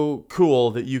so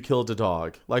cool that you killed a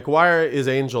dog? Like, why is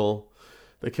Angel,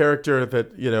 the character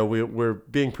that, we're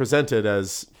being presented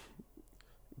as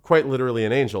quite literally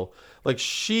an angel, like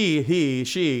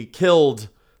she killed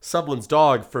someone's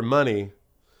dog for money.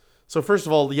 So first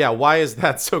of all, yeah, why is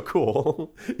that so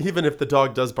cool? Even if the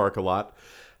dog does bark a lot.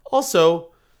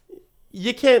 Also,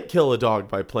 you can't kill a dog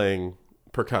by playing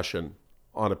percussion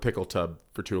on a pickle tub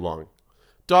for too long.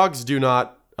 Dogs do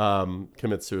not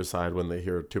commit suicide when they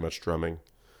hear too much drumming.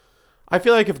 I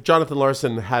feel like if Jonathan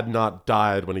Larson had not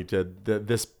died when he did,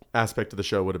 this aspect of the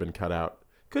show would have been cut out.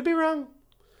 Could be wrong.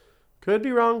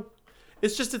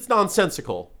 It's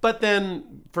nonsensical. But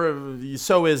then,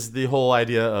 so is the whole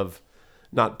idea of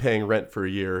not paying rent for a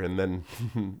year and then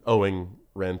owing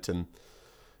rent and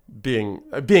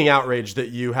being outraged that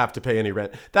you have to pay any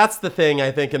rent. That's the thing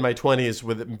I think in my 20s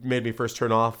it made me first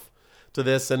turn off to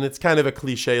this. And it's kind of a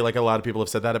cliche, like a lot of people have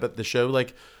said that about the show.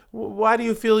 Like, why do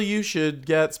you feel you should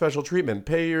get special treatment?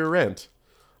 Pay your rent.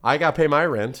 I got to pay my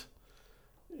rent.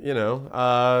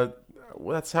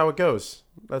 That's how it goes.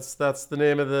 That's the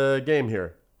name of the game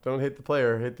here. Don't hate the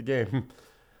player, hate the game.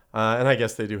 And I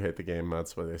guess they do hate the game.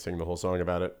 That's why they sing the whole song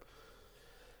about it.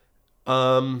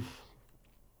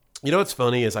 What's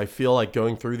funny is I feel like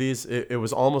going through these, it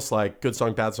was almost like good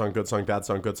song, bad song, good song, bad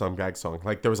song, good song, bad song.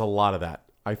 Like there was a lot of that.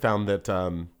 I found that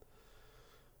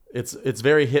it's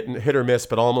very hit or miss,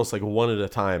 but almost like one at a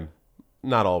time.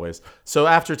 Not always. So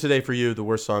after Today for You, the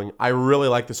worst song, I really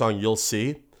like the song You'll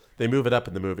See. They move it up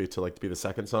in the movie to be the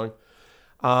second song.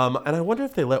 And I wonder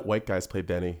if they let white guys play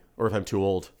Benny, or if I'm too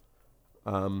old.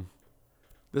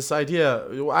 This idea,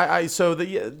 I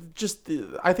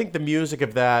think the music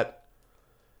of that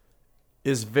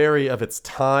is very of its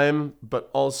time, but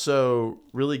also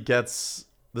really gets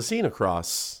the scene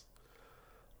across.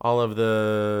 All of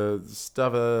the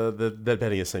stuff that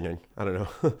Benny is singing. I don't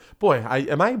know. Boy,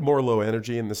 am I more low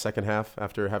energy in the second half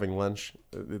after having lunch?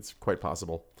 It's quite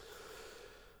possible.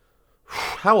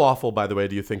 How awful, by the way,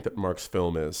 do you think that Mark's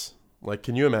film is? Like,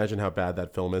 can you imagine how bad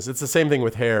that film is? It's the same thing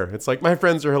with Hair. It's like, my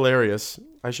friends are hilarious.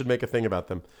 I should make a thing about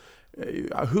them.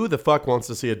 Who the fuck wants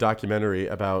to see a documentary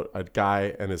about a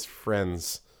guy and his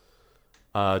friends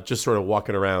just sort of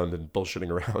walking around and bullshitting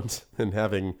around and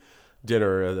having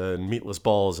dinner and meatless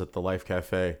balls at the Life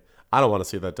Cafe? I don't want to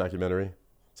see that documentary.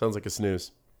 Sounds like a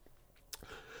snooze.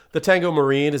 The Tango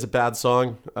Marine is a bad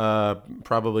song,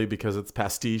 probably because it's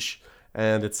pastiche.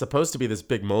 And it's supposed to be this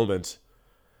big moment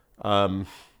in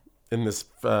this,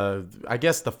 I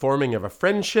guess, the forming of a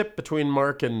friendship between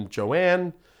Mark and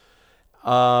Joanne.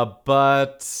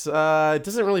 But it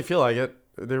doesn't really feel like it.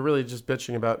 They're really just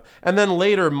bitching about. And then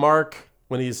later, Mark,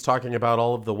 when he's talking about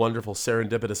all of the wonderful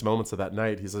serendipitous moments of that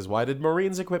night, he says, why did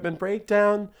Maureen's equipment break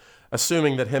down?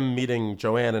 Assuming that him meeting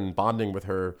Joanne and bonding with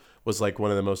her was like one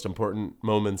of the most important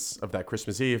moments of that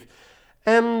Christmas Eve.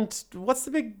 And what's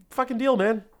the big fucking deal,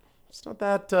 man? It's not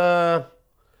that,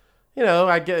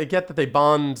 I get that they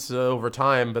bond over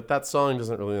time, but that song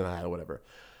doesn't really, whatever.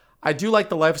 I do like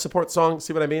the life support song.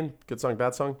 See what I mean? Good song,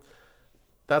 bad song.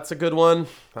 That's a good one.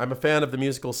 I'm a fan of the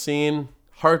musical scene.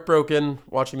 Heartbroken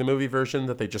watching the movie version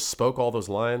that they just spoke all those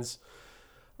lines.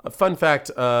 A fun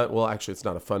fact, well, actually, it's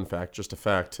not a fun fact, just a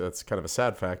fact. It's kind of a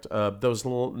sad fact. Those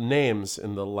little names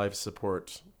in the life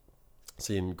support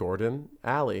scene, Gordon,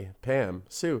 Allie, Pam,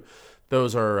 Sue,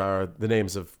 those are the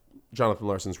names of Jonathan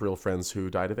Larson's real friends who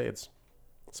died of AIDS.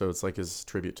 So it's like his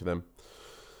tribute to them.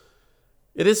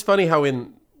 It is funny how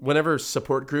whenever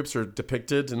support groups are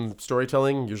depicted in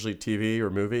storytelling, usually TV or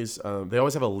movies, they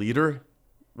always have a leader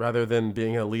rather than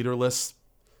being a leaderless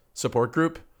support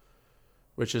group,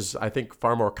 which is, I think,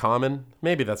 far more common.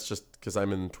 Maybe that's just because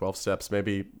I'm in 12 steps.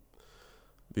 Maybe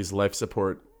these life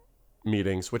support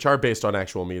meetings, which are based on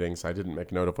actual meetings. I didn't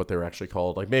make note of what they were actually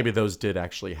called. Like maybe those did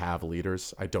actually have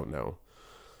leaders. I don't know.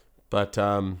 But,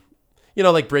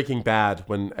 like Breaking Bad,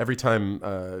 when every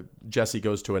time Jesse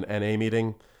goes to an NA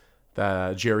meeting,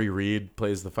 Jerry Reed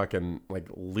plays the fucking like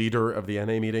leader of the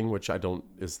NA meeting, which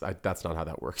that's not how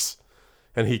that works.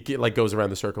 And he like goes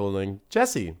around the circle and like,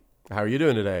 Jesse, how are you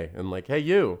doing today? And like, hey,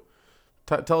 you,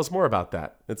 tell us more about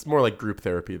that. It's more like group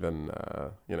therapy than,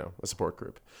 a support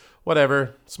group.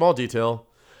 Whatever. Small detail.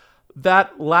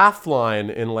 That laugh line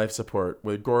in life support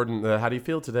with Gordon, how do you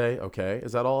feel today? Okay.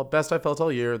 Is that all? Best I felt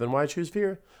all year. Then why choose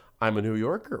fear? I'm a New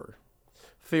Yorker.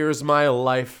 Fear's my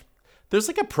life. There's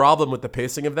like a problem with the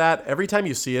pacing of that. Every time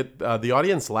you see it, the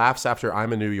audience laughs after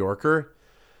I'm a New Yorker.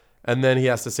 And then he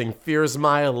has to sing Fear's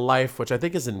my life, which I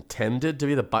think is intended to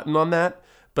be the button on that.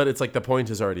 But it's like the point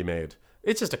is already made.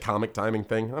 It's just a comic timing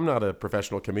thing. I'm not a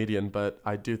professional comedian, but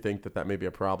I do think that may be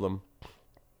a problem.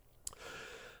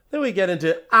 Then we get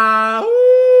into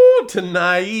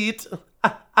tonight.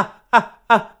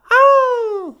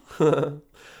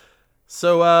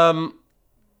 So,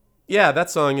 that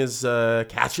song is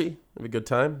catchy. Have a good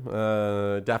time.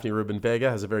 Daphne Rubin Vega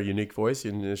has a very unique voice,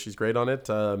 and she's great on it.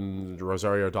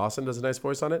 Rosario Dawson does a nice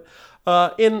voice on it.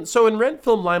 In Rent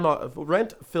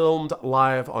filmed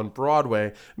live on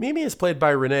Broadway, Mimi is played by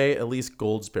Renee Elise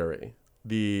Goldsberry,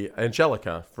 the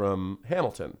Angelica from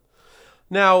Hamilton.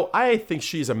 Now, I think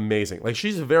she's amazing. Like,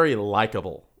 she's very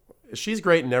likable. She's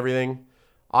great in everything.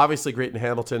 Obviously great in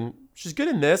Hamilton. She's good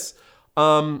in this.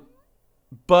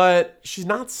 But she's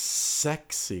not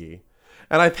sexy.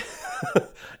 And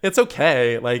it's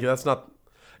okay. Like, that's not...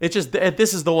 It's just...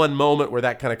 This is the one moment where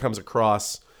that kind of comes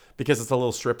across because it's a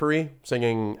little strippery,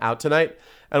 singing Out Tonight.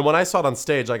 And when I saw it on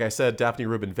stage, like I said, Daphne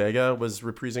Rubin Vega was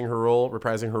reprising her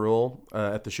role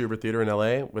at the Schubert Theater in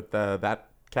LA with that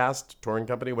cast, touring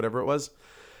company, whatever it was.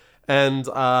 And,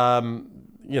 as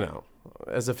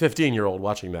a 15-year-old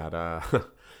watching that,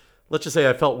 let's just say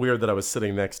I felt weird that I was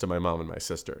sitting next to my mom and my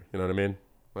sister. You know what I mean?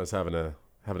 I was having an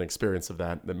experience of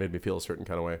that made me feel a certain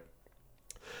kind of way.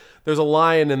 There's a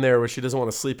line in there where she doesn't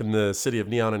want to sleep in the city of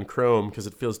neon and chrome because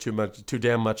it feels too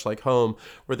damn much like home,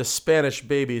 where the Spanish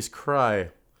babies cry.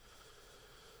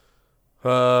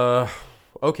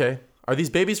 Okay. Are these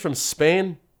babies from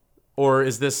Spain? Or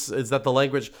is that the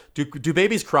language? Do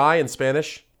babies cry in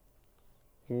Spanish?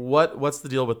 What's the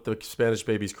deal with the Spanish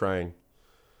babies crying?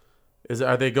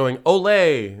 Are they going ole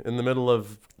in the middle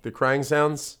of the crying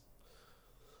sounds?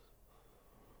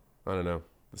 I don't know.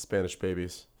 The Spanish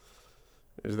babies.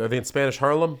 Are they in Spanish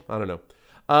Harlem? I don't know.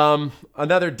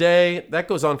 Another day. That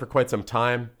goes on for quite some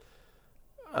time.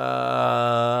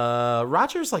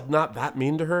 Roger's like not that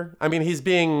mean to her. I mean, he's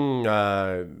being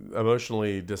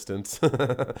emotionally distant,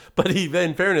 but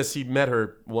in fairness, he met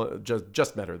her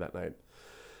just met her that night,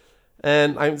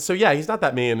 and he's not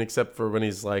that mean except for when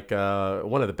he's like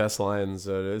one of the best lines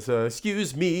is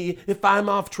 "Excuse me if I'm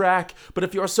off track, but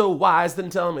if you're so wise, then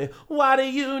tell me why do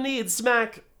you need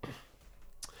smack."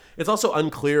 It's also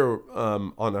unclear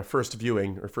on our first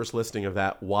viewing or first listening of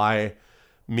that why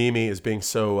Mimi is being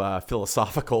so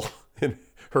philosophical in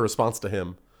her response to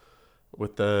him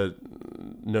with the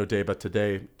no day but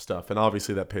today stuff. And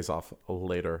obviously that pays off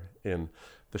later in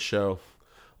the show.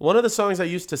 One of the songs I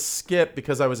used to skip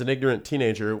because I was an ignorant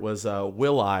teenager was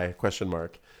Will I? ?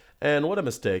 And what a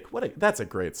mistake. That's a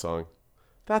great song.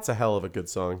 That's a hell of a good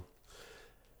song.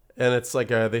 And it's like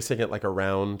they sing it like a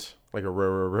round, like a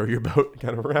row your boat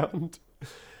kind of round.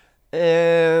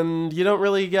 And you don't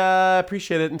really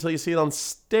appreciate it until you see it on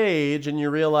stage and you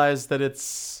realize that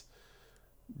it's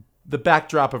the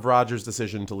backdrop of Roger's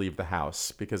decision to leave the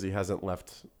house because he hasn't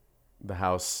left the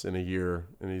house in a year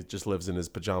and he just lives in his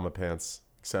pajama pants,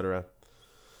 etc.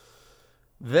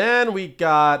 Then we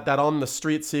got that on the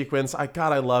street sequence. I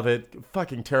love it.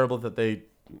 Fucking terrible that they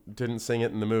didn't sing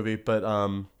it in the movie, but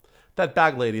that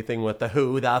bag lady thing with the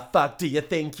who the fuck do you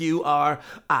think you are?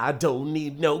 I don't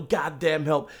need no goddamn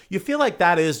help. You feel like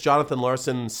that is Jonathan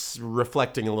Larson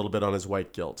reflecting a little bit on his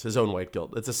white guilt, his own white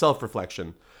guilt. It's a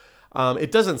self-reflection.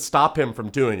 It doesn't stop him from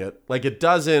doing it. Like, it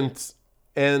doesn't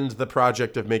end the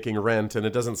project of making Rent, and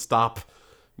it doesn't stop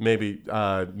maybe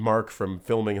Mark from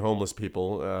filming homeless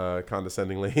people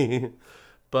condescendingly.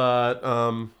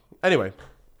 But anyway,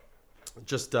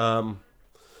 just I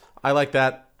like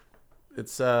that.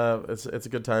 it's a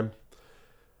good time.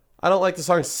 I don't like the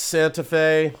song Santa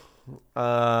Fe,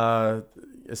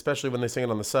 especially when they sing it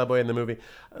on the subway in the movie.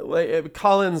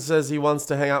 Collins says he wants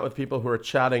to hang out with people who are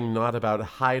chatting not about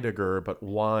Heidegger but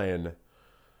wine.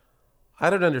 I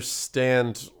don't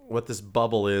understand what this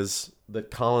bubble is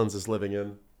that Collins is living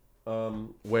in,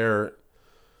 where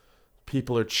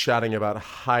people are chatting about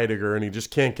Heidegger and he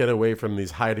just can't get away from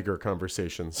these Heidegger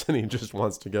conversations, and he just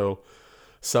wants to go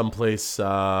someplace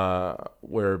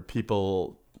where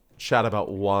people chat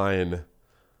about wine.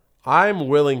 I'm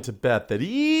willing to bet that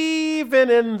even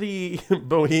in the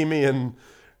bohemian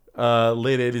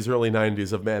late 80s, early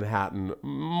 90s of Manhattan,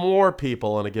 more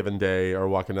people on a given day are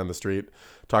walking down the street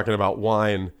talking about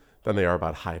wine than they are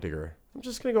about Heidegger. I'm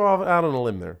just going to go out on a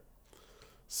limb there.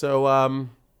 So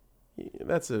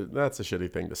that's a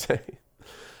shitty thing to say.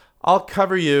 I'll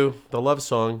Cover You, the love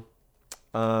song.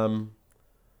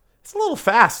 It's a little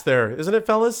fast there, isn't it,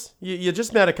 fellas? You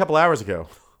just met a couple hours ago.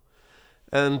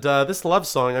 And this love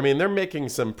song, I mean, they're making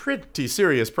some pretty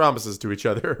serious promises to each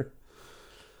other.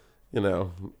 You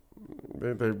know,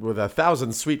 with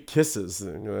 1,000 sweet kisses.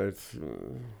 You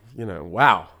know,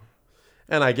 wow.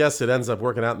 And I guess it ends up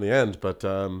working out in the end, but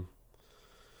you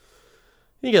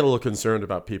get a little concerned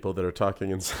about people that are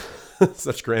talking in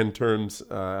such grand terms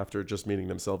after just meeting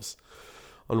themselves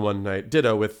on one night.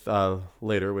 Ditto with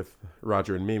later with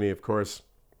Roger and Mimi, of course.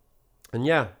 And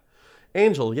yeah,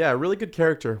 Angel, yeah, really good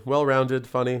character. Well-rounded,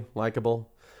 funny, likable.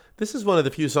 This is one of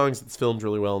the few songs that's filmed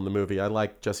really well in the movie. I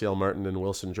like Jesse L. Martin and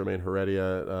Wilson Germain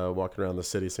Heredia walking around the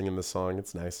city singing this song.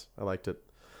 It's nice. I liked it.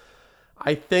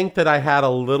 I think that I had a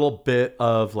little bit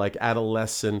of like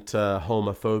adolescent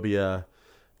homophobia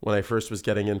when I first was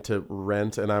getting into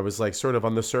Rent, and I was like sort of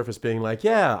on the surface being like,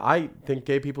 yeah, I think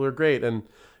gay people are great. And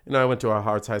you know, I went to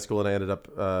arts high school, and I ended up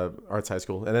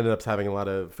ended up having a lot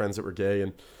of friends that were gay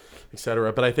and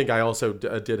etc. But I think I also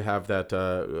did have that,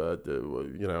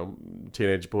 you know,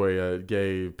 teenage boy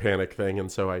gay panic thing,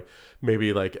 and so I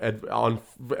maybe like on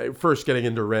first getting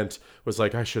into Rent was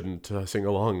like, I shouldn't sing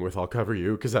along with "I'll Cover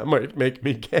You" because that might make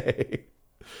me gay.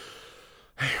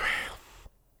 Anyway,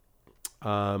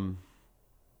 I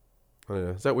don't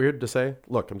know. Is that weird to say?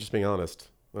 Look, I'm just being honest.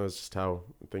 That's just how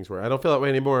things were. I don't feel that way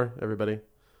anymore, everybody.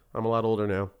 I'm a lot older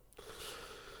now.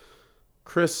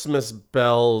 Christmas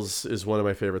Bells is one of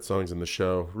my favorite songs in the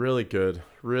show. Really good.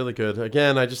 Really good.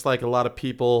 Again, I just like a lot of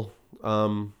people.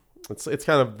 It's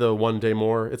kind of the One Day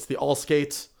More. It's the all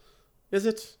skate. Is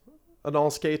it an all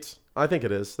skate? I think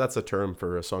it is. That's a term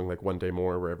for a song like One Day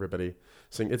More where everybody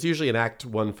sing. It's usually an Act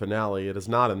 1 finale. It is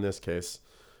not in this case.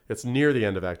 It's near the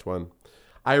end of Act 1.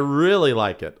 I really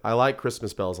like it. I like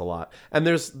Christmas Bells a lot. And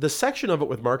there's the section of it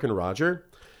with Mark and Roger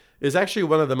is actually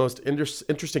one of the most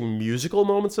interesting musical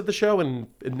moments of the show, and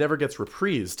it never gets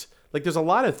reprised. Like, there's a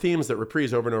lot of themes that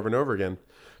reprise over and over and over again.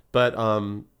 But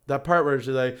that part where she's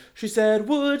like, she said,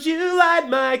 would you light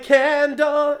my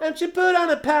candle? And she put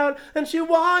on a pout, and she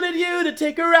wanted you to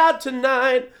take her out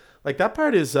tonight. Like, that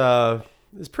part is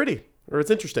pretty, or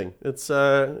it's interesting.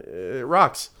 It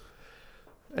rocks.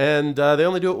 And they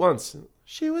only do it once.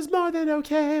 She was more than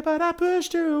okay, but I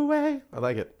pushed her away. I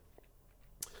like it.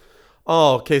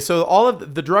 Oh, okay. So all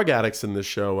of the drug addicts in this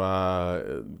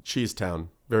show, Cheese Town,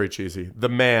 very cheesy. The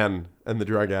man and the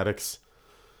drug addicts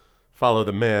follow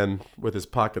the man with his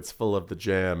pockets full of the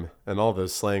jam and all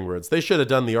those slang words. They should have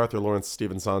done the Arthur Lawrence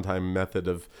Stephen Sondheim method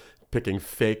of picking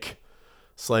fake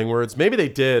slang words. Maybe they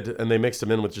did, and they mixed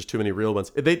them in with just too many real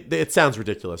ones. It sounds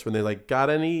ridiculous when they're like, got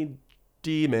any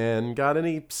D man, got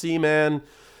any C man,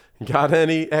 got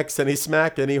any X, any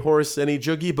smack, any horse, any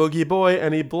joogie boogie boy,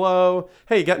 any blow.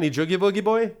 Hey, you got any joogie boogie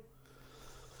boy?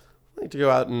 I'd like to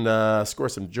go out and score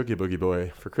some joogie boogie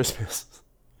boy for Christmas.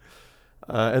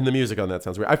 And the music on that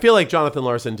sounds weird. I feel like Jonathan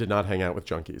Larson did not hang out with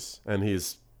junkies, and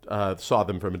he's saw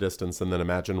them from a distance and then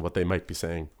imagined what they might be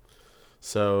saying.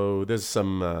 So there's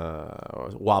some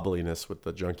wobbliness with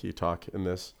the junkie talk in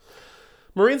this.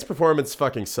 Maureen's performance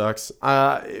fucking sucks.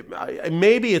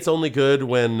 Maybe it's only good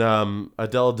when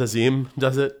Adele Dazeem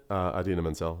does it. Adina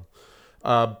Menzel.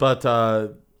 But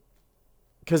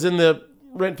because in the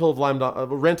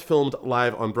Rent filmed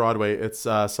live on Broadway, it's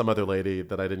some other lady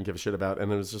that I didn't give a shit about.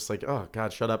 And it was just like, oh,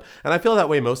 God, shut up. And I feel that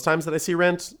way most times that I see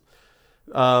Rent.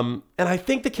 And I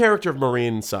think the character of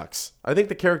Maureen sucks. I think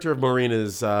the character of Maureen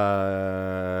is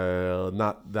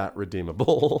not that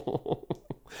redeemable.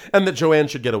 And that Joanne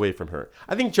should get away from her.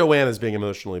 I think Joanne is being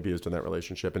emotionally abused in that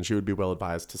relationship, and she would be well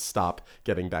advised to stop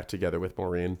getting back together with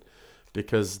Maureen,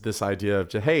 because this idea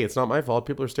of, hey, it's not my fault,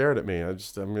 people are staring at me.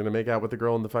 I'm going to make out with the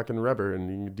girl in the fucking rubber,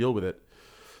 and you can deal with it.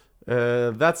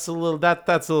 That's a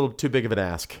little too big of an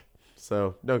ask.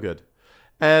 So no good.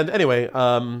 And anyway,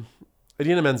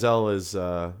 Idina Menzel is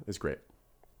great,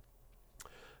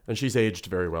 and she's aged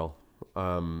very well.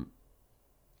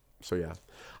 So yeah,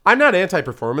 I'm not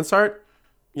anti-performance art.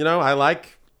 You know, I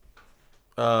like,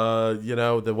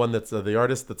 the one that's the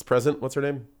artist that's present. What's her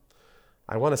name?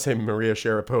 I want to say Maria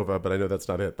Sharapova, but I know that's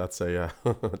not it. That's a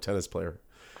tennis player.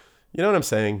 You know what I'm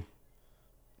saying?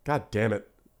 God damn it.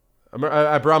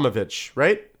 Abramovich,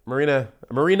 right? Marina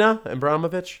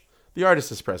Abramovich. The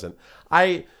artist is present.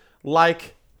 I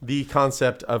like the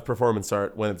concept of performance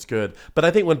art when it's good, but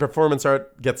I think when performance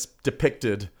art gets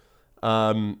depicted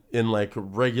in like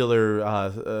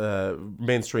regular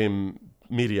mainstream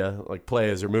media, like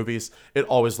plays or movies, it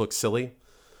always looks silly,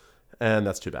 and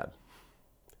that's too bad.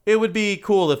 It would be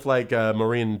cool if like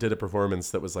Maureen did a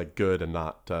performance that was like good and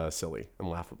not silly and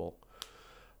laughable.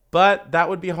 But that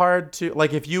would be hard to,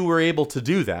 like, if you were able to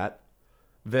do that,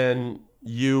 then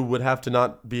you would have to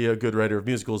not be a good writer of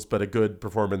musicals, but a good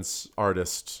performance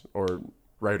artist or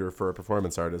writer for a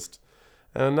performance artist.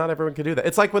 And not everyone can do that.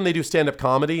 It's like when they do stand-up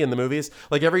comedy in the movies.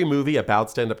 Like every movie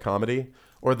about stand-up comedy,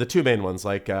 or the two main ones,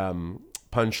 like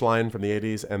Punchline from the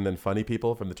 80s and then Funny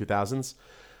People from the 2000s.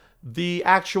 The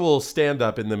actual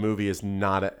stand-up in the movie is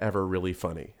not ever really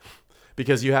funny.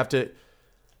 Because you have to...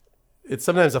 It's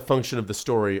sometimes a function of the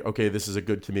story. Okay, this is a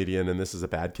good comedian and this is a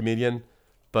bad comedian.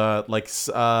 But like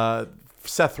Seth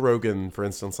Rogen, for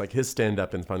instance, like his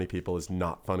stand-up in Funny People is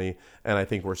not funny. And I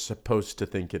think we're supposed to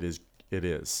think it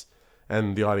is.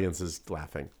 And the audience is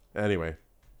laughing. Anyway,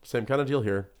 same kind of deal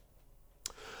here.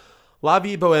 La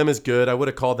Vie Boheme is good. I would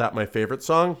have called that my favorite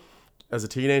song as a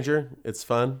teenager. It's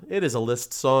fun. It is a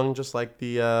list song, just like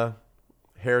the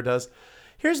Hair does.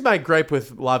 Here's my gripe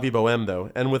with La Vie Boheme,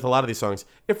 though, and with a lot of these songs.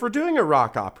 If we're doing a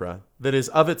rock opera that is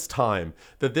of its time,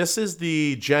 that this is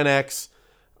the Gen X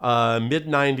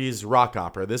mid-90s rock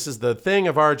opera, this is the thing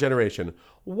of our generation,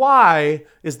 why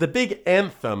is the big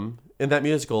anthem in that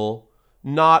musical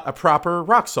not a proper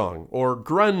rock song or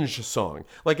grunge song?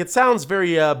 Like, it sounds very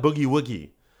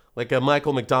boogie-woogie, like a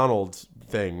Michael McDonald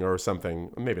thing or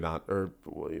something. Maybe not. Or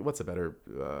what's a better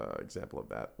example of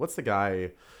that? What's the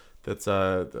guy... That's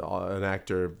an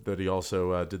actor that he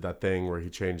also did that thing where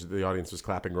he changed, the audience was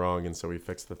clapping wrong, and so he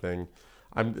fixed the thing.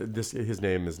 His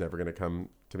name is never going to come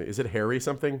to me. Is it Harry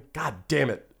something? God damn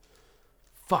it.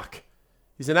 Fuck.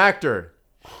 He's an actor.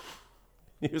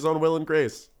 He was on Will and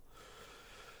Grace.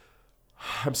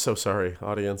 I'm so sorry,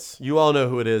 audience. You all know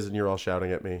who it is, and you're all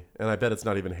shouting at me. And I bet it's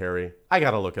not even Harry. I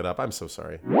got to look it up. I'm so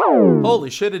sorry. Holy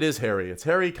shit, it is Harry. It's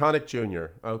Harry Connick Jr.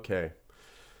 Okay.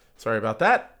 Sorry about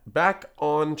that. Back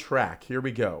on track. Here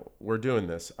we go. We're doing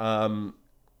this. Oh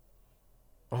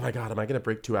my God, am I going to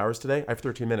break 2 hours today? I have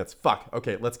 13 minutes. Fuck.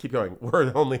 Okay, let's keep going.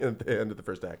 We're only at the end of the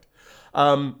first act.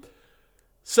 It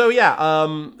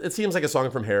seems like a song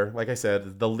from Hair. Like I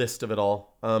said, the list of it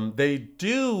all. They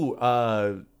do...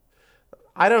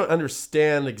 I don't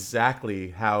understand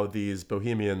exactly how these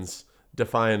bohemians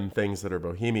define things that are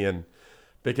bohemian,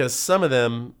 because some of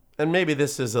them... And maybe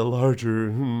this is a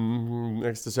larger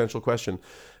existential question.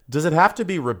 Does it have to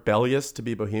be rebellious to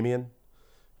be bohemian?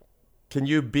 Can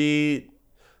you be...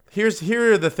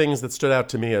 Here are the things that stood out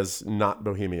to me as not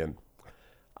bohemian.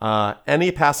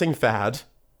 Any passing fad,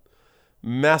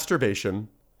 masturbation,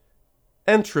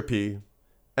 entropy,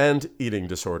 and eating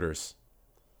disorders.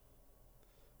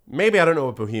 Maybe I don't know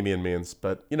what bohemian means,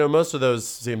 but most of those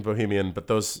seem bohemian,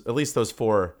 but at least those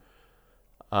four,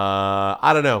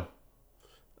 I don't know.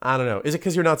 Is it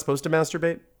because you're not supposed to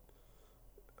masturbate?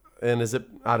 And is it...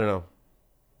 I don't know.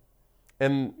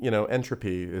 And,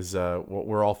 entropy is what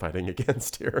we're all fighting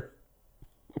against here.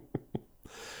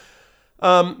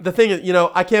 The thing is,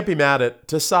 I can't be mad at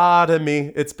 "To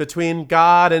Sodomy, it's between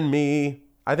God and me."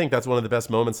 I think that's one of the best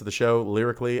moments of the show,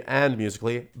 lyrically and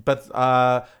musically. But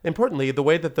importantly, the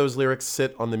way that those lyrics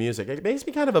sit on the music, it makes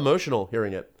me kind of emotional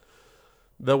hearing it.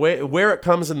 The way where it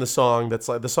comes in the song, that's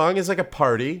like the song is like a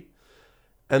party.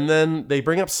 And then they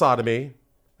bring up sodomy,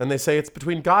 and they say it's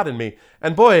between God and me.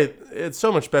 And boy, it's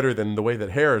so much better than the way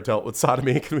that Hair dealt with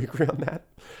sodomy. Can we agree on that?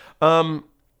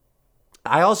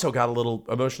 I also got a little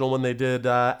emotional when they did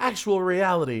Actual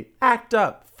Reality, Act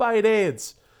Up, Fight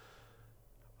AIDS.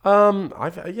 Even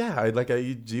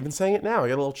saying it now, I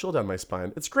got a little chill down my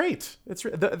spine. It's great.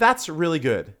 That's really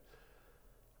good.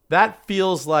 That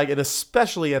feels like, and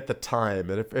especially at the time,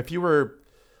 and if you were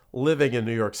living in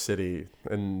New York City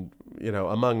and,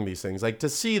 among these things, like to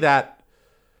see that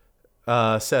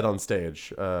set on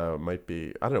stage might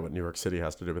be, I don't know what New York City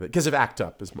has to do with it, because of Act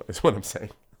Up is what I'm saying.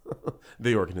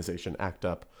 The organization Act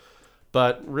Up.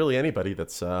 But really anybody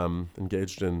that's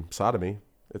engaged in sodomy,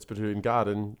 it's between God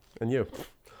and you.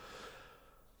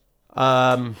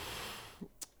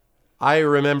 I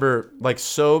remember like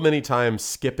so many times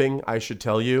skipping I Should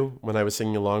Tell You when I was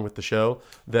singing along with the show,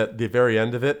 that the very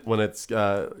end of it, when it's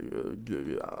La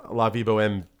Vie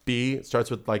Boheme B, it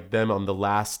starts with like them on the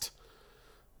last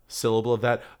syllable of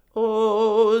that.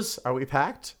 Ohs, are we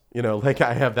packed? You know, like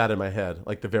I have that in my head,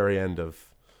 like the very end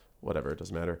of whatever, it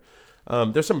doesn't matter.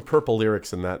 There's some purple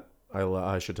lyrics in that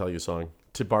I Should Tell You song,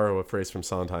 to borrow a phrase from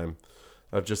Sondheim.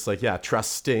 Of just like, yeah,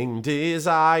 trusting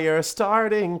desire,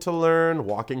 starting to learn,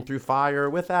 walking through fire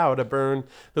without a burn.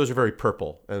 Those are very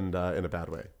purple and in a bad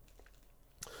way.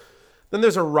 Then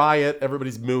there's a riot.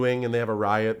 Everybody's mooing and they have a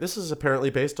riot. This is apparently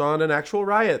based on an actual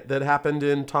riot that happened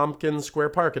in Tompkins Square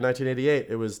Park in 1988.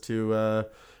 It was to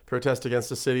protest against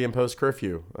the city-imposed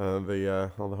curfew. All the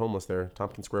homeless there,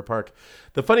 Tompkins Square Park.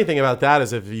 The funny thing about that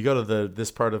is if you go to this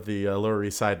part of the Lower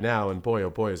East Side now, and boy, oh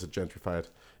boy, is it gentrified.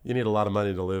 You need a lot of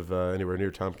money to live anywhere near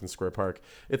Tompkins Square Park.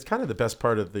 It's kind of the best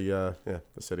part of the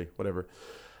city, whatever.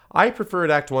 I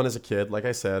preferred Act 1 as a kid, like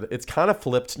I said. It's kind of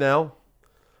flipped now.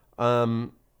 I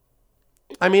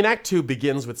mean, Act 2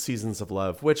 begins with Seasons of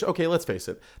Love, which, okay, let's face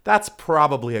it, that's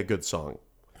probably a good song.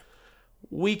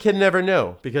 We can never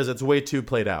know because it's way too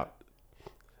played out.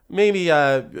 Maybe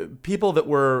people that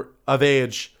were of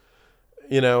age,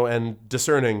 and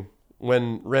discerning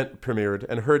when Rent premiered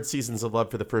and heard Seasons of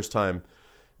Love for the first time,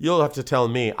 you'll have to tell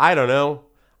me. I don't know.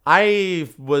 I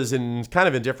was kind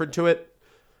of indifferent to it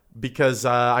because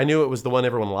I knew it was the one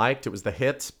everyone liked. It was the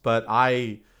hit, but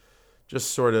I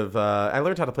just sort of, I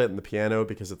learned how to play it on the piano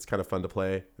because it's kind of fun to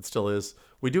play. It still is.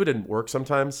 We do it in work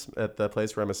sometimes at the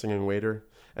place where I'm a singing waiter.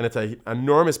 And it's an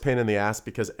enormous pain in the ass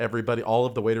because all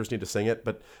of the waiters need to sing it,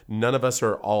 but none of us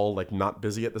are all like not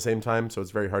busy at the same time. So it's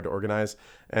very hard to organize.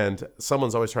 And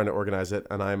someone's always trying to organize it.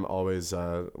 And I'm always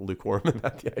lukewarm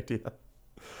about the idea.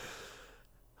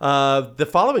 The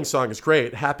following song is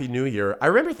great, Happy New Year. I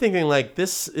remember thinking like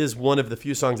this is one of the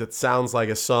few songs that sounds like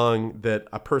a song that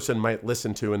a person might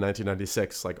listen to in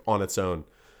 1996, like on its own.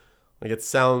 Like it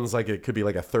sounds like it could be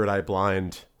like a Third Eye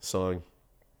Blind song.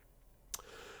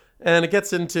 And it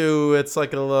gets into, it's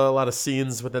like a lot of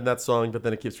scenes within that song, but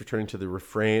then it keeps returning to the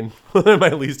refrain. One of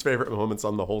my least favorite moments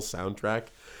on the whole soundtrack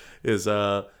is,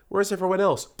 where's everyone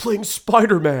else? Playing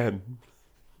Spider-Man.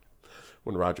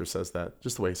 When Roger says that,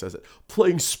 just the way he says it,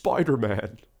 playing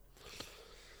Spider-Man.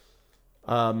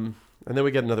 And then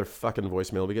we get another fucking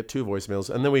voicemail. We get 2 voicemails.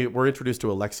 And then we're introduced to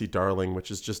Alexi Darling,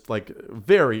 which is just like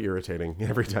very irritating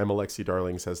every time Alexi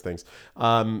Darling says things.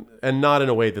 And not in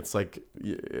a way that's like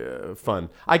fun.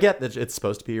 I get that it's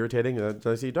supposed to be irritating.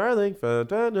 Alexi Darling.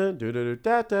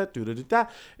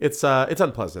 It's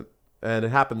unpleasant. And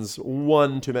it happens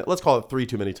 1 too many, let's call it 3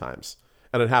 too many times.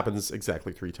 And it happens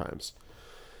exactly 3 times.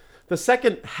 The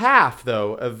second half,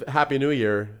 though, of Happy New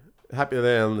Year, on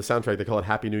the soundtrack, they call it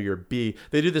Happy New Year B.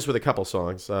 They do this with a couple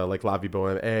songs, like La Vie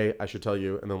Boheme A, I Should Tell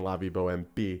You, and then La Vie Boheme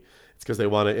B. It's because they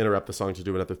want to interrupt the song to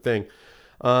do another thing.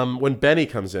 When Benny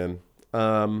comes in,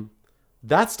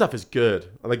 that stuff is good.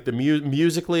 Like the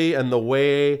musically and the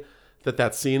way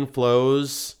that scene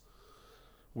flows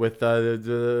with the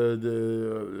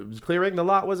clearing the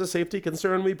lot was a safety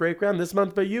concern. We break ground this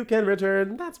month, but you can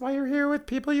return. That's why you're here with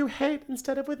people you hate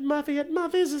instead of with Muffy at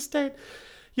Muffy's estate.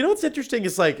 You know what's interesting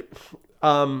is like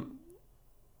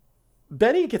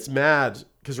Benny gets mad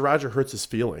because Roger hurts his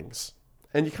feelings.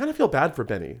 And you kind of feel bad for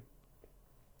Benny.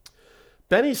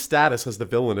 Benny's status as the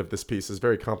villain of this piece is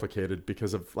very complicated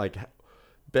because of like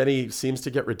Benny seems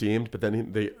to get redeemed, but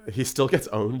then he still gets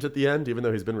owned at the end, even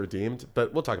though he's been redeemed.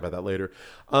 But we'll talk about that later.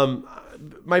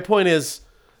 My point is,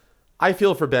 I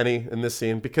feel for Benny in this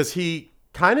scene because he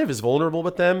kind of is vulnerable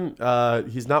with them.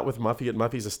 He's not with Muffy at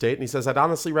Muffy's estate, and he says, "I'd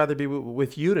honestly rather be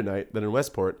with you tonight than in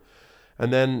Westport."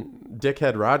 And then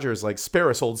dickhead Rogers like, "Spare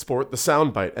us, old sport," the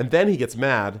soundbite, and then he gets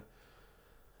mad.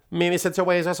 Mimi said, "So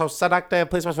ways are so seductive.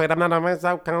 Please persuade. I'm not on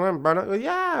myself.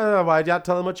 Yeah, why'd you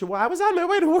tell him what you want? I was on my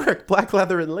way to work. Black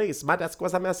leather and lace. My desk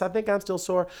was a mess. I think I'm still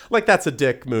sore." Like, that's a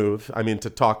dick move. I mean,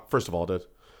 first of all, to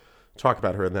talk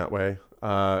about her in that way,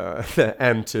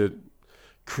 and to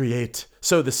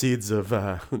sow the seeds of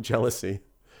jealousy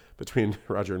between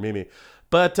Roger and Mimi.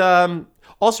 But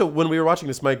also, when we were watching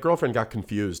this, my girlfriend got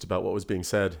confused about what was being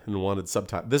said and wanted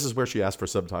subtitles. This is where she asked for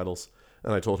subtitles.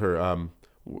 And I told her,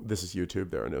 this is YouTube.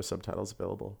 There are no subtitles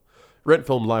available. Rent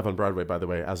filmed live on Broadway, by the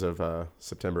way, as of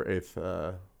September 8th,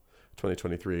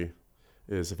 2023,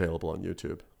 is available on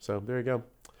YouTube. So there you go.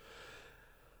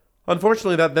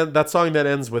 Unfortunately, that song then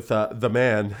ends with the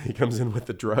man. He comes in with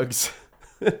the drugs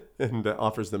and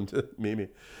offers them to Mimi.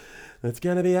 It's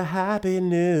gonna be a happy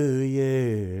new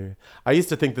year. I used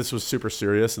to think this was super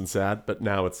serious and sad, but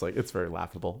now it's very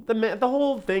laughable. The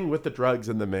whole thing with the drugs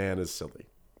and the man is silly.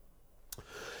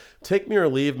 Take Me or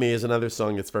Leave Me is another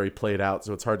song that's very played out,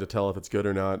 so it's hard to tell if it's good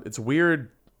or not. It's weird.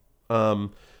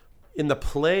 In the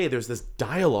play, there's this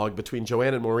dialogue between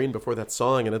Joanne and Maureen before that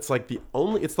song, and it's like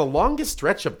it's the longest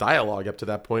stretch of dialogue up to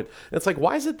that point. And it's like,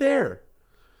 why is it there?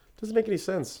 It doesn't make any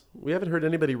sense. We haven't heard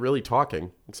anybody really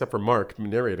talking, except for Mark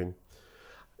narrating.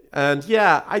 And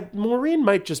yeah, Maureen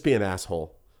might just be an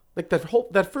asshole. Like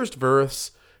that first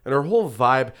verse and her whole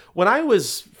vibe. When I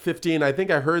was 15, I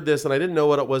think I heard this and I didn't know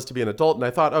what it was to be an adult, and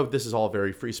I thought, oh, this is all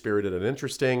very free-spirited and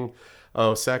interesting.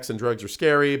 Oh, sex and drugs are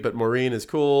scary, but Maureen is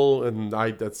cool, and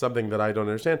that's something that I don't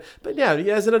understand. But yeah,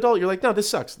 as an adult, you're like, no, this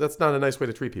sucks. That's not a nice way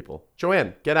to treat people.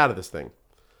 Joanne, get out of this thing.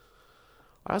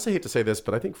 I also hate to say this,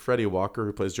 but I think Freddie Walker,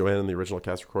 who plays Joanne in the original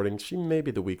cast recording, she may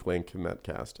be the weak link in that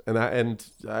cast. And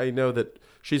I know that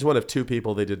she's one of two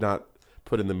people they did not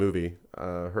put in the movie,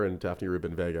 her and Daphne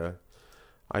Rubin Vega.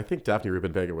 I think Daphne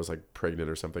Rubin Vega was like pregnant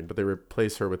or something, but they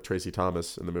replaced her with Tracy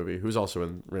Thomas in the movie, who's also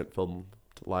in Rent Film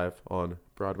Live on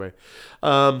Broadway.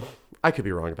 I could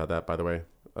be wrong about that, by the way.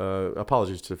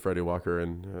 Apologies to Freddie Walker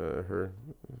and her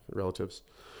relatives.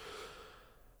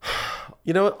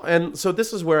 You know, and so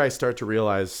this is where I start to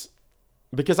realize,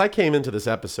 because I came into this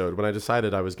episode when I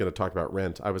decided I was going to talk about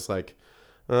Rent, I was like,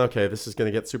 okay, this is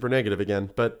going to get super negative again.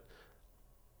 But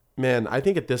man, I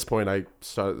think at this point I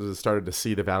started to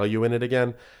see the value in it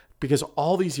again, because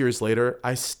all these years later,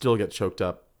 I still get choked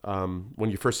up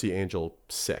when you first see Angel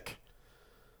sick.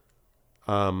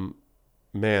 Man,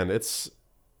 it's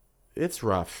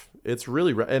rough. It's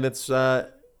really rough, and it's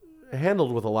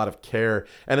handled with a lot of care,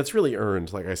 and it's really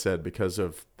earned, like I said, because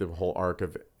of the whole arc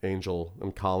of Angel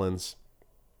and Collins.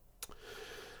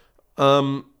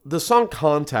 The song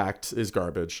Contact is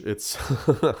garbage. It's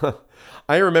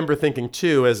I remember thinking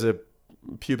too, as a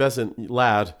pubescent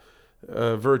lad,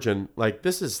 virgin, like,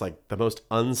 this is like the most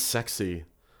unsexy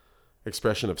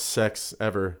expression of sex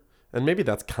ever. And maybe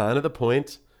that's kind of the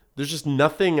point. There's just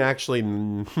nothing actually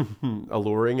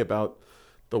alluring about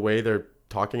the way they're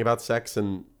talking about sex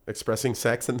and expressing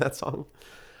sex in that song.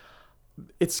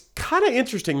 It's kind of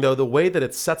interesting, though, the way that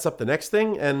it sets up the next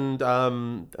thing. And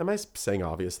am I saying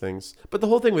obvious things? But the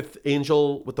whole thing with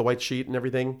Angel, with the white sheet and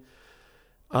everything,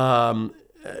 where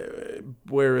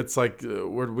it's like,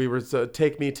 where we were,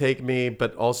 take me,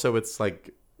 but also it's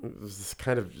like, it's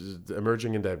kind of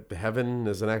emerging into heaven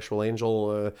as an actual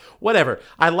angel. Whatever.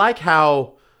 I like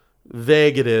how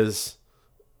vague it is,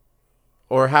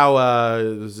 or how,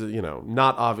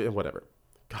 not obvious, whatever.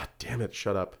 God damn it,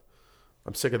 shut up.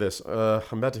 I'm sick of this.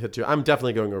 I'm about to hit 2. I'm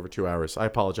definitely going over 2 hours. I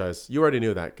apologize. You already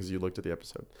knew that because you looked at the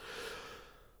episode.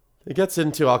 It gets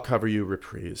into I'll Cover You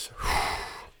reprise.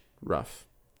 Rough.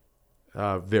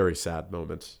 Very sad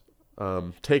moment.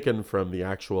 Taken from the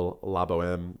actual La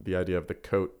Boheme, the idea of the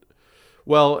coat.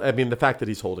 Well, I mean, the fact that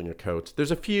he's holding a coat.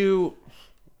 There's a few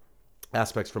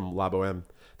aspects from La Boheme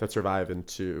that survive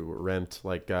into Rent,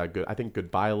 like I think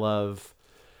Goodbye Love.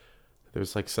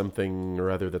 There's like something or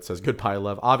other that says Goodbye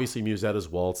Love. Obviously Musetta's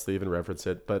Waltz, they even reference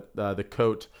it, but the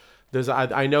coat,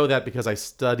 I know that because I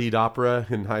studied opera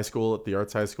in high school at the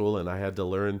Arts High School, and I had to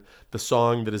learn the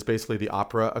song that is basically the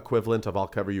opera equivalent of I'll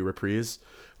Cover You reprise,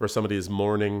 where somebody is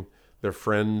mourning their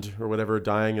friend or whatever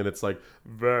dying, and it's like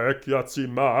Vecchia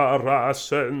Zimara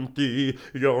senti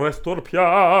io resto il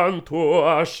pianto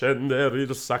a scendere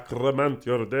il sacramento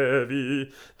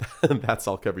ordevi. That's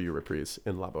I'll Cover You reprise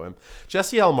in La Boheme.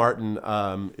 Jesse L. Martin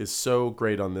is so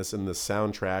great on this in the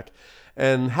soundtrack,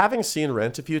 and having seen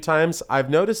Rent a few times, I've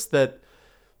noticed that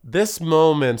this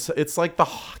moment, it's like the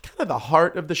kind of the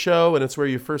heart of the show, and it's where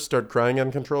you first start crying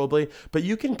uncontrollably, but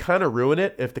you can kind of ruin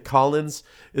it if the Collins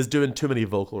is doing too many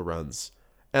vocal runs.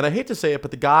 And I hate to say it,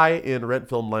 but the guy in Rent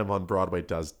Film Live on Broadway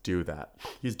does do that.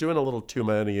 He's doing a little too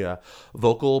many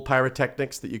vocal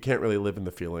pyrotechnics that you can't really live in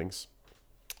the feelings.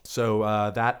 So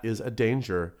that is a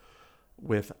danger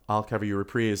with I'll Cover You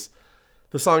reprise.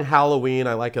 The song Halloween,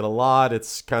 I like it a lot.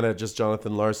 It's kind of just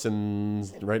Jonathan Larson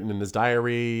writing in his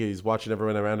diary. He's watching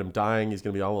everyone around him dying. He's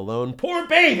going to be all alone. Poor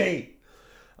baby!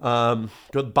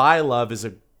 Goodbye Love is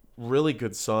a really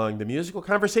good song. The musical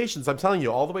conversations, I'm telling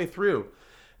you, all the way through.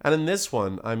 And in this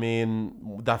one, I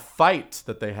mean, the fight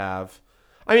that they have.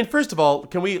 I mean, first of all,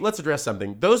 let's address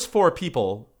something. Those 4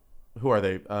 people, who are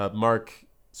they?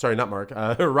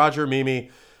 Roger,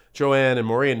 Mimi, Joanne, and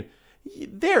Maureen.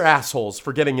 They're assholes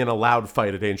for getting in a loud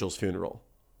fight at Angel's funeral.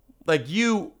 Like,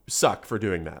 you suck for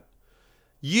doing that.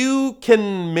 You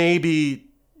can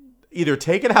maybe either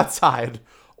take it outside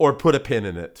or put a pin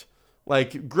in it.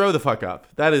 Like, grow the fuck up.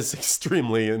 That is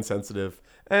extremely insensitive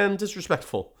and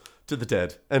disrespectful to the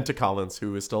dead and to Collins,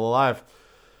 who is still alive.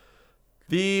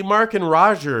 The Mark and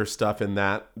Roger stuff in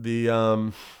that,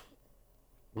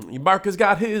 Mark has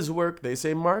got his work. They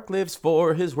say Mark lives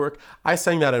for his work. I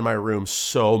sang that in my room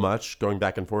so much, going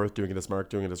back and forth, doing it as Mark,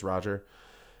 doing it as Roger.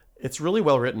 It's really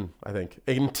well written, I think,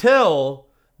 until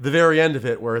the very end of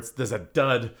it, where there's a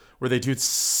dud where they do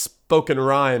spoken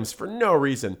rhymes for no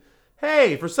reason.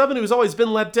 Hey, for someone who's always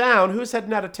been let down, who's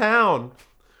heading out of town?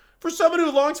 For someone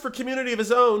who longs for community of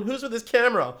his own, who's with his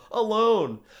camera,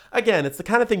 alone? Again, it's the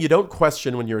kind of thing you don't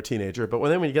question when you're a teenager, but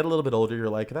when you get a little bit older, you're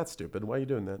like, that's stupid. Why are you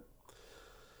doing that?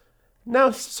 Now,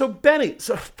 so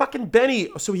fucking Benny,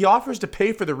 so he offers to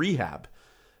pay for the rehab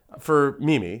for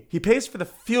Mimi. He pays for the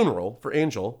funeral for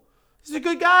Angel. He's a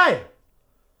good guy.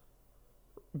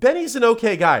 Benny's an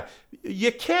okay guy.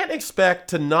 You can't expect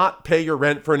to not pay your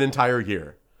rent for an entire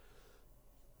year.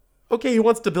 Okay, he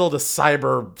wants to build a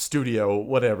cyber studio,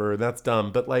 whatever, that's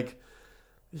dumb. But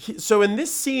so in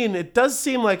this scene, it does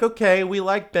seem like, okay, we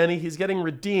like Benny, he's getting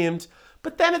redeemed.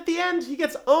 But then at the end, he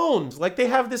gets owned. Like they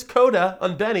have this coda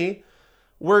on Benny.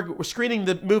 We're screening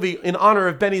the movie in honor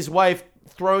of Benny's wife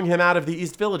throwing him out of the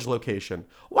East Village location.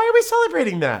 Why are we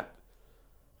celebrating that?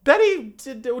 Benny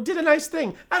did a nice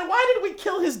thing. And why did we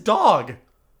kill his dog?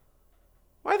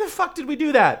 Why the fuck did we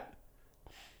do that?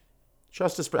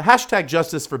 Justice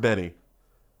for Benny.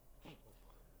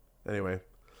 Anyway,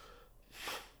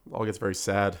 all gets very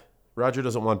sad. Roger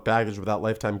doesn't want baggage without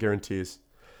lifetime guarantees.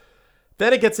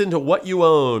 Then it gets into What You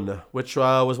Own, which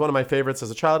was one of my favorites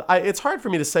as a child. It's hard for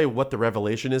me to say what the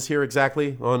revelation is here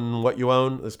exactly on What You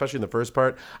Own, especially in the first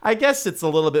part. I guess it's a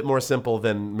little bit more simple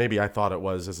than maybe I thought it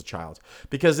was as a child,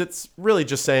 because it's really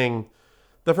just saying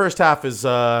the first half is,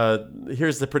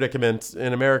 here's the predicament.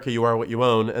 In America, you are what you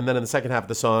own. And then in the second half of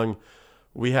the song,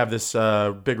 we have this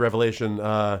big revelation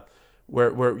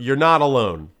where you're not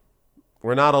alone.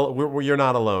 You're not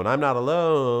alone. I'm not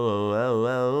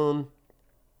alone.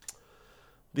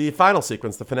 The final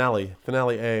sequence, the finale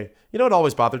A. You know what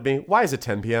always bothered me? Why is it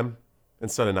 10 p.m.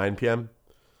 instead of 9 p.m.?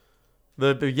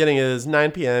 The beginning is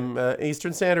 9 p.m.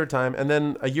 Eastern Standard Time, and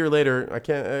then a year later, I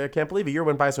can't believe a year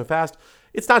went by so fast.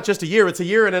 It's not just a year; it's a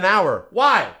year and an hour.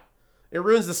 Why? It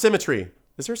ruins the symmetry.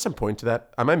 Is there some point to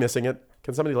that? Am I missing it?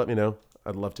 Can somebody let me know?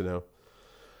 I'd love to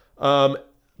know.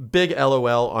 Big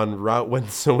LOL on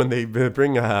when they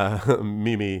bring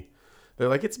Mimi. They're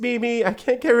like, it's Mimi, I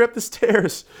can't carry her up the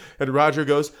stairs. And Roger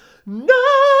goes, no!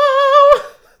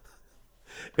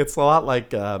 It's a lot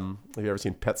like, have you ever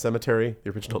seen Pet Sematary,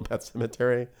 the original Pet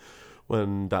Sematary?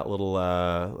 When that little,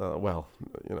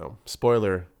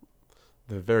 spoiler,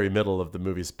 the very middle of the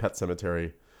movie's Pet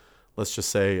Sematary, let's just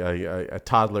say a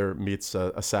toddler meets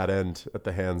a sad end at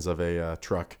the hands of a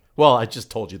truck. Well, I just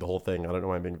told you the whole thing. I don't know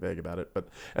why I'm being vague about it.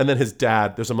 And then his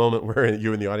dad, there's a moment where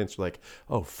you in the audience are like,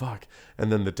 oh, fuck. And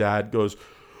then the dad goes,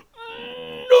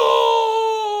 no!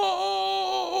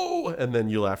 And then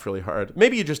you laugh really hard.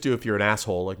 Maybe you just do if you're an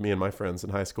asshole like me and my friends in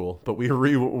high school. But we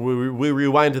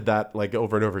rewinded that like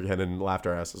over and over again and laughed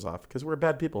our asses off because we're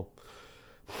bad people.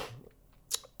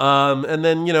 And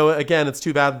then, again, it's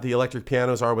too bad that the electric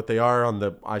pianos are what they are on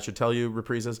the I Should Tell You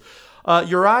reprises.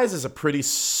 Your Eyes is a pretty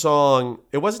song.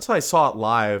 It wasn't until I saw it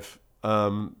live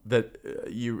that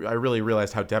I really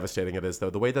realized how devastating it is,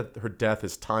 though. The way that her death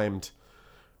is timed,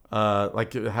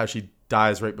 like how she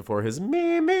dies right before his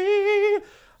Mimi. It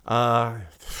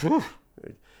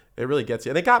really gets you.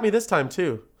 And it got me this time,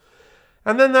 too.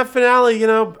 And then that finale,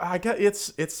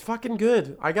 it's fucking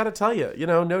good. I got to tell you,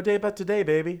 no day but today,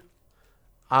 baby.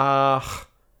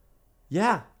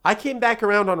 Yeah, I came back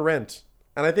around on Rent,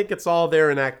 and I think it's all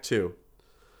there in Act 2.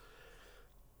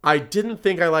 I didn't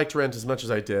think I liked Rent as much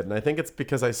as I did, and I think it's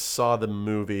because I saw the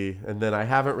movie, and then I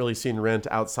haven't really seen Rent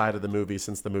outside of the movie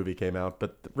since the movie came out,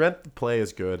 but Rent the play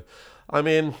is good. I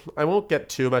mean, I won't get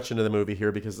too much into the movie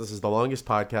here because this is the longest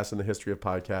podcast in the history of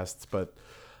podcasts, but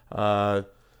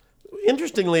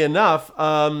interestingly enough,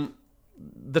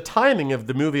 the timing of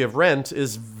the movie of Rent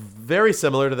is very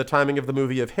similar to the timing of the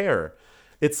movie of Hair.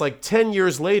 It's like 10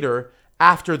 years later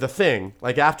after the thing,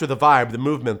 like after the vibe, the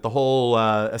movement, the whole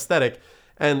aesthetic,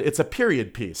 and it's a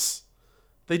period piece.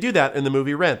 They do that in the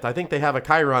movie Rent. I think they have a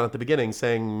chyron at the beginning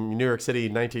saying New York City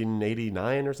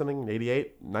 1989 or something,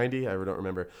 88, 90, I don't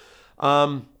remember.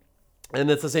 And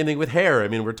it's the same thing with Hair. I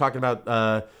mean, we're talking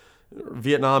about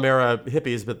Vietnam era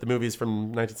hippies, but the movie's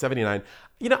from 1979.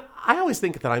 I always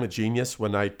think that I'm a genius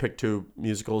when I pick two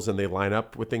musicals and they line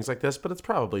up with things like this, but it's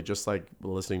probably just like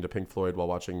listening to Pink Floyd while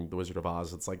watching The Wizard of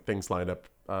Oz. It's like things line up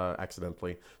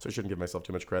accidentally, so I shouldn't give myself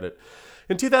too much credit.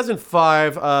 In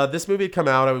 2005, this movie had come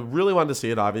out. I really wanted to see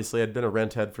it, obviously. I'd been a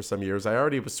Rent head for some years. I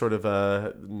already was sort of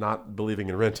not believing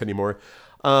in Rent anymore.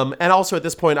 And also at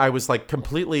this point, I was like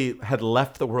completely had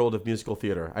left the world of musical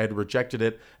theater. I had rejected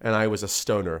it, and I was a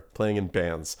stoner playing in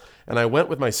bands. And I went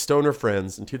with my stoner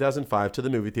friends in 2005 to the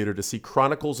movie theater to see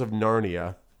Chronicles of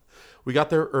Narnia. We got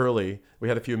there early. We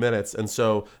had a few minutes. And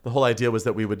so the whole idea was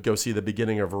that we would go see the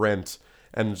beginning of Rent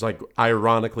and like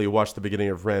ironically watch the beginning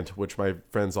of Rent, which my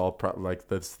friends all like,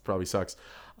 this probably sucks.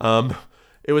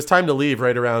 It was time to leave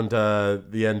right around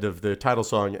the end of the title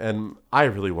song, and I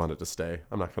really wanted to stay.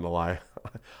 I'm not going to lie.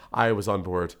 I was on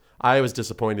board. I was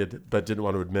disappointed, but didn't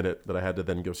want to admit it, that I had to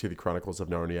then go see the Chronicles of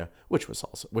Narnia, which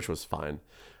was fine.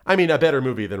 I mean, a better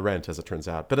movie than Rent, as it turns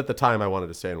out. But at the time, I wanted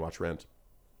to stay and watch Rent.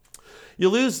 You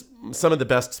lose some of the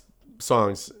best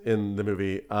songs in the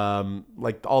movie,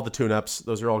 like all the tune-ups.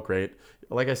 Those are all great.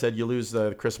 Like I said, you lose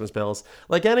the Christmas bells.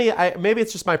 Like maybe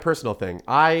it's just my personal thing.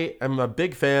 I am a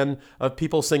big fan of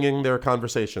people singing their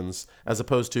conversations as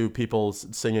opposed to people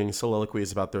singing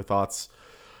soliloquies about their thoughts.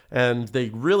 And they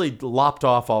really lopped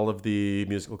off all of the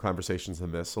musical conversations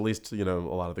in this, at least, a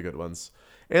lot of the good ones.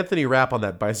 Anthony Rapp on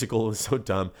that bicycle is so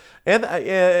dumb. And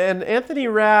Anthony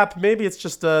Rapp, maybe it's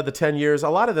just the 10 years. A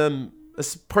lot of them,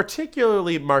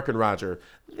 particularly Mark and Roger,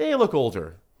 they look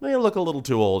older. They look a little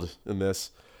too old in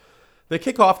this. They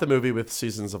kick off the movie with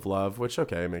Seasons of Love, which,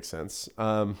 okay, makes sense.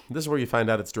 This is where you find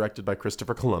out it's directed by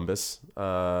Christopher Columbus,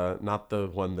 not the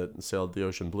one that sailed the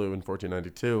ocean blue in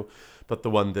 1492, but the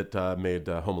one that made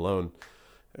Home Alone,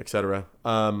 etc.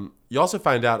 You also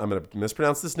find out, I'm going to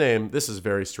mispronounce this name, this is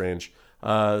very strange,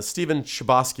 Stephen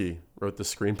Chbosky wrote the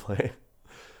screenplay.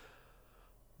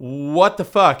 What the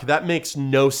fuck? That makes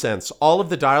no sense. All of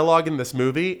the dialogue in this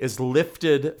movie is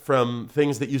lifted from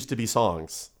things that used to be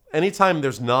songs. Anytime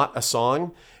there's not a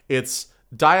song, it's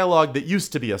dialogue that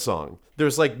used to be a song.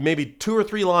 There's like maybe 2 or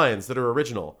 3 lines that are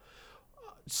original.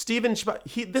 This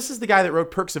is the guy that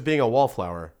wrote Perks of Being a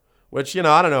Wallflower, which,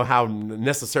 I don't know how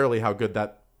good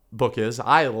that book is.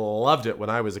 I loved it when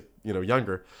I was,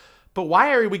 younger. But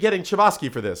why are we getting Chbosky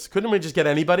for this? Couldn't we just get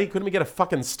anybody? Couldn't we get a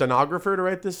fucking stenographer to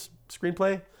write this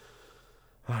screenplay?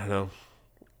 I don't know.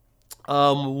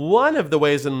 One of the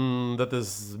ways that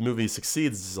this movie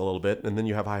succeeds a little bit, and then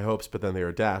you have high hopes, but then they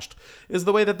are dashed, is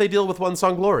the way that they deal with One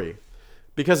Song Glory.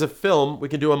 Because of film, we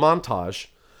can do a montage,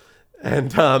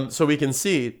 and so we can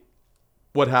see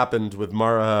what happened with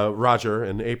Roger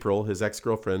and April, his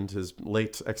ex-girlfriend, his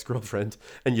late ex-girlfriend,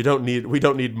 and we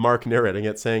don't need Mark narrating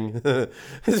it, saying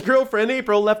his girlfriend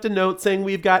April left a note saying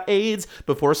we've got AIDS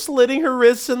before slitting her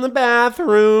wrists in the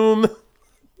bathroom.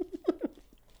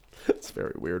 It's a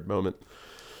very weird moment.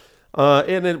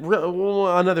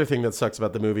 Another thing that sucks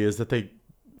about the movie is that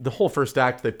the whole first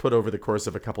act they put over the course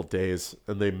of a couple days,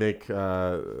 and they make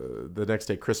the next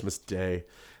day Christmas Day.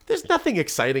 There's nothing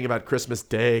exciting about Christmas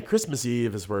Day. Christmas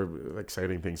Eve is where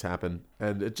exciting things happen,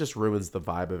 and it just ruins the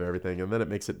vibe of everything, and then it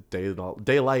makes it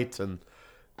daylight, and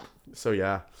so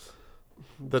yeah.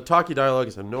 The talkie dialogue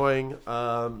is annoying.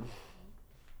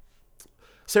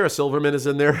 Sarah Silverman is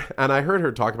in there, and I heard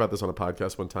her talk about this on a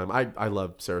podcast one time. I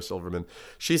love Sarah Silverman.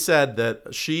 She said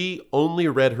that she only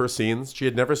read her scenes. She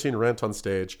had never seen Rent on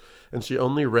stage, and she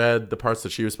only read the parts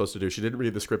that she was supposed to do. She didn't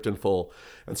read the script in full.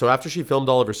 And so after she filmed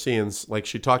all of her scenes, like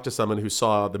she talked to someone who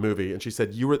saw the movie, and she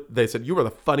said, they said, you were the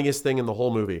funniest thing in the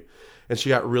whole movie. And she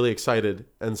got really excited,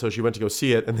 and so she went to go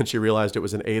see it, and then she realized it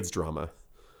was an AIDS drama.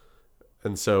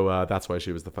 And so that's why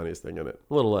she was the funniest thing in it.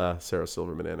 A little Sarah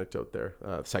Silverman anecdote there,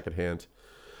 secondhand.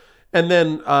 And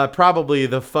then probably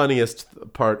the funniest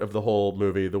part of the whole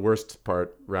movie, the worst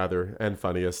part, rather, and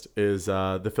funniest, is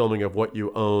the filming of What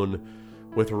You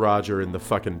Own with Roger in the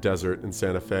fucking desert in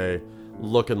Santa Fe,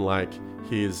 looking like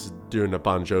he's doing a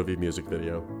Bon Jovi music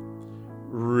video.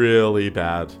 Really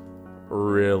bad.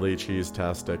 Really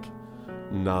cheese-tastic.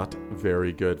 Not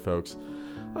very good, folks.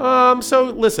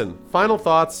 So, listen, final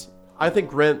thoughts. I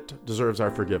think Rent deserves our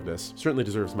forgiveness. Certainly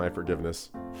deserves my forgiveness.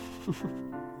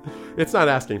 It's not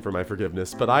asking for my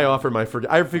forgiveness, but I offer my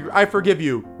I forgive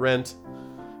you, Rent.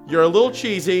 You're a little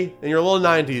cheesy and you're a little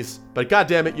 90s, but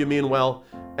goddammit, you mean well,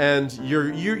 and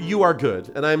you are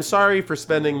good. And I'm sorry for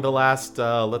spending the last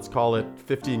let's call it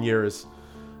 15 years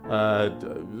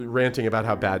ranting about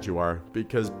how bad you are,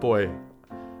 because boy,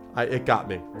 it got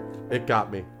me. It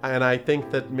got me. And I think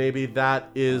that maybe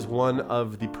that is one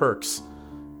of the perks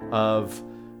of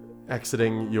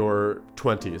exiting your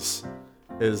 20s.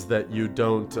 Is that you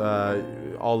don't,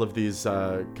 all of these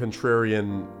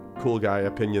contrarian cool guy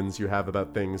opinions you have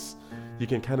about things, you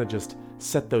can kind of just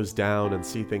set those down and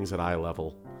see things at eye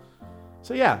level.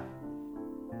 So yeah,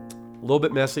 a little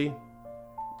bit messy,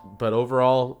 but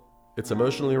overall, it's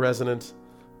emotionally resonant,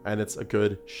 and it's a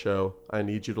good show. I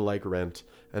need you to like Rent,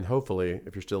 and hopefully,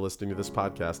 if you're still listening to this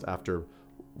podcast after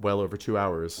well over 2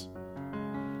 hours,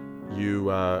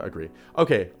 you agree.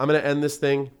 Okay, I'm going to end this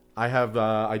thing.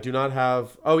 I do not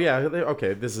have, oh yeah,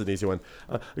 okay, this is an easy one.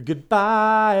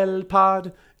 Goodbye,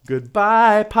 pod.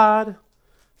 Goodbye, pod.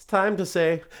 It's time to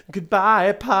say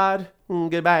goodbye, pod.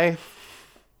 Goodbye.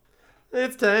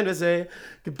 It's time to say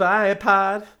goodbye,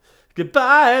 pod.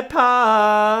 Goodbye,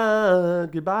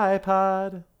 pod. Goodbye,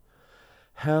 pod.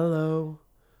 Hello.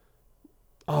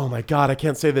 Oh my god, I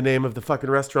can't say the name of the fucking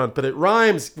restaurant, but it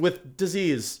rhymes with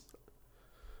disease.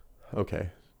 Okay.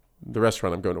 The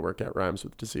restaurant I'm going to work at rhymes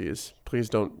with disease. Please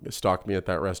don't stalk me at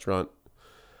that restaurant.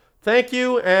 Thank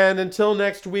you, and until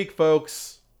next week,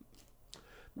 folks.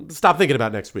 Stop thinking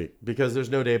about next week, because there's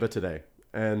no day but today.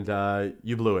 And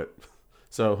you blew it.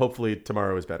 So hopefully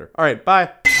tomorrow is better. All right,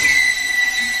 bye.